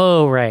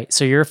 oh, right.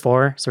 So you're a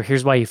 4. So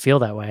here's why you feel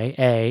that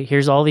way.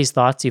 Here's all these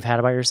thoughts you've had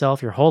about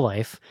yourself your whole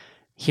life.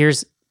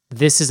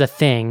 This is a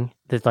thing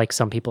that like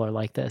some people are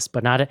like this,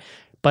 but not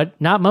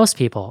most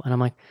people. And I'm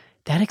like,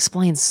 that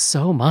explains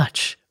so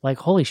much. Like,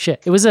 holy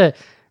shit. It was a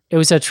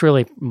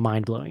truly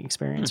mind-blowing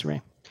experience for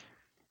me.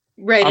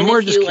 Right. And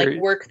if you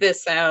work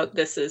this out,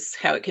 this is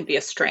how it can be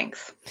a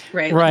strength.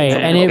 Right. Right.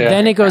 And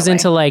then it goes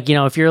into like,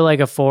 if you're like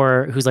a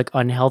 4 who's like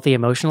unhealthy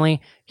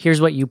emotionally, here's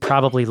what you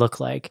probably look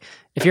like.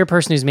 If you're a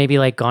person who's maybe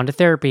like gone to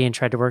therapy and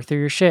tried to work through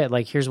your shit,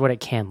 like here's what it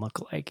can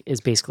look like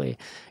is basically,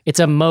 it's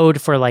a mode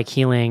for like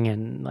healing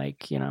and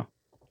like,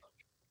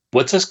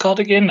 What's this called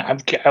again?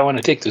 I want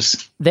to take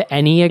this. The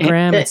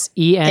Enneagram. It's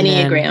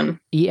Enneagram.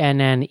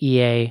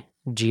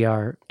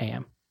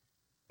 ENNEAGRAM.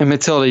 And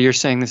Matilda, you're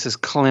saying this is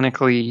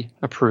clinically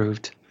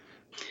approved.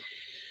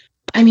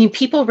 I mean,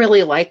 people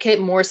really like it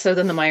more so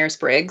than the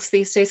Myers-Briggs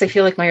these days. I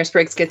feel like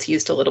Myers-Briggs gets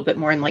used a little bit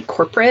more in like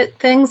corporate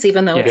things,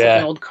 even though it's like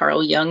an old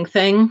Carl Jung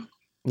thing.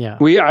 Yeah.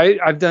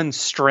 I've done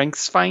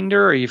Strengths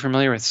Finder. Are you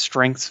familiar with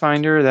Strengths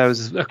Finder? That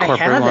was a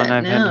corporate one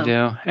I've had to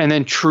do. And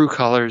then True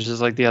Colors is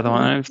like the other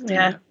one. I've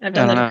done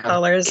the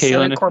Colors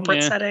in a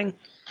corporate setting.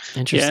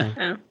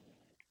 Interesting.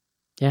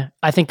 Yeah.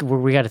 I think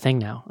we got a thing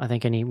now. I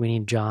think we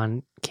need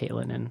John,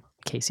 Caitlin, and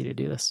Casey to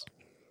do this.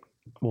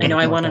 I know.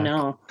 I want to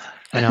know.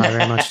 I know. I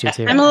very much do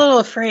too. I'm a little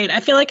afraid. I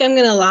feel like I'm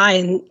going to lie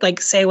and like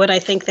say what I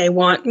think they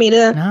want me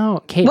to.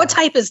 No, Caitlin. What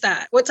type is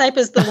that? What type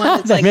is the one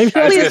that's like, Maybe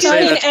please give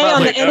me an A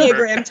on the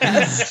Enneagram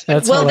test?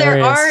 That's well,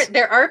 hilarious.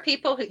 there are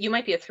people who, you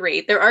might be a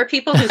 3. There are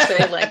people who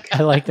say like,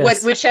 I like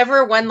this.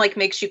 Whichever one like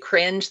makes you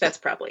cringe, that's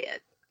probably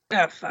it.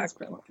 Oh, fuck.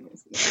 I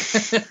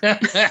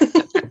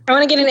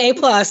want to get an A+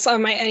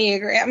 on my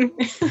Enneagram.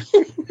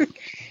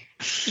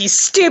 You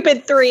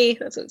stupid 3.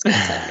 That's what it's going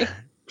to say.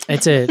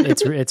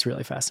 It's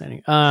really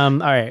fascinating. All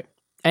right.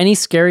 Any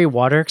scary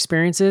water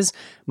experiences?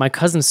 My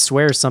cousin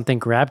swears something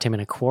grabbed him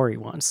in a quarry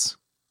once.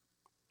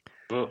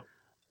 Whoa.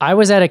 I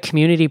was at a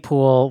community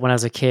pool when I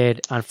was a kid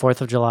on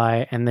 4th of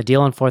July, and the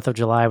deal on 4th of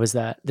July was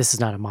that this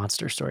is not a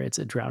monster story; it's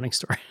a drowning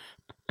story.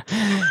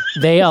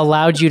 they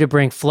allowed you to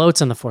bring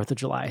floats on the 4th of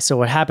July. So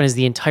what happened is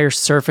the entire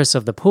surface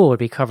of the pool would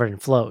be covered in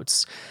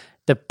floats.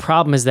 The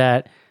problem is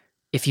that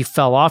if you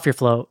fell off your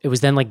float, it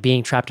was then like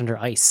being trapped under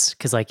ice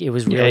because like it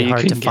was really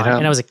hard to find.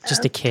 And I was like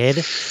just a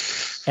kid,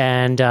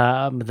 and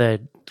the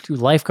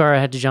lifeguard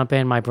had to jump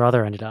in. My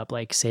brother ended up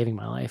like saving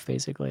my life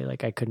basically.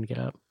 Like I couldn't get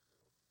up.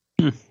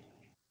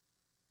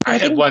 I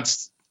had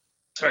once.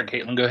 Sorry,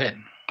 Caitlin, go ahead.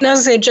 I was gonna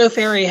say Joe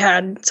Ferry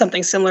had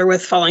something similar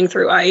with falling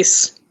through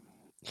ice.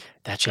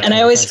 And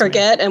I always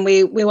forget. And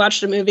we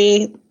watched a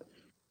movie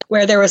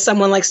where there was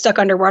someone like stuck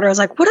underwater. I was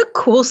like, what a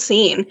cool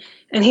scene.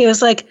 And he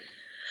was like,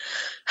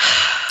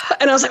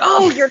 and I was like,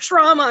 oh, your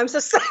trauma. I'm so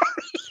sorry.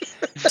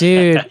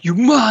 Dude, you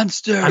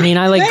monster. I mean,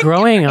 I like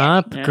growing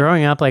up,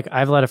 like I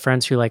have a lot of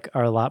friends who like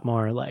are a lot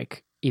more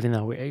like, even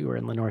though we were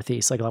in the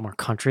Northeast, like a lot more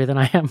country than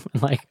I am.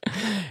 Like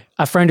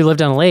a friend who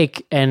lived on a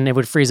lake and it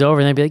would freeze over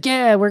and they'd be like,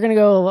 yeah, we're going to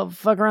go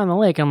fuck around the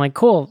lake. And I'm like,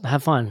 cool,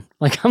 have fun.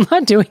 Like, I'm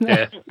not doing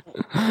that.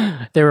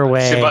 Yeah. They were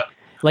way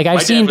like I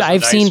have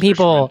seen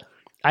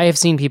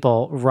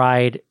people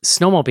ride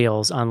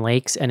snowmobiles on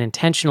lakes and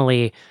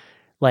intentionally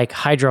like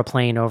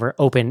hydroplane over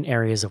open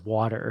areas of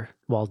water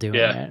while doing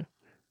it.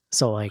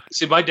 So like,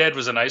 see, my dad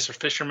was an ice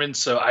fisherman,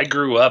 so I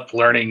grew up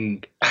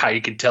learning how you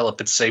can tell if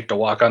it's safe to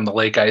walk on the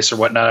lake ice or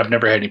whatnot. I've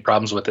never had any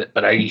problems with it,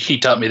 but he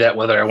taught me that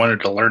whether I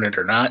wanted to learn it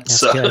or not.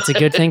 That's good. It's a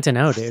good thing to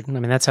know, dude. I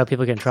mean, that's how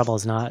people get in trouble,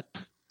 is not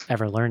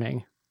ever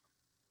learning.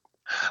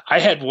 I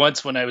had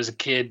once when I was a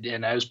kid,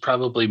 and I was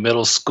probably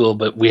middle school,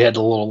 but we had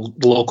a little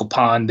local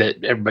pond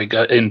that everybody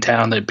got in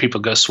town that people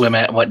go swim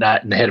at and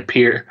whatnot, and they had a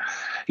pier.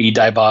 You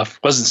dive off.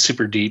 It wasn't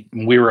super deep,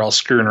 and we were all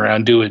screwing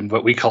around doing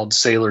what we called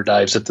sailor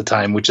dives at the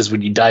time, which is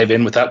when you dive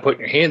in without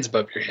putting your hands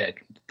above your head.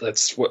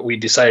 That's what we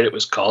decided it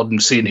was called,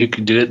 and seeing who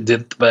could do it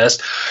did the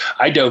best.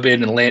 I dove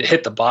in and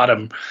hit the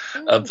bottom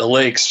of the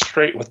lake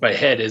straight with my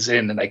head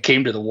and I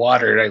came to the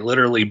water, and I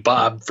literally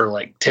bobbed for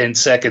like 10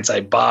 seconds.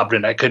 I bobbed,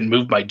 and I couldn't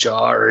move my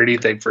jaw or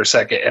anything for a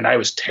second, and I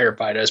was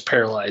terrified. I was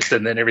paralyzed,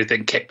 and then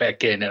everything kicked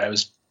back in, and I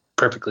was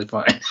perfectly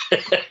fine. Oh,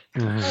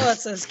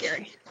 that's so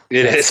scary.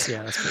 It is.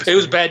 Yeah, it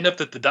was bad enough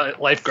that the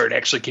lifeguard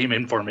actually came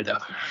in for me, though.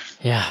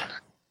 Yeah.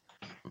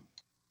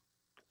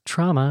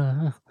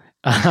 Trauma.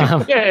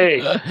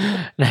 Yay.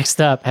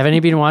 Next up, have any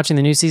been watching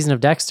the new season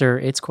of Dexter?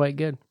 It's quite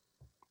good.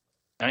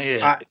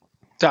 I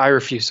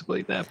refuse to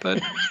believe that,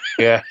 but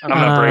yeah, I'm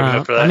not brave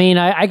enough for that. I mean,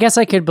 I guess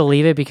I could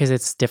believe it because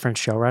it's different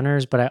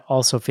showrunners, but I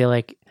also feel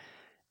like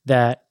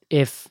that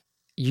if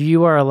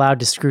you are allowed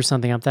to screw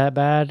something up that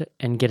bad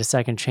and get a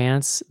second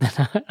chance,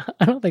 then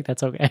I don't think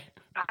that's okay.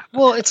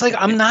 Well, it's like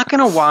I'm not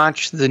gonna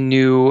watch the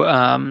new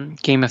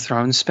Game of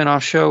Thrones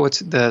spinoff show. What's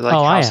the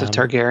House of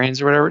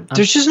Targaryens or whatever?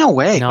 There's just no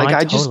way. No, like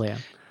I totally am.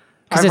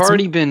 I've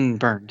already been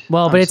burned.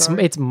 Well, but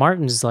it's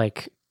Martin's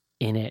like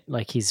in it,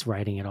 like he's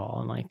writing it all,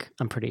 and like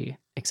I'm pretty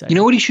excited. You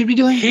know what he should be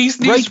doing? He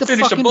needs to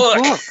finish a book.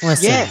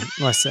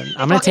 Listen.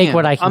 I'm gonna take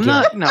what I can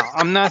get.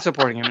 I'm not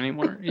supporting him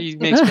anymore. He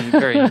makes me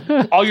very.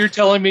 All you're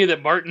telling me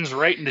that Martin's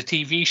writing the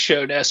TV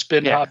show now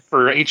spin-off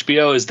for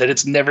HBO is that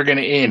it's never going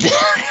to end.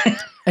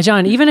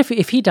 John, even if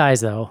he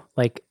dies though,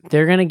 like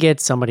they're gonna get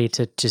somebody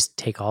to just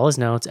take all his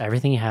notes,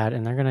 everything he had,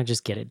 and they're gonna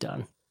just get it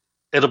done.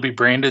 It'll be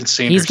Brandon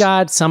Sanderson. He's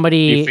got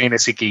somebody,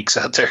 fantasy geeks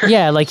out there.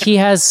 Yeah, like he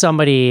has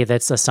somebody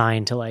that's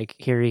assigned to like,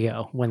 here you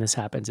go. When this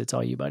happens, it's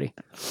all you, buddy.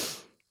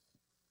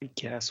 I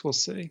guess we'll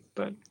see,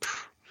 but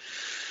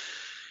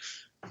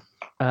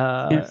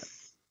I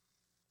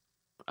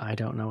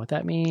don't know what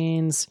that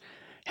means.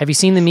 Have you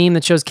seen the meme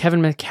that shows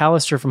Kevin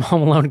McAllister from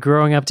Home Alone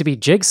growing up to be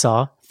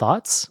Jigsaw?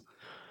 Thoughts?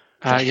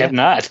 I have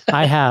not.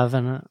 I have,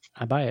 and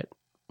I buy it.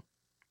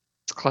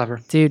 It's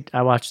clever, dude.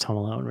 I watched Home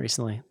Alone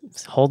recently.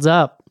 It holds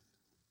up.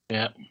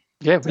 Yeah.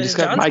 Yeah, we just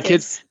got my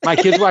kids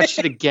watched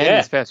it again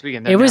this past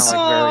weekend. It was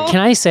can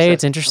I say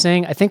it's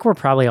interesting? I think we're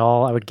probably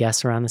all, I would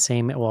guess, around the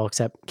same, well,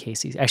 except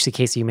Casey. Actually,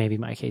 Casey, you may be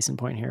my case in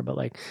point here, but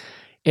like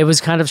it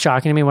was kind of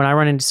shocking to me when I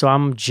run into, so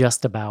I'm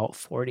just about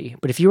 40.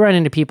 But if you run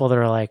into people that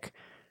are like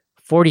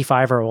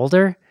 45 or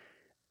older,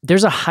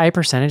 there's a high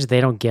percentage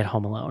they don't get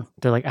Home Alone.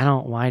 They're like,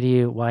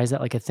 why is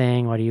that like a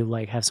thing? Why do you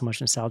like have so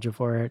much nostalgia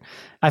for it?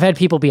 I've had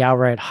people be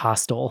outright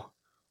hostile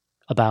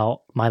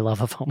about my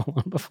love of Home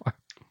Alone before.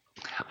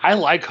 I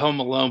like Home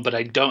Alone, but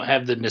I don't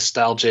have the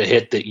nostalgia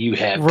hit that you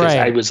have because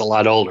I was a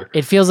lot older.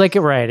 It feels like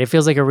it, right? It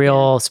feels like a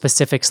real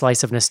specific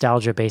slice of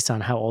nostalgia based on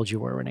how old you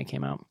were when it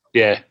came out.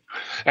 Yeah,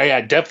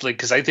 definitely.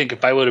 Because I think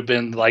if I would have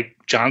been like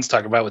John's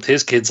talking about with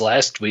his kids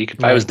last week,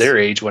 if I was their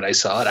age when I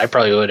saw it, I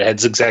probably would have had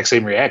the exact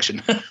same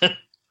reaction.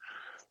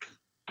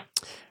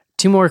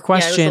 2 more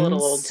questions. Yeah, I was a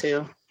little old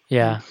too.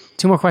 Yeah,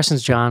 2 more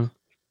questions, John.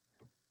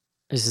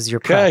 This is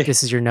your prep.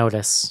 This is your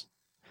notice.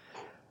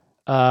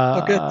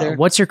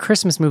 What's your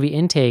Christmas movie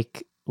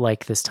intake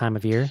like this time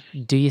of year?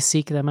 Do you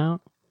seek them out?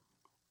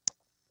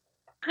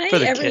 I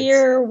every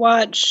year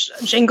watch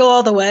Jingle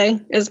All the Way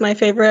is my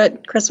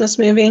favorite Christmas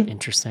movie.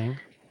 Interesting.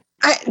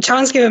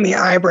 John's giving me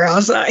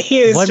eyebrows.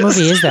 What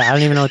movie is that? I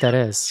don't even know what that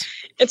is.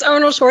 It's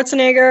Arnold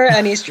Schwarzenegger,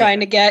 and he's trying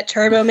to get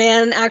Turbo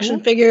Man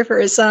action figure for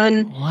his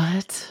son.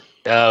 What?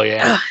 Oh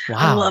yeah. I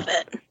Wow. love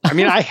it. I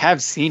mean, I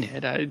have seen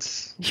it.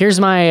 Here's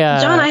my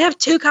John, I have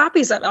 2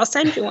 copies of it. I'll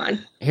send you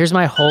one. here's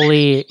my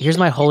holy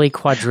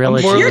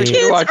quadrilogy. more Your likely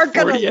kids to watch are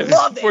gonna 40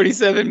 love it.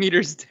 47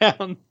 meters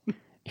down.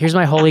 Here's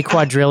my holy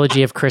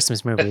quadrilogy of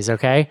Christmas movies,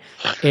 okay?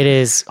 It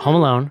is Home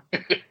Alone,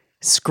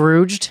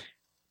 Scrooged,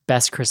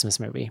 best Christmas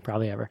movie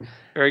probably ever.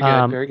 Very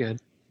good. Very good.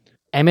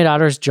 Emmett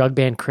Otter's Jug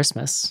Band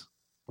Christmas.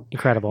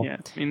 Incredible. Yeah.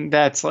 I mean,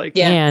 that's like.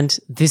 Yeah. And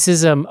this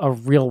is a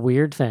real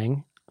weird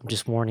thing. I'm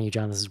just warning you,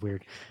 John, this is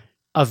weird.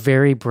 A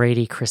Very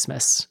Brady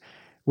Christmas,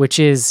 which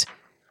is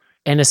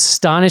an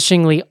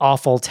astonishingly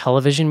awful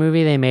television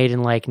movie they made in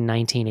like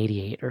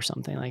 1988 or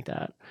something like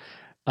that.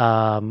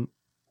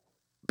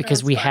 Because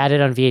That's we fun. had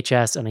it on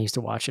VHS and I used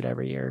to watch it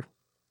every year.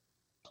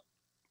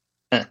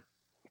 Huh.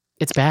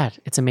 It's bad.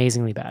 It's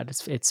amazingly bad.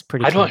 It's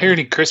pretty. I don't campy. hear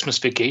any Christmas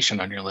Vacation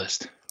on your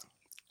list.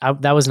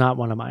 That was not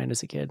one of mine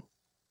as a kid.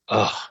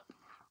 Oh,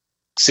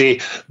 see,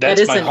 that's That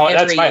my isn't home.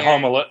 That's every my year.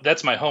 Home Alone.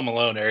 That's my Home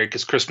Alone, Eric.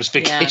 Is Christmas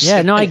Vacation?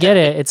 Yeah, no, I get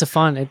it. It's a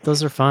fun.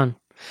 Those are fun.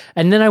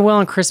 And then I will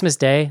on Christmas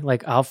Day.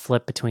 Like I'll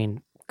flip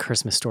between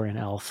Christmas Story and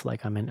Elf.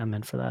 Like I'm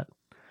in for that.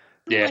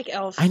 I Yeah. like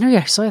Elf. I know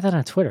you saw that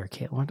on Twitter,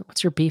 Kate.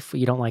 What's your beef?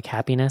 You don't like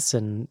happiness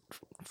and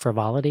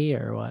frivolity,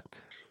 or what?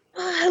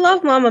 I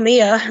love Mamma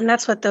Mia, and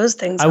that's what those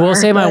things I will are,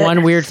 say my but-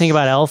 one weird thing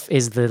about Elf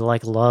is the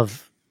like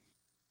love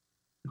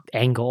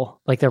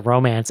angle, like the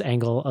romance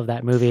angle of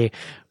that movie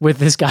with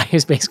this guy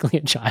who's basically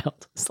a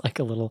child. It's like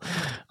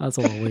that's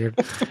a little weird.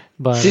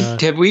 But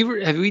Have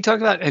we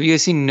talked about? Have you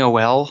guys seen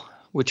Noelle,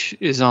 which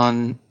is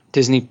on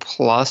Disney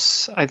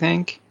Plus? I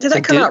think. Did It's that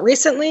like come out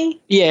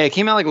recently? Yeah, it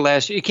came out like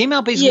last year. It came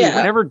out basically Yeah.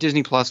 whenever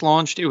Disney Plus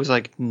launched. It was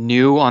like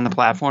new on the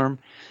platform.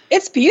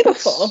 It's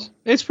beautiful.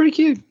 It's pretty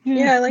cute.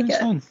 Yeah, I like it's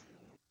it. fun.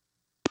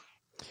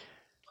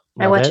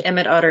 I love watch it.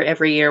 Emmett Otter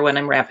every year when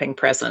I'm wrapping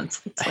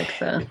presents. It's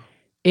like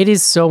It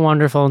is so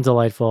wonderful and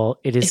delightful.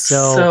 It is it's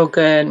so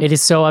good. It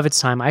is so of its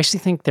time. I actually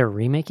think they're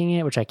remaking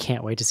it, which I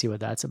can't wait to see what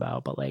that's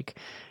about. But like,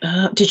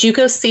 Did you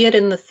go see it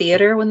in the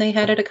theater when they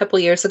had it a couple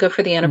years ago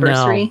for the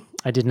anniversary? no,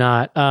 I did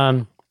not.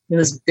 It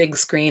was big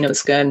screen. It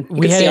was good. You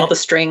We could had see it- all the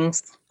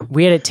strings.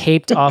 We had it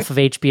taped off of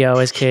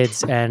HBO as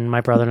kids, and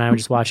my brother and I would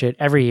just watch it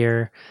every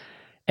year.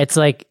 It's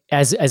like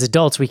as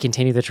adults, we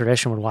continue the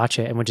tradition, would watch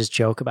it and would just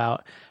joke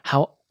about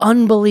how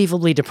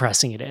unbelievably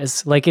depressing it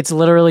is. Like it's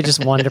literally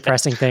just one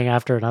depressing thing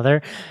after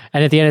another,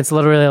 and at the end, it's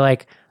literally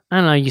like, I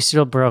don't know, you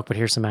still broke, but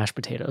here's some mashed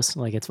potatoes.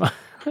 Like it's fun.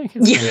 Like,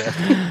 it's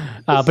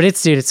fun. But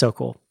it's so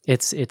cool.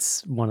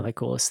 It's one of the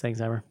coolest things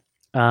ever.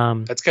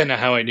 That's kind of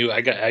how I knew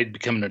I'd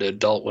become an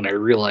adult when I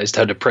realized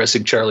how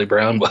depressing Charlie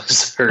Brown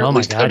was, or Oh at my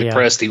least how God, yeah.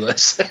 depressed he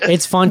was.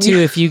 It's fun too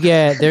if you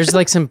there's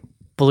like some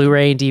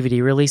Blu-ray and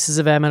DVD releases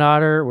of Emmett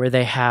Otter where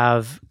they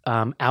have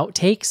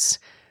outtakes,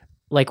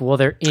 like while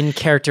they're in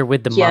character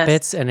with the Yes.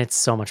 Muppets, and it's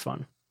so much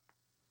fun.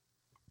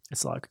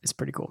 It's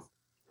pretty cool.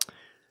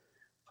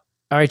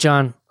 All right,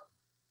 John.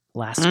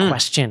 Last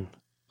question.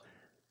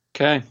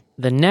 Okay.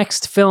 The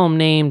next film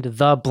named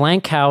The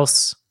Blank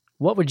House,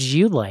 what would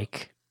you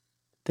like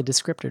the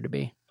descriptor to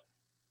be?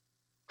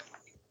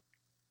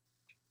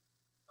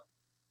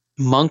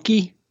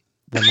 Monkey.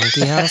 The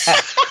Monkey House?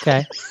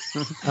 Okay.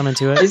 I'm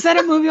into it. Is that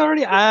a movie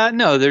already?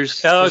 No,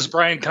 there's. Oh, it's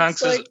Brian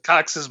Cox's, like-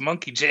 Cox's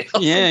Monkey Jail.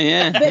 Yeah,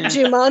 yeah. Bit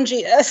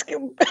Jumanji-esque.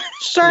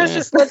 Stars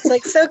just looks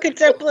like so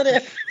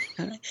contemplative.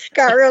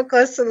 Got real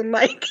close to the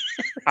mic.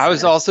 I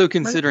was also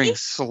considering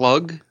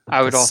Slug.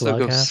 I would The also Slug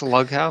go House?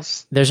 Slug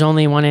House. There's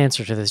only one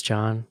answer to this,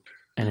 John,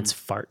 and it's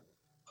fart.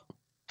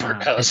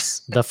 Fart House. It's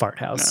The Fart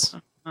House.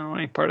 I don't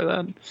want any part of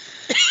that.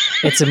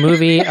 It's a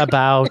movie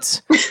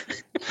about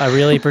a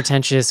really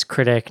pretentious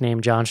critic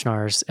named John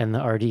Schnars and the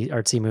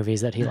artsy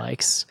movies that he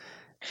likes.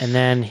 And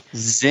then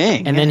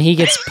Zing. he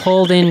gets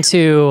pulled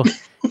into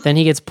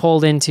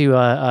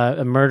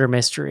a murder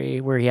mystery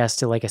where he has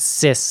to like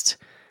assist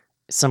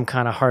some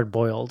kind of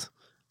hard-boiled.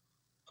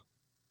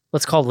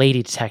 Let's call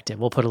Lady Detective.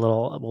 We'll put a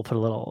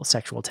little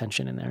sexual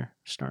tension in there,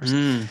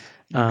 Schnars.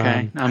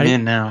 Okay, I'm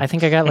in now. I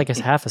think I got like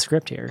half a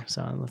script here,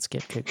 so let's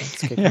get going.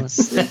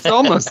 Yes, it's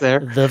almost there.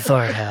 The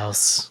Fart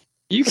House.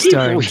 You keep,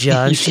 Starring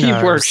John you keep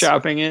Schnars.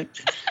 workshopping it.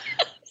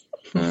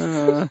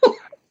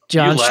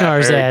 John You laugh,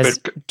 Schnars Eric, as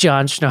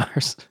John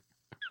Schnars.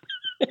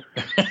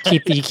 You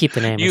keep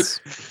the name. You-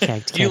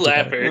 Can't You take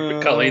laugh, it. Eric,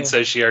 but Colleen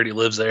says she already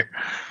lives there.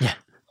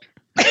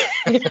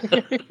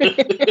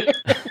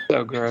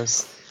 So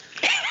gross.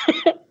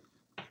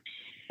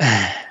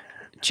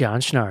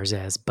 John Schnars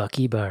as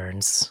Bucky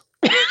Barnes.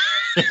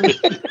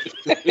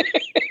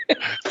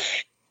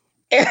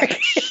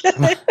 Eric.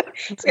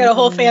 It's got a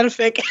whole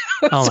fanfic.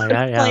 Oh my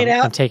god! Played Yeah,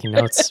 out. I'm taking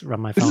notes on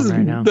my This phone is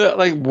right now.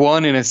 like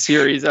one in a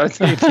series. I was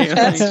thinking.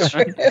 That's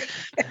true.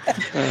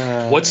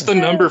 What's the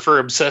number for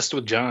Obsessed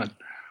with John?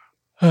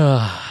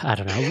 I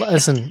don't know.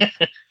 Listen,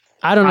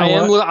 I don't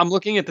know. I'm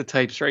looking at the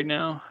types right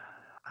now.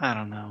 I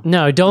don't know.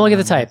 No, don't look at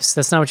the types.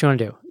 That's not what you want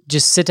to do.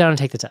 Just sit down and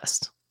take the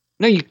test.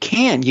 No, you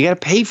can. You got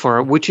to pay for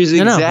it, which is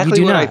No, exactly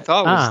you do what not. I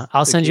thought. Was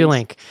I'll the send you a case.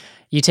 link.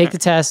 You take the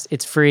test.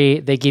 It's free.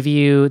 They give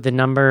you the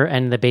number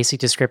and the basic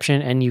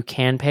description, and you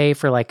can pay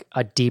for like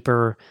a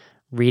deeper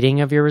reading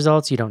of your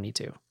results. You don't need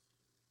to.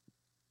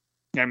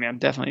 I mean, I'm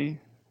definitely.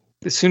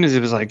 As soon as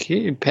it was like,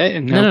 hey, pet.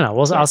 And No.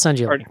 Well, I'll send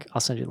you a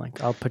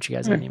link. I'll put you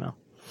guys in an email.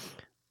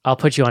 I'll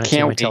put you on a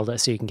team with Tilda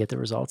so you can get the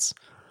results.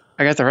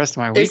 I got the rest of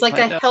my week. There's like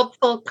a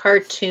helpful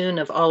cartoon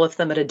of all of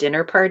them at a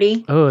dinner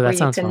party. Oh, that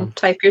sounds fun. You can fun.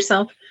 type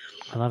yourself.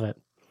 I love it.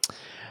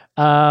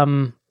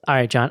 All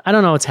right, John. I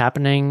don't know what's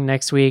happening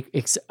next week.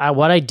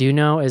 What I do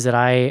know is that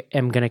I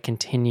am going to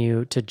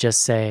continue to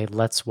just say,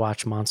 let's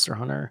watch Monster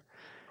Hunter.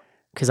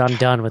 Because I'm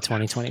done with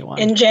 2021.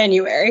 In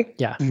January.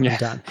 Yeah, I'm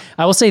done.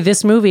 I will say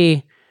this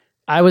movie,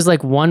 I was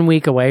like 1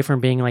 week away from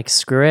being like,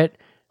 screw it.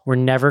 We're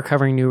never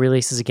covering new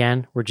releases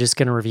again. We're just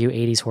going to review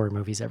 80s horror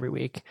movies every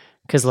week.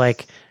 Because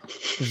like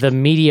the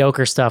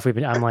mediocre stuff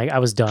I'm like, I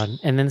was done.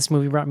 And then this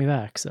movie brought me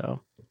back.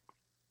 So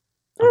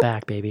I'm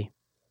back, baby.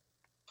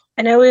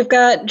 I know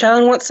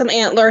John wants some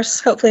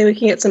antlers. Hopefully we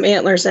can get some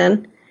antlers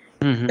in.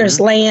 Mm-hmm. There's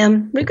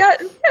lamb. We've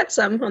got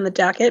some on the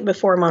docket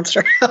before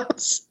Monster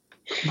House.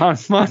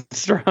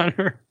 Monster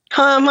Hunter.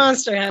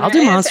 Monster Hunter. I'll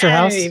do Monster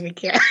House. I don't even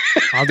care.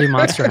 I'll do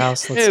Monster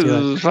House. Let's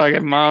do it.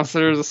 Fucking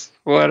monsters,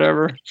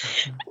 whatever.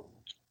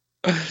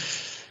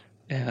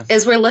 Yeah.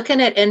 As we're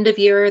looking at end of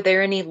year, are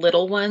there any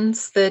little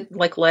ones that,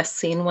 like less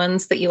seen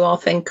ones, that you all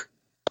think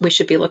we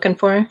should be looking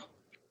for?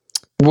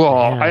 Well,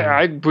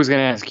 I was going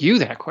to ask you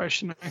that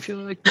question. I feel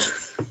like.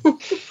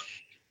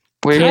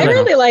 I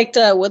really liked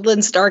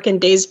Woodlands Dark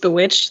and Days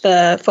Bewitched,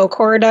 the folk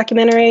horror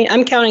documentary.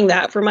 I'm counting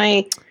that for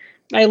my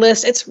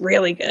list. It's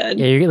really good.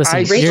 Yeah, you're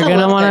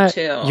gonna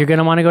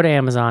want to go to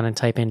Amazon and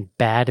type in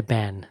Bad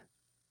Ben,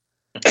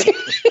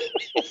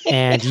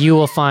 and you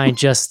will find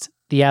just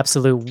the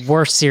absolute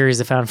worst series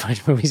of found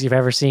footage movies you've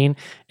ever seen,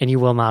 and you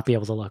will not be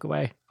able to look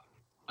away.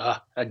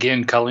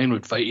 Again, Colleen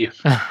would fight you.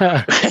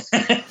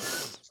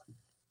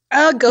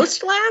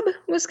 Ghost Lab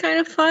was kind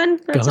of fun.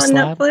 It's on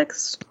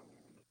Netflix.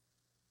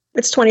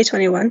 It's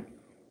 2021.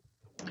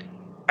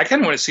 I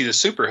kind of want to see the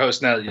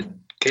Superhost now that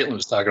Caitlin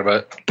was talking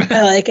about.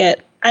 I like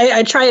it.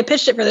 I tried to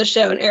pitch it for the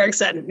show, and Eric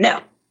said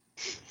no.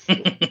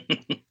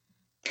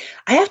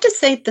 I have to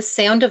say, The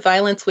Sound of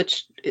Violence,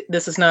 which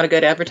this is not a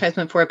good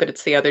advertisement for it, but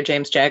it's the other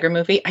James Jagger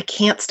movie. I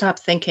can't stop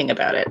thinking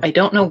about it. I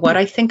don't know what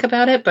I think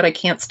about it, but I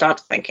can't stop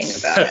thinking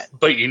about it.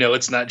 But you know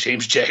it's not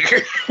James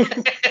Jagger.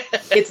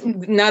 It's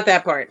not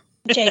that part.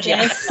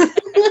 JJ.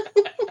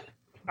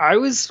 I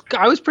was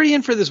pretty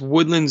in for this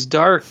Woodlands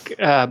Dark,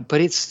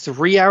 but it's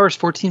 3 hours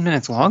 14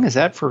 minutes long. Is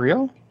that for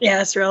real?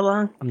 Yeah, it's real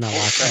long. I'm not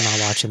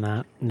watching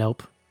that.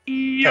 Nope.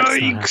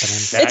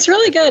 Yikes! It's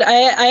really good.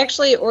 I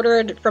actually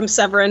ordered from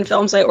Severin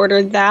Films. I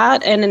ordered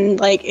that, and then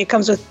like it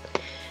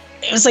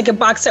was like a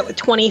box set with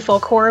 20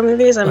 folk horror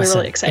movies. I'm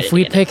really excited. If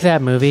we pick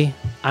that movie,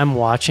 I'm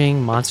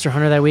watching Monster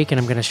Hunter that week, and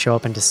I'm going to show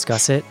up and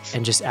discuss it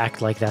and just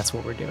act like that's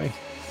what we're doing.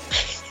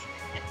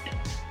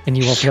 And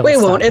you won't be able to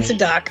stop me. It's a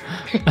doc.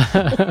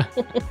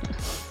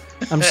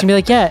 I'm just gonna be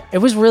like, yeah, it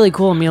was really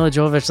cool. Mila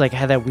Jovovich like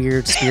had that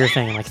weird spear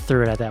thing and like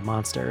threw it at that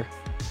monster.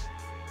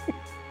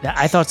 Yeah,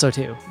 I thought so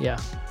too. Yeah.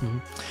 Mm-hmm.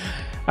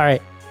 All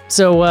right.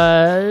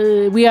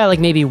 So we got like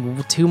maybe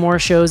 2 more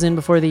shows in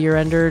before the year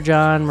ender,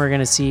 John. We're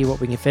gonna see what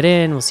we can fit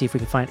in. We'll see if we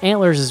can find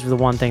Antlers is the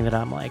one thing that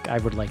I'm like I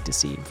would like to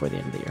see before the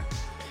end of the year.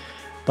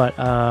 But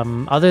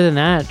other than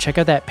that, check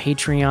out that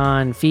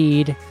Patreon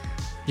feed.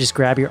 Just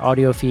grab your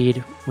audio feed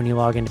when you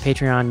log into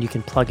Patreon. You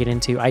can plug it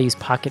into. I use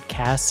Pocket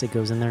Casts. It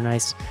goes in there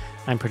nice.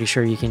 I'm pretty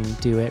sure you can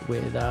do it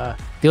with. The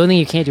only thing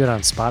you can't do it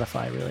on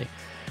Spotify, really.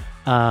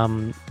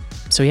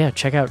 So yeah,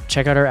 check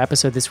out our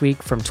episode this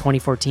week from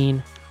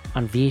 2014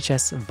 on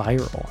VHS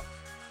Viral.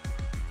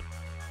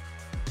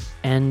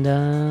 And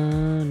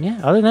yeah,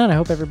 other than that, I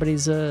hope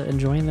everybody's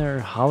enjoying their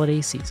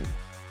holiday season.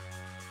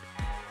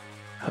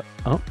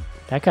 Oh,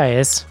 that guy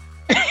is.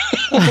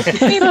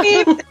 Beep,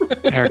 beep.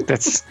 Eric,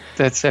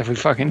 that's every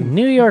fucking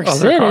New York other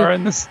City. car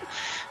in this.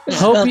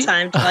 Well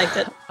timed. I liked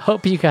it.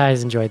 Hope you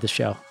guys enjoyed the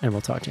show, and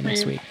we'll talk to you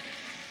next week.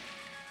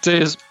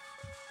 Cheers.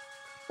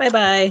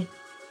 Bye-bye.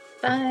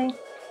 Bye.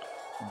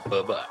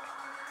 Bye-bye.